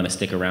only want to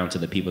stick around to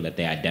the people that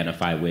they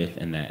identify with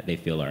and that they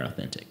feel are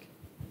authentic.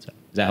 So,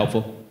 is that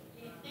helpful?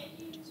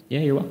 Yeah,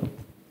 you're welcome.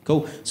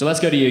 Cool. So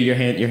let's go to you. Your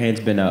hand's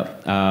been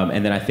up.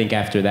 And then I think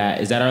after that,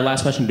 is that our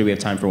last question, or do we have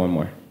time for one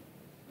more?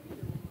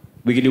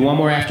 We can do one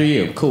more after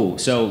you. Cool.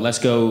 So let's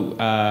go.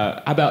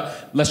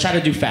 Let's try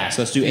to do fast.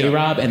 Let's do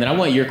A-Rob, and then I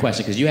want your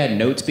question, because you had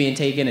notes being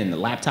taken and the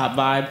laptop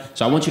vibe.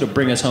 So I want you to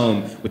bring us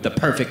home with the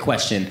perfect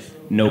question,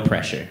 no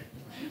pressure.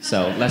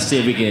 So let's see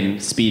if we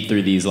can speed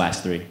through these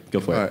last three. Go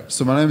for it. All right.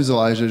 So my name is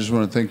Elijah. I just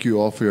want to thank you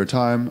all for your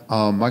time.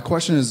 My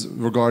question is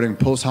regarding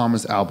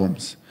posthumous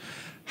albums.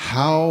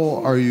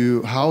 How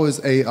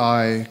is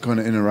AI going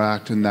to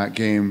interact in that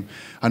game?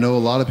 I know a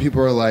lot of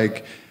people are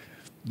like,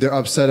 they're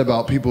upset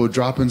about people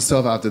dropping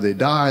stuff after they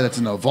die that's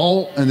in a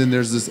vault, and then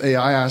there's this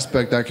AI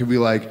aspect that could be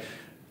like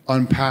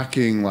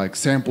unpacking like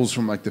samples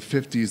from like the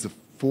 50s, the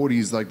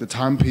 40s, like the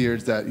time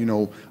periods that,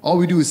 all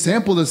we do is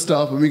sample this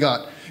stuff, and we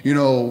got,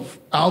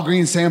 Al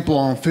Green sample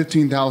on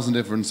 15,000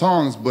 different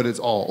songs, but it's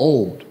all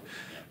old.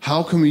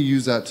 How can we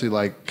use that to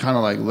like kind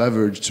of like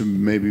leverage to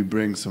maybe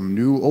bring some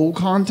new old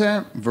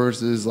content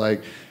versus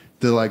like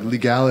the like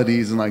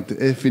legalities and like the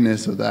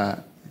iffiness of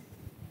that?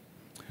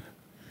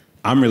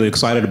 I'm really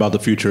excited about the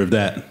future of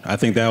that. I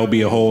think that will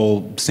be a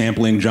whole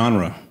sampling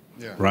genre,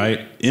 right?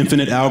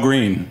 Infinite Al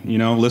Green,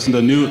 listen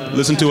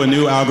to a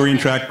new Al Green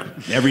track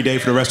every day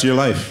for the rest of your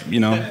life.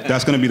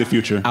 That's going to be the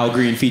future. Al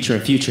Green featuring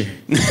Future.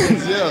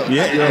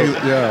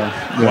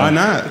 Yeah. Why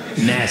not?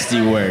 Nasty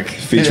work.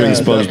 Featuring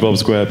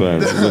SpongeBob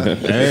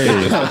SquarePants. Hey.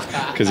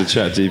 Because of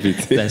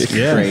ChatGPT. That's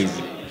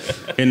crazy.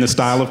 In the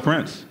style of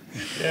Prince.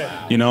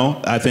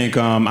 Yeah. I think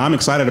I'm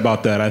excited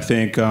about that. I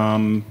think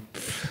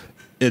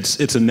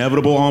it's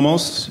inevitable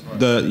almost.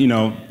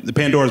 The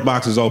Pandora's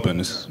box is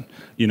open.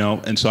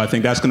 And so I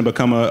think that's going to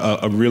become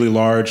a really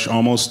large,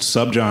 almost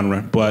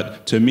subgenre.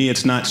 But to me,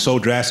 it's not so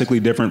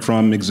drastically different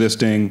from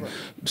existing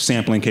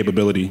sampling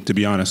capability, to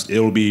be honest. It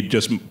will be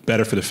just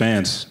better for the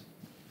fans.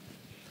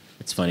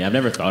 It's funny. I've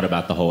never thought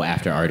about the whole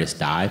after artists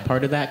die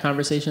part of that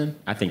conversation.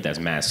 I think that's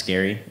mad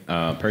scary,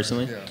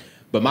 personally. Yeah.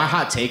 But my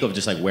hot take of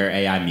just like where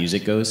AI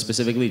music goes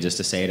specifically, just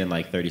to say it in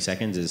like 30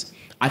 seconds, is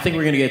I think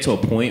we're going to get to a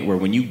point where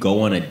when you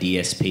go on a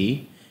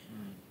DSP,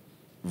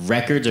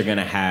 records are going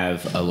to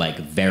have a like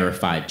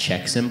verified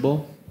check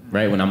symbol,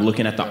 right? When I'm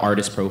looking at the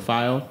artist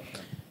profile,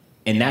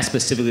 and that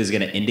specifically is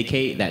going to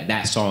indicate that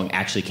that song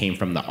actually came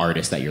from the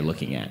artist that you're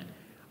looking at.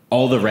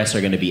 All the rest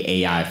are going to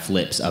be AI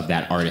flips of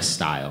that artist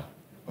style,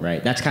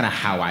 right? That's kind of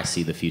how I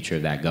see the future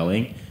of that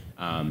going.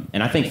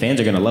 And I think fans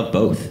are going to love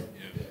both.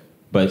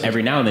 But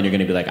every now and then you're going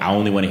to be like, I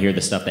only want to hear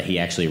the stuff that he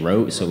actually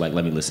wrote, so like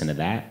let me listen to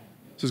that.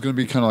 So it's going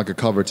to be kind of like a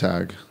cover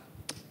tag.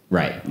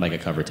 Right, like a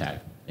cover tag.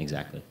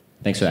 Exactly.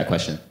 Thanks for that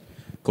question.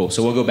 Cool.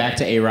 So we'll go back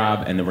to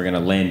A-Rob, and then we're going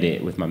to land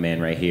it with my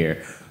man right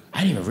here.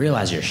 I didn't even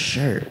realize your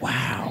shirt.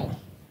 Wow.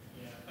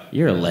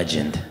 You're a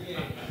legend.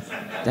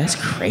 That's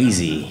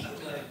crazy.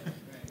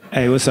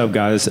 Hey, what's up,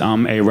 guys?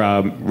 I'm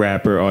A-Rob,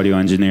 rapper, audio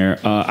engineer.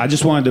 I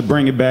just wanted to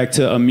bring it back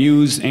to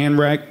Amuse and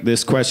Rec.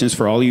 This question's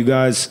for all of you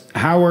guys.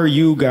 How are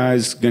you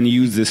guys going to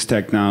use this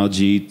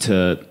technology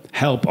to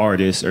help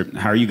artists, or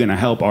how are you going to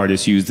help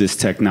artists use this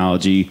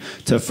technology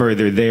to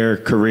further their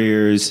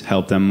careers,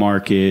 help them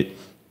market,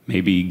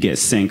 maybe get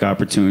sync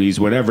opportunities,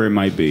 whatever it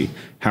might be?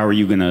 How are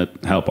you going to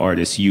help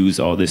artists use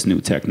all this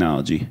new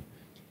technology?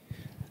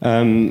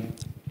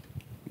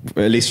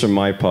 At least from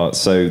my part.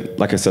 So,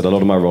 like I said, a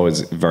lot of my role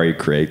is very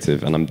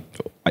creative, and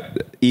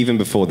even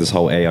before this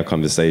whole AI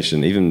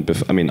conversation,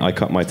 I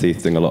cut my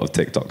teeth doing a lot of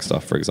TikTok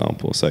stuff, for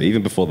example. So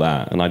even before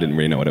that, and I didn't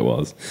really know what it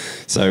was.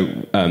 So,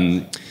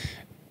 as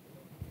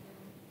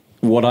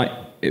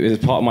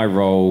part of my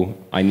role,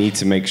 I need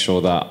to make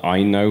sure that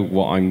I know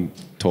what I'm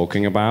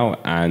talking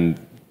about, but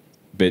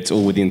it's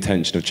all with the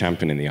intention of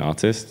championing the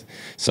artist.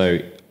 So,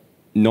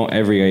 not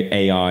every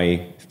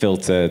AI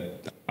filter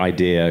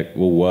idea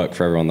will work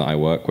for everyone that I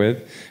work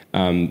with.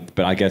 But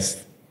I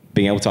guess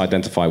being able to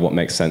identify what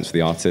makes sense for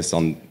the artist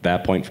on their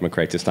point from a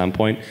creative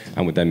standpoint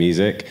and with their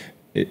music,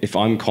 if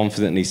I'm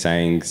confidently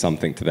saying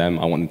something to them,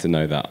 I want them to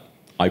know that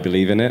I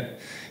believe in it.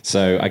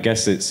 So I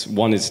guess it's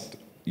one is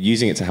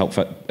using it to help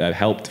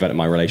develop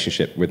my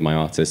relationship with my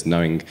artists,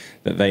 knowing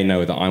that they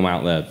know that I'm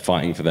out there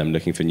fighting for them,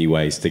 looking for new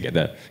ways to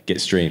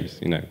get streams,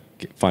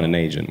 find an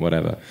agent,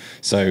 whatever.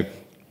 So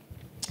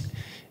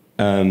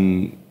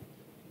I'm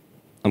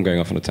going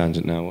off on a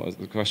tangent now. What was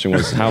the question?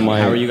 Was how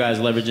are you guys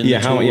leveraging the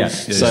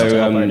tools?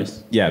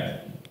 So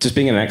just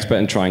being an expert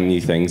and trying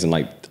new things, and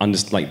I'm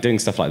just doing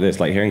stuff like this,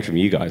 hearing from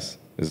you guys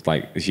is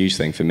a huge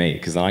thing for me,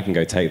 because then I can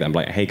go take them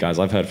hey guys,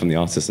 I've heard from the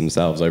artists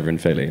themselves over in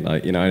Philly,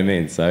 you know what I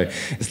mean? So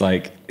it's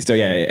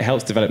it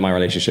helps develop my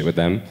relationship with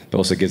them, but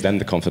also gives them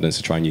the confidence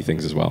to try new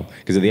things as well.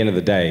 Because at the end of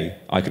the day,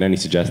 I can only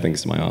suggest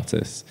things to my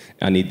artists.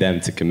 I need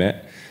them to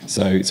commit.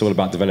 So it's all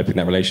about developing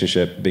that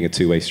relationship, being a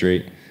two-way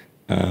street.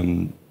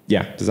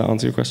 Does that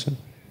answer your question?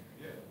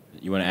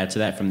 You want to add to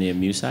that from the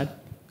Amuse side?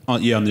 On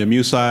the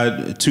Amuse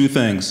side, two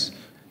things.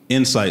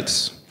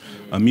 Insights.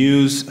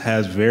 Amuse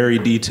has very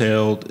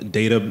detailed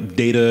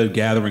data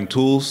gathering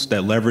tools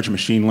that leverage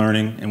machine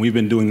learning, and we've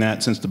been doing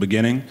that since the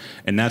beginning.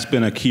 And that's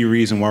been a key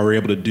reason why we're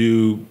able to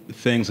do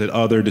things that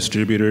other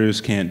distributors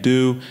can't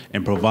do,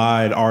 and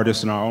provide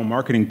artists and our own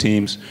marketing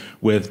teams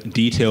with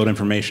detailed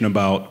information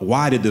about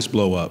why did this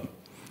blow up,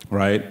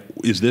 right?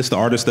 Is this the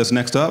artist that's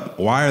next up?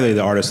 Why are they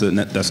the artist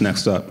that's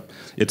next up?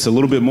 It's a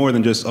little bit more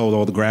than just,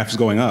 the graph is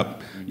going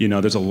up.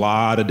 There's a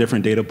lot of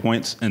different data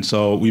points, and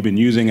so we've been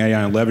using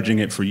AI and leveraging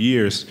it for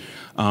years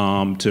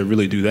to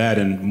really do that.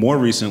 And more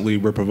recently,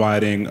 we're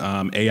providing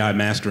AI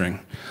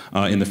mastering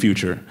in the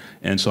future.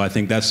 And so I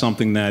think that's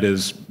something that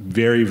is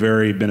very,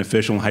 very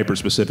beneficial and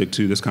hyper-specific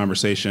to this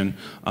conversation,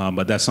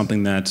 but that's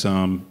something that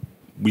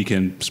we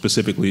can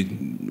specifically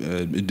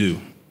do.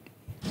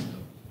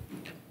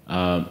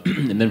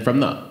 And then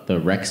from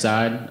the rec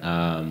side,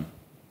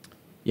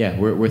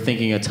 we're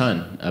thinking a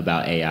ton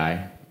about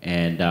AI.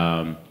 And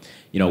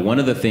one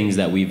of the things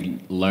that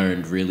we've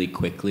learned really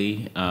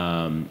quickly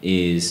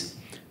is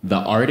the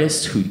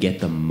artists who get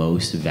the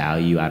most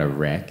value out of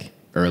rec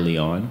early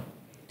on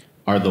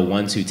are the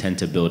ones who tend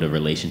to build a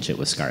relationship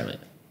with Scarlett,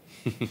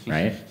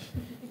 right?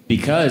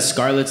 Because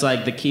Scarlett's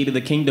the key to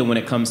the kingdom when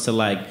it comes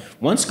to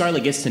once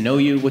Scarlett gets to know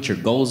you, what your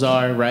goals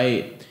are,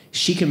 right?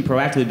 She can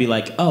proactively be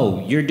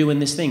oh, you're doing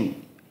this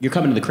thing. You're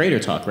coming to the Creator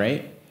Talk,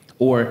 right?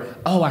 Or,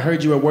 oh, I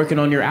heard you were working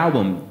on your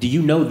album. Do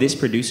you know this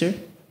producer?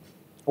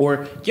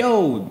 Or,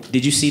 yo,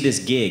 did you see this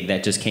gig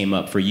that just came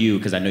up for you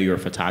because I know you're a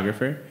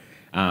photographer?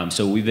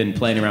 So we've been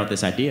playing around with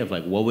this idea of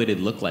what would it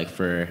look like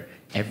for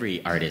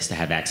every artist to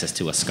have access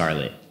to a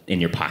Scarlett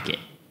in your pocket,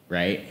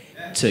 right?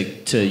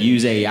 To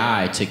use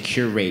AI to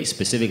curate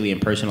specifically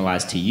and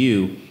personalize to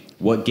you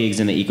what gigs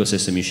in the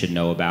ecosystem you should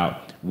know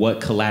about, what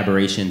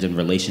collaborations and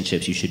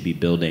relationships you should be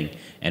building,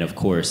 and of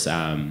course,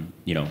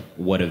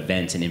 what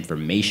events and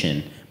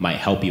information might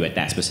help you at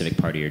that specific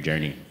part of your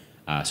journey.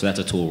 So that's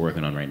a tool we're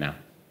working on right now.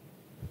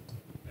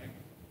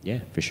 Yeah,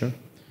 for sure.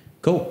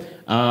 Cool.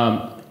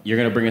 You're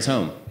gonna bring us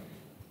home.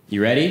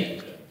 You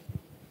ready?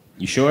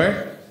 You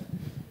sure?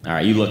 All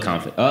right, you look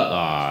confident.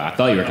 I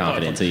thought you were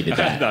confident until you did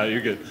that. No, you're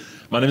good.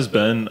 My name is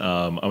Ben.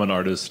 I'm an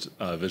artist,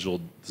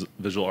 visual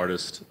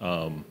artist.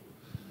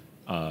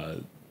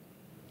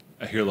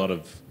 I hear a lot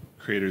of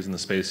creators in the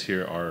space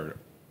here are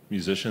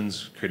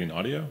musicians creating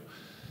audio,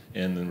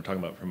 and then we're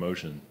talking about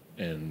promotion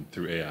and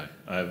through AI.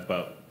 I have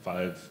about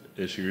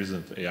 5-ish years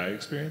of AI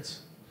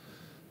experience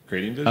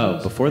creating visuals.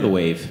 Oh, before the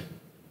wave.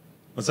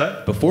 What's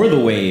that? Before the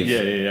wave.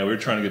 Yeah. We were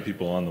trying to get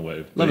people on the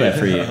wave. Love that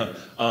for you.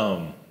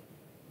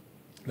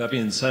 That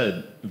being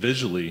said,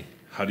 visually,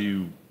 how do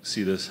you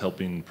see this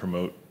helping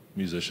promote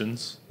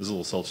musicians? This is a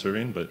little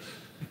self-serving, but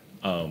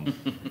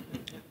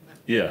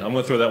yeah, I'm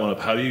gonna throw that one up.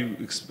 How do you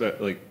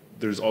expect,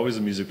 there's always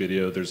a music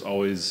video, there's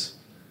always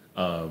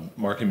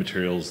marketing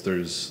materials,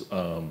 there's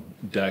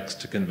decks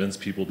to convince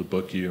people to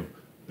book you,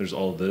 there's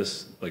all of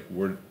this,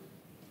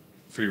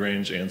 free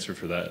range answer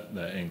for that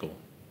angle.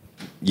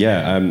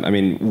 Yeah,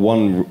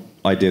 one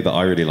idea that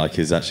I really like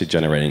is actually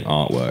generating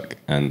artwork.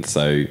 And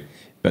so,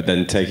 but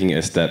then taking it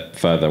a step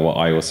further, what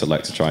I also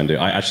like to try and do,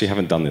 I actually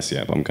haven't done this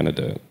yet, but I'm going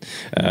to do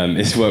it,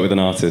 is work with an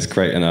artist,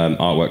 create an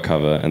artwork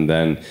cover, and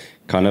then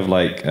kind of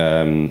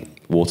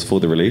waterfall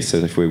the release. So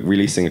if we're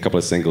releasing a couple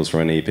of singles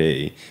for an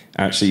EP,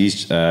 actually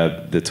use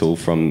the tool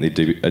from the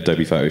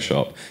Adobe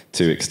Photoshop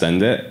to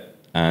extend it,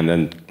 and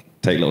then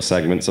take little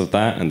segments of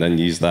that and then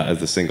use that as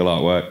the single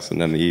artworks and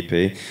then the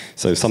EP.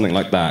 So something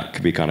like that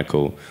could be kind of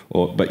cool.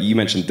 But you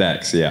mentioned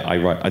decks. Yeah, I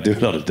do a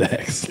lot of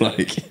decks.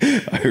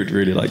 I would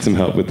really like some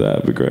help with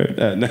that. It'd be great.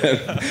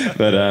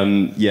 But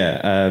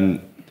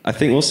I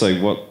think also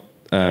what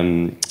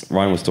Ryan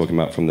was talking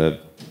about from the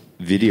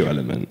video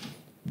element,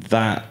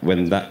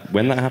 when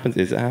that happens,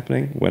 is it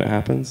happening? When it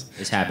happens?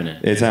 It's happening.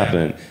 It's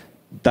happening.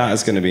 That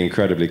is going to be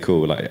incredibly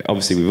cool.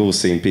 Obviously, we've all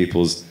seen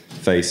people's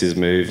faces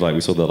move.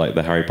 We saw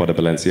the Harry Potter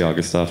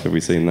Balenciaga stuff. Have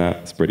we seen that?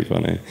 It's pretty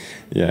funny.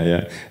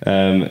 Yeah.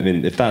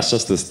 If that's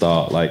just the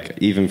start,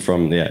 even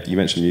from you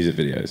mentioned music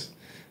videos,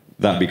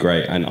 that'd be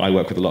great. And I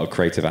work with a lot of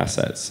creative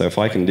assets. So if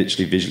I can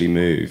literally visually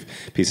move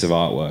a piece of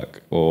artwork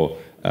or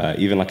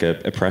even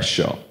a press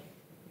shot,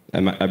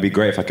 And it'd be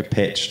great if I could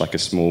pitch like a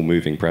small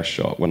moving press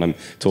shot when I'm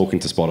talking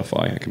to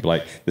Spotify. I can be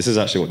like, this is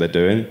actually what they're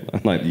doing.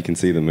 And like, you can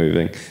see them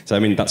moving. So, I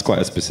mean, that's quite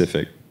a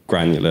specific,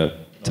 granular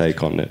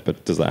take on it,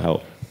 but does that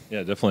help?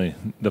 Yeah, definitely.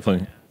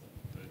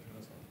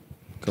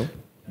 Cool. Do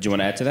you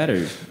want to add to that,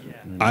 or?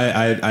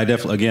 I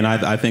definitely, again,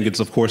 I think it's,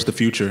 of course, the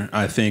future.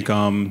 I think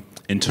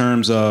in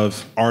terms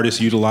of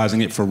artists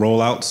utilizing it for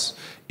rollouts,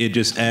 it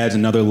just adds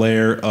another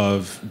layer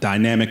of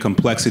dynamic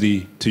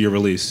complexity to your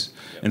release.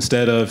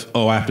 Instead of,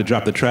 I have to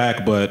drop the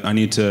track, but I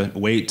need to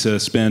wait to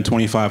spend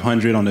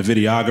 $2,500 on the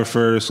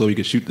videographer so we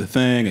can shoot the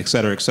thing, et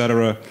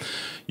cetera,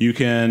 you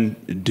can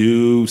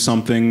do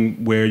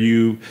something where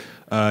you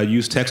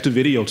use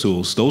text-to-video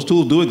tools. Those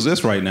tools do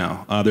exist right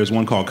now. There's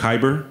one called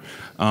Kyber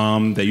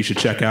that you should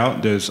check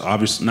out. There's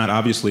not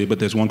obviously, but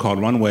there's one called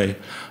Runway.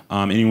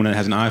 Anyone that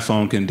has an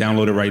iPhone can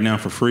download it right now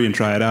for free and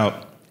try it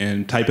out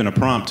and type in a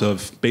prompt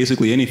of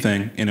basically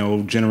anything, and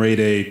it'll generate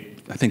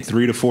I think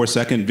 3 to 4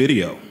 second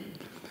video,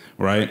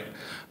 right?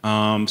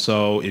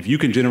 So if you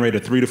can generate a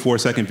 3 to 4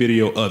 second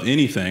video of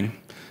anything,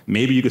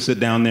 maybe you could sit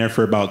down there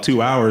for about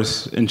 2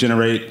 hours and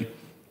generate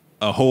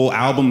a whole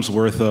album's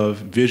worth of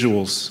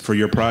visuals for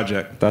your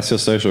project. That's your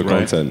social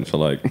content for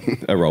like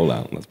a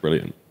rollout. That's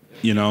brilliant.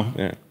 You know?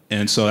 Yeah.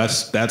 And so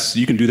that's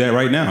you can do that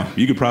right now.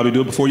 You could probably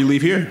do it before you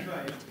leave here.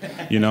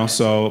 You know,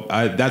 so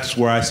that's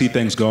where I see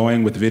things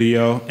going with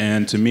video.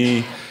 And to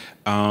me,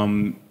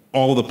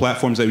 all of the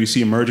platforms that we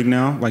see emerging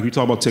now, like we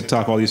talk about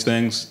TikTok, all these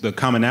things, the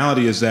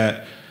commonality is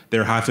that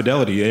they're high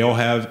fidelity. They all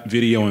have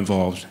video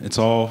involved. It's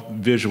all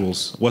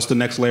visuals. What's the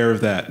next layer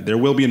of that? There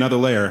will be another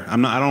layer. I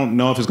don't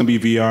know if it's going to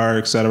be VR,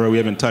 et cetera. We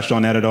haven't touched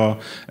on that at all.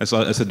 It's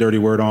a dirty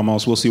word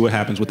almost. We'll see what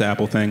happens with the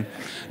Apple thing,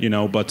 you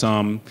know. But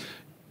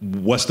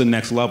what's the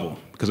next level?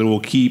 Because it will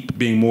keep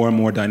being more and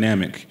more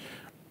dynamic.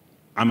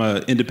 I'm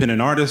an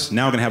independent artist.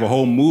 Now I can have a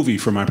whole movie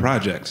for my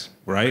projects,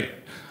 right?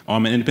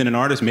 I'm an independent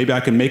artist. Maybe I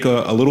can make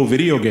a little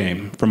video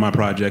game for my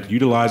project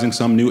utilizing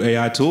some new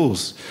AI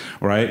tools,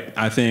 right?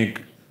 I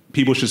think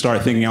people should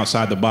start thinking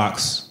outside the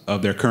box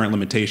of their current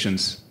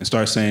limitations and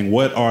start saying,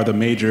 what are the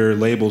major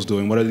labels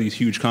doing? What are these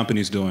huge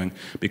companies doing?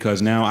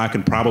 Because now I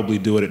can probably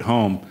do it at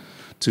home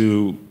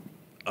to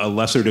a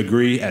lesser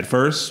degree at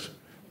first,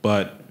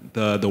 but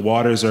the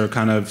waters are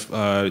kind of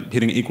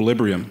hitting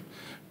equilibrium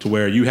to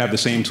where you have the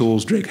same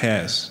tools Drake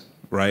has,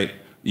 right?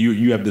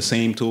 You have the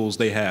same tools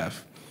they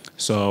have.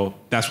 So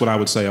that's what I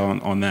would say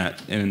on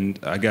that. And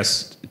I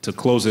guess to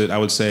close it, I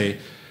would say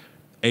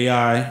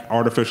AI,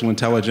 artificial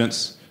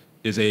intelligence,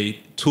 is a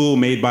tool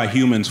made by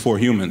humans for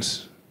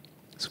humans.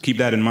 So keep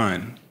that in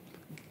mind.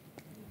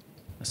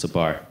 That's a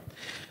bar.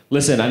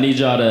 Listen, I need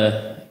y'all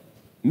to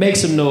make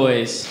some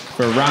noise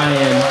for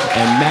Ryan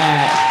and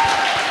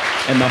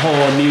Matt and the whole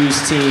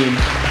Amuse team.